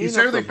most He sane of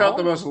certainly them felt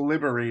the all? most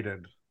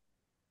liberated,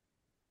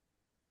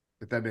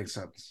 if that makes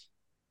sense.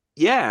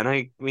 Yeah, and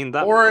I mean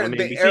that. I Or mean, we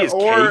the see his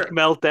cake or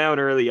meltdown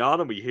early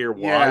on, and we hear why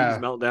he's yeah,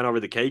 melting down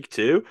over the cake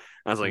too.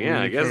 I was the like,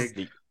 yeah, weenie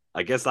cake.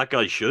 I guess that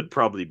guy should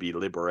probably be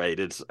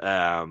liberated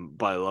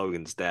by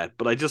Logan's death.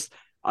 But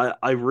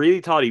I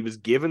really thought he was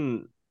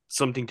given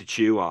something to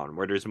chew on,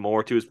 where there's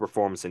more to his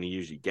performance than he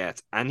usually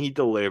gets, and he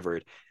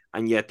delivered.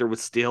 And yet there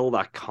was still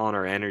that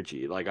Connor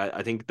energy. Like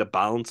I think the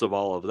balance of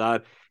all of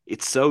that,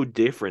 it's so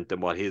different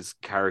than what his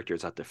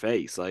characters had to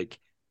face. Like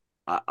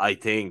I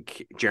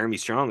think Jeremy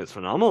Strong is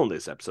phenomenal in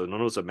this episode. None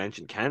of us have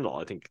mentioned Kendall.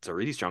 I think it's a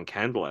really strong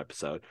Kendall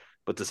episode.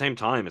 But at the same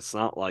time, it's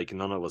not like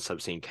none of us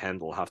have seen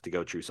Kendall have to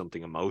go through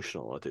something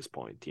emotional at this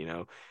point. You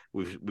know,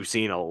 we've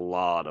seen a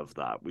lot of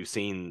that. We've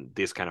seen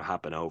this kind of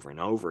happen over and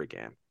over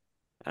again.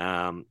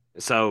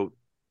 So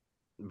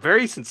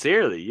very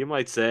sincerely, you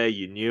might say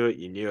you knew it,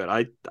 you knew it.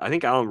 I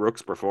think Alan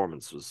Rook's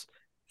performance was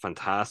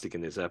fantastic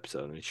in this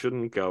episode, and it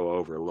shouldn't go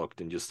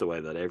overlooked in just the way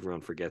that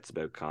everyone forgets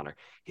about Connor.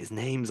 His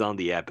name's on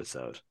the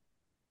episode.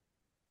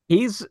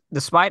 He's,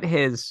 despite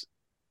his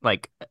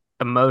like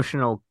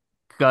emotional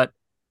gut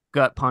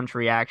gut punch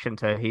reaction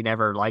to he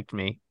never liked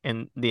me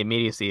in the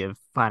immediacy of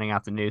finding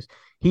out the news,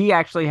 he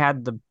actually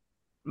had the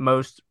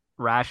most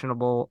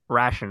rational,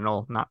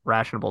 not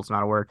rational is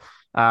not a word,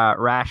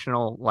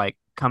 rational, like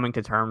coming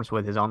to terms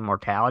with his own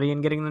mortality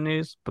and getting the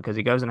news, because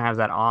he goes and has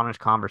that honest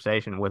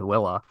conversation with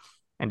Willa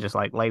and just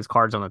like lays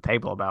cards on the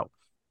table about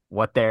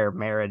what their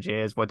marriage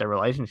is, what their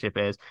relationship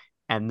is.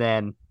 And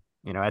then,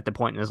 at the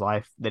point in his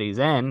life that he's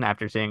in,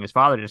 after seeing his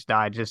father just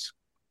die, just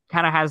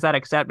kind of has that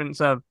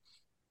acceptance of,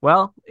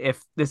 well,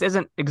 if this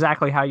isn't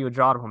exactly how you would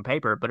draw it up on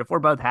paper, but if we're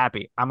both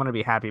happy, I'm going to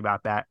be happy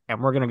about that.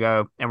 And we're going to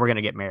go and we're going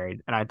to get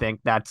married. And I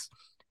think that's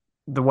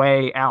the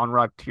way Alan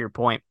Ruck, to your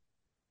point,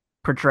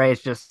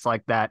 portrays just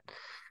like that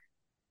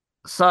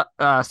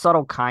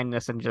subtle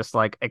kindness and just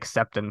like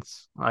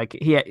acceptance. Like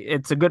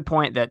it's a good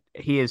point that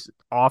he is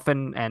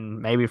often, and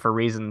maybe for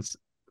reasons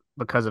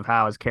because of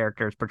how his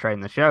character is portrayed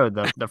in the show,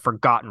 the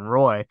forgotten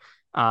Roy.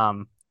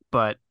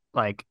 But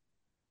like,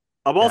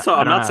 I'm I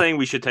don't not know. saying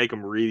we should take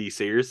him really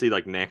seriously,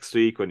 like next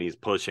week when he's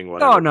pushing Oh,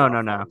 whatever no.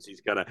 platforms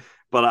he's gonna.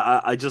 But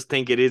I just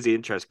think it is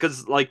interesting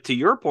because, like, to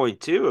your point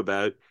too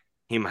about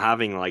him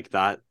having like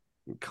that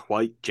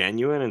quite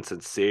genuine and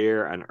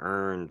sincere and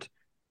earned.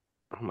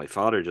 Oh, my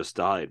father just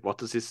died. What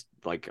does this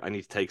like? I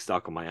need to take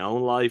stock of my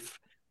own life.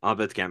 I'm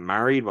about to get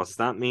married. What does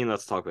that mean?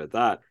 Let's talk about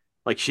that.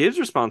 Like Shiv's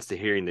response to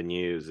hearing the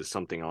news is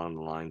something along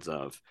the lines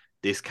of,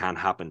 "This can't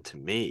happen to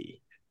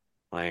me."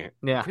 Like,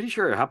 I'm Yeah. pretty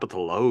sure it happened to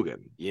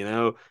Logan.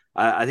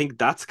 I think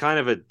that's kind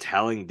of a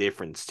telling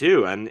difference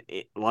too. And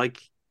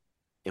like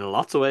in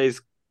lots of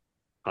ways,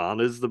 Khan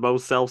is the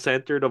most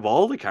self-centered of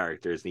all the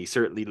characters, and he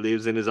certainly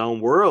lives in his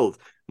own world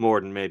more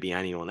than maybe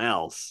anyone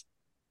else.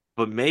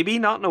 But maybe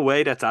not in a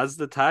way that's as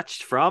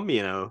detached from,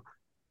 the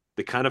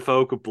kind of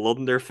folk with blood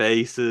in their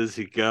faces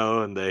who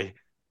go and they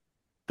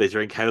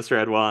drink house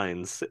red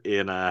wines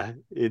in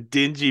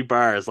dingy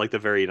bars like the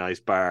very nice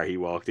bar he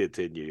walked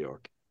into in New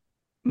York.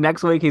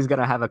 Next week he's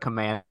gonna have a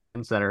command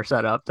center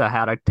set up to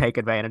how to take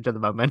advantage of the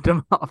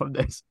momentum off of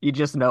this. You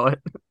just know it.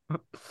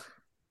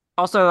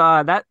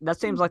 Also, that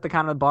seems like the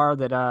kind of bar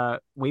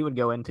that we would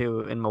go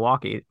into in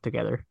Milwaukee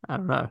together. I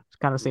don't know. It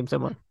kind of seems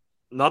similar.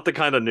 Not the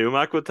kind of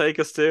Numac would take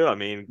us to. I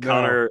mean,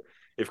 No.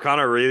 if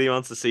Connor really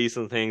wants to see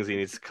some things, he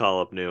needs to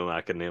call up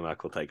Numac, and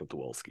Numac will take him to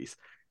Wolski's.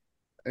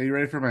 Are you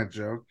ready for my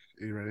joke?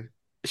 Are you ready?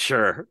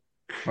 Sure.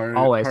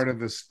 Always. Part of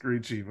the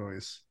screechy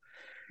voice.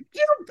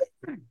 You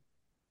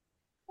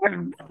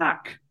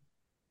back.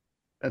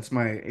 That's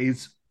my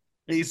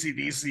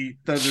ACDC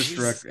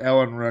Thunderstruck Jeez.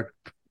 Alan Ruck.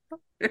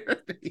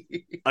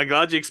 I'm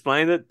glad you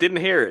explained it. Didn't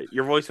hear it.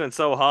 Your voice went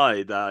so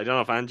high that I don't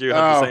know if Andrew had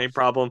the Oh, same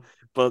problem,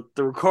 but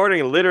the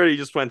recording literally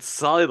just went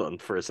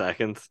silent for a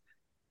second.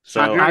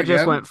 should I So do it I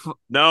just again? went.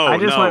 no, I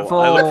just went no.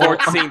 I look full. forward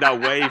to seeing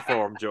that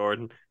waveform,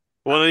 Jordan.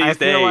 One of I these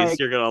feel days, like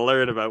you're gonna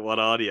learn about what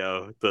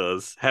audio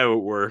does, how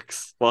it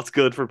works, what's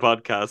good for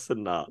podcasts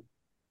and not.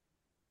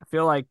 I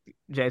feel like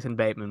Jason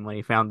Bateman when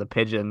he found the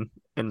pigeon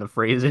in the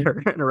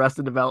freezer in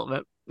Arrested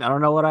Development. I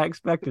don't know what I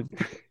expected.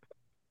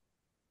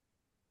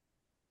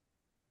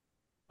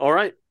 All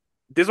right,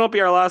 this won't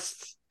be our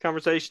last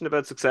conversation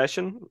about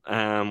Succession.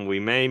 We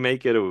may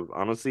make it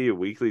honestly a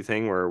weekly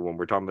thing where when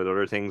we're talking about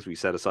other things, we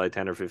set aside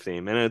 10 or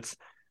 15 minutes.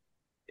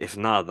 If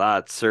not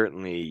that,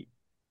 certainly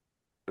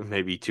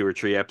maybe 2 or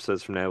 3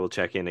 episodes from now, we'll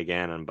check in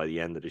again, and by the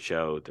end of the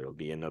show, there'll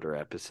be another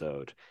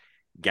episode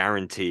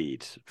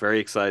guaranteed. Very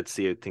excited to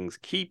see how things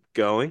keep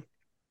going.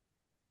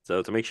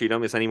 So to make sure you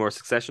don't miss any more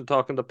Succession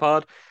talk in the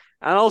pod,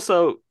 and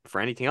also for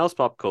anything else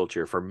pop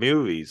culture, for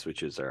movies,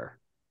 which is our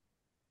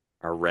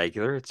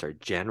regular, it's our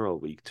general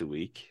week to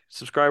week.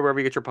 Subscribe wherever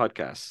you get your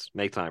podcasts.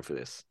 Make time for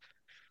this.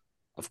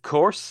 Of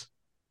course,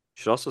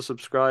 you should also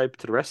subscribe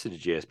to the rest of the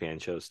GSPN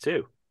shows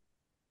too.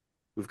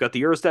 We've got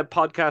the Eurostep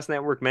Podcast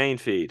Network main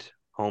feed,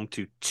 home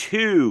to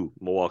 2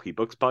 Milwaukee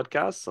Bucks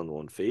podcasts on the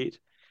one feed.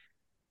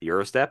 The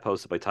Eurostep,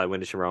 hosted by Ty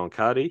Windish and Rowan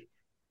Cowdy,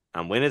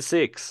 and Win at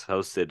 6,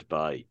 hosted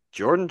by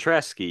Jordan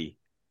Tresky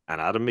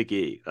and Adam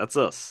McGee. That's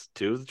us,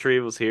 2 of the 3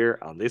 of us here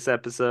on this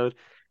episode.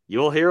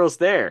 You'll hear us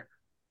there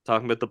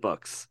talking about the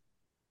Bucks.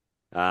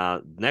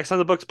 Next time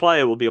the Bucks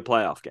play, it will be a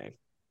playoff game.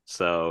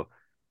 So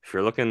if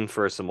you're looking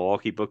for some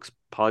Milwaukee Bucks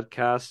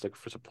podcast, looking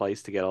for some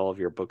place to get all of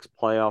your Bucks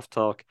playoff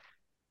talk,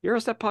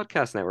 Eurostep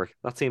Podcast Network,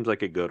 that seems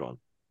like a good one.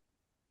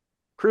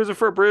 Cruising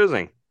for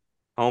Bruising,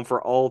 home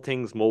for all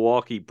things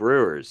Milwaukee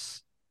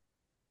Brewers.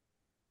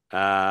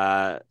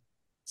 7-3.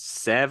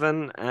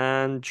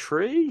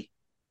 Is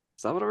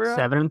that what we're at?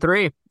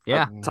 7-3.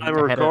 Yeah. Time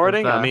of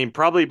recording. I mean,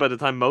 probably by the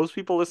time most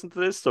people listen to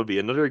this, there'll be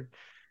another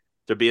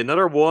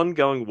one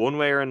going one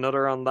way or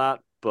another on that.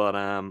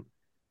 But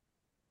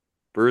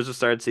Brewers have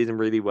started the season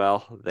really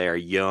well. They are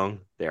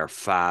young, they are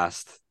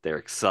fast, they're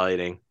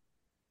exciting.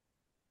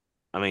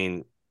 I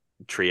mean,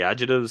 3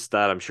 adjectives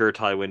that I'm sure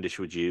Ty Windish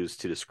would use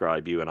to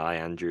describe you and I,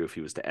 Andrew, if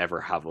he was to ever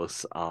have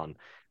us on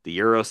the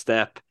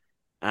Eurostep.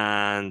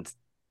 And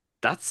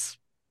that's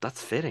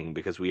fitting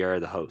because we are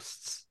the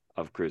hosts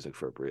of Cruising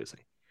for a Bruising.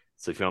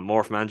 So if you want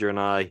more from Andrew and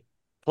I,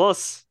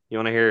 plus you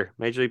want to hear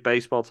Major League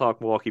Baseball talk,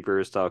 Milwaukee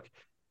Brewers talk,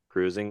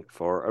 Cruising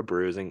for a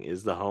Bruising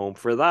is the home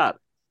for that.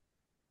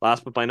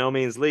 Last but by no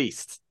means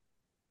least,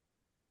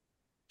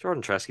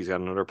 Jordan Tresky's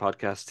got another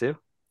podcast too.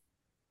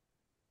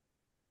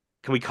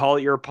 Can we call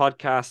it your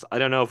podcast? I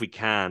don't know if we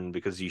can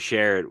because you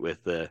share it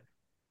with the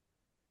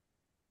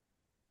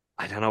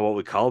I don't know what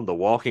we call him, the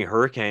walking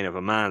hurricane of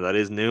a man that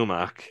is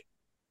Numac,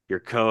 your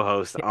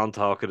co-host on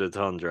Talk of the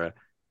Tundra,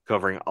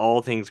 covering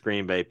all things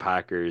Green Bay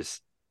Packers,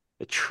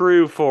 a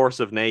true force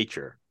of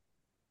nature.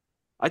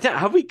 I don't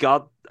have we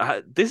got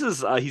this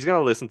is he's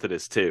gonna listen to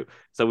this too,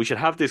 so we should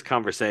have this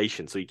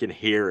conversation so you can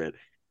hear it,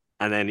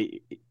 and then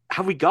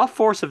have we got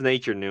force of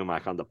nature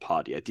Numac on the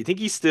pod yet? Do you think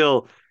he's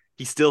still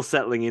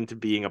settling into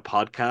being a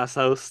podcast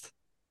host?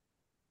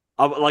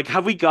 Like,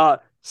 have we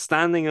got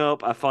standing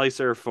up at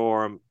Fiserv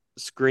Forum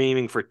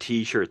screaming for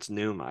t-shirts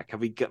Numac?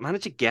 Have we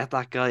managed to get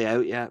that guy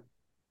out yet?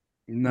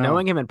 No.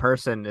 Knowing him in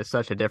person is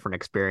such a different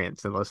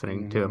experience than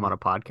listening to him on a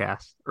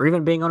podcast or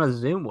even being on a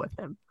Zoom with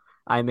him.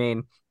 I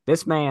mean,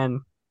 this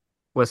man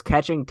was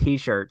catching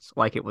t-shirts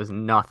like it was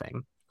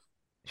nothing,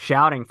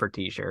 shouting for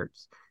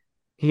t-shirts.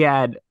 He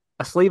had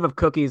a sleeve of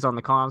cookies on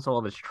the console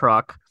of his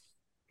truck.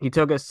 He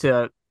took us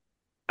to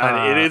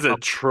and it is a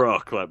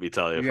truck, let me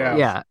tell you. Yeah.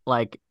 Yeah,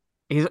 like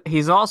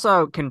he's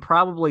also can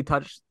probably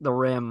touch the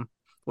rim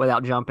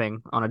without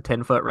jumping on a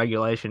 10-foot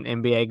regulation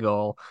NBA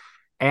goal.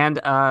 And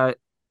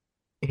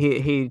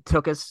he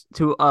took us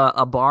to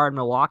a bar in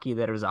Milwaukee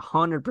that was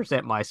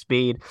 100% my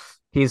speed.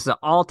 He's the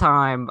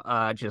all-time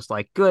just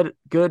like good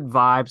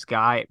vibes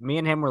guy. Me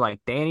and him were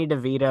like Danny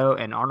DeVito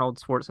and Arnold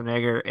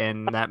Schwarzenegger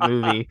in that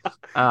movie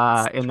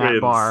in that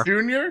bar.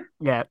 Junior?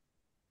 Yeah.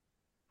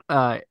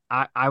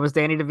 I was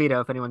Danny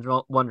DeVito, if anyone's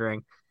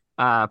wondering.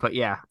 But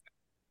yeah,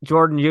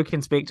 Jordan, you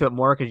can speak to it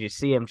more because you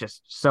see him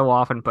just so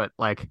often. But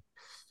like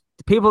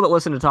the people that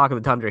listen to Talk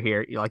of the Tundra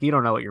here, you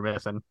don't know what you're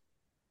missing.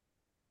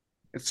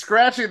 It's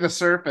scratching the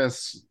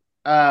surface.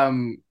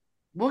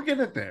 We'll get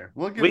it there.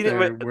 We'll get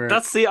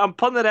there. I'm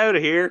putting it out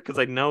of here because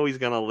I know he's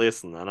gonna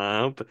listen, and I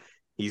hope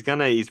he's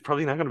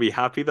probably not gonna be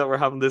happy that we're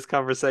having this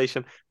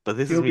conversation. But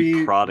this is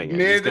me prodding him.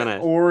 He's gonna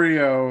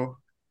Oreo.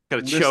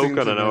 Gonna choke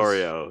on an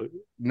Oreo.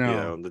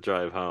 No, on the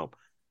drive home.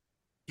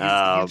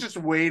 He's just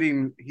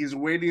waiting. He's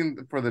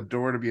waiting for the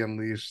door to be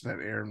unleashed that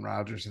Aaron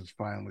Rodgers has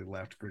finally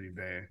left Green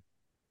Bay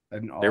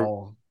in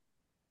all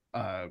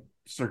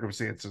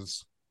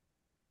circumstances.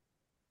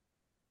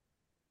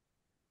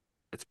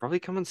 It's probably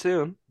coming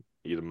soon,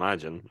 you'd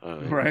imagine.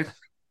 Right.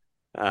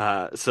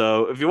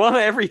 So if you want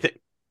everything,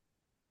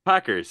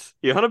 Packers,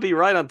 you want to be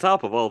right on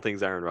top of all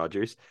things Aaron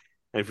Rodgers.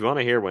 And if you want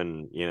to hear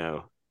when,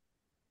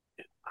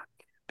 it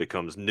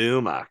becomes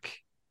Numac,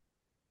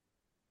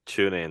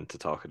 tune in to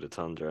Talk of the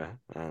Tundra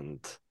and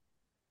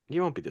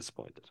you won't be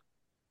disappointed.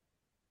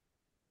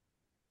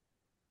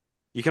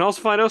 You can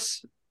also find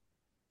us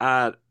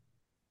at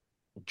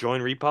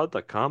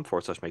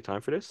joinrepod.com/make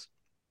time for this.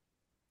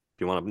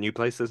 If you want a new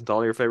place to listen to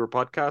all your favorite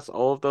podcasts,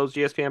 all of those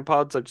GSPN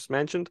pods I just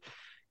mentioned,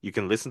 you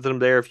can listen to them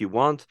there if you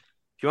want.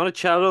 If you want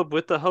to chat up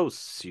with the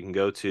hosts, you can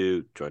go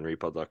to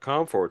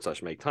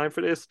joinrepod.com/make time for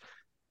this.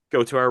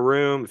 Go to our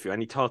room. If you have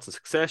any thoughts in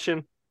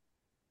succession,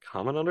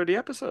 comment under the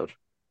episode.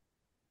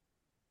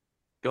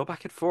 Go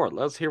back and forth.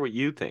 Let us hear what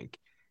you think.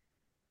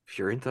 If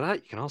you're into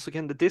that, you can also get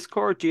in the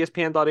Discord.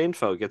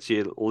 gspn.info gets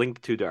you a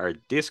link to our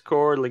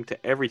Discord, link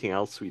to everything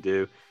else we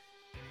do.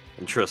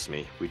 And trust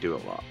me, we do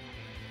a lot.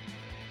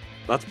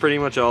 That's pretty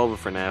much all of it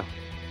for now.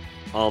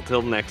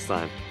 Until next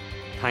time.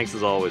 Thanks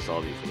as always to all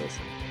of you for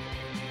listening.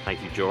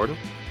 Thank you, Jordan.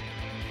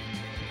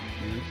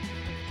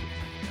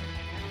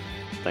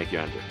 Thank you,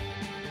 Andrew.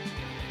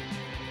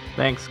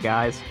 Thanks,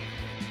 guys.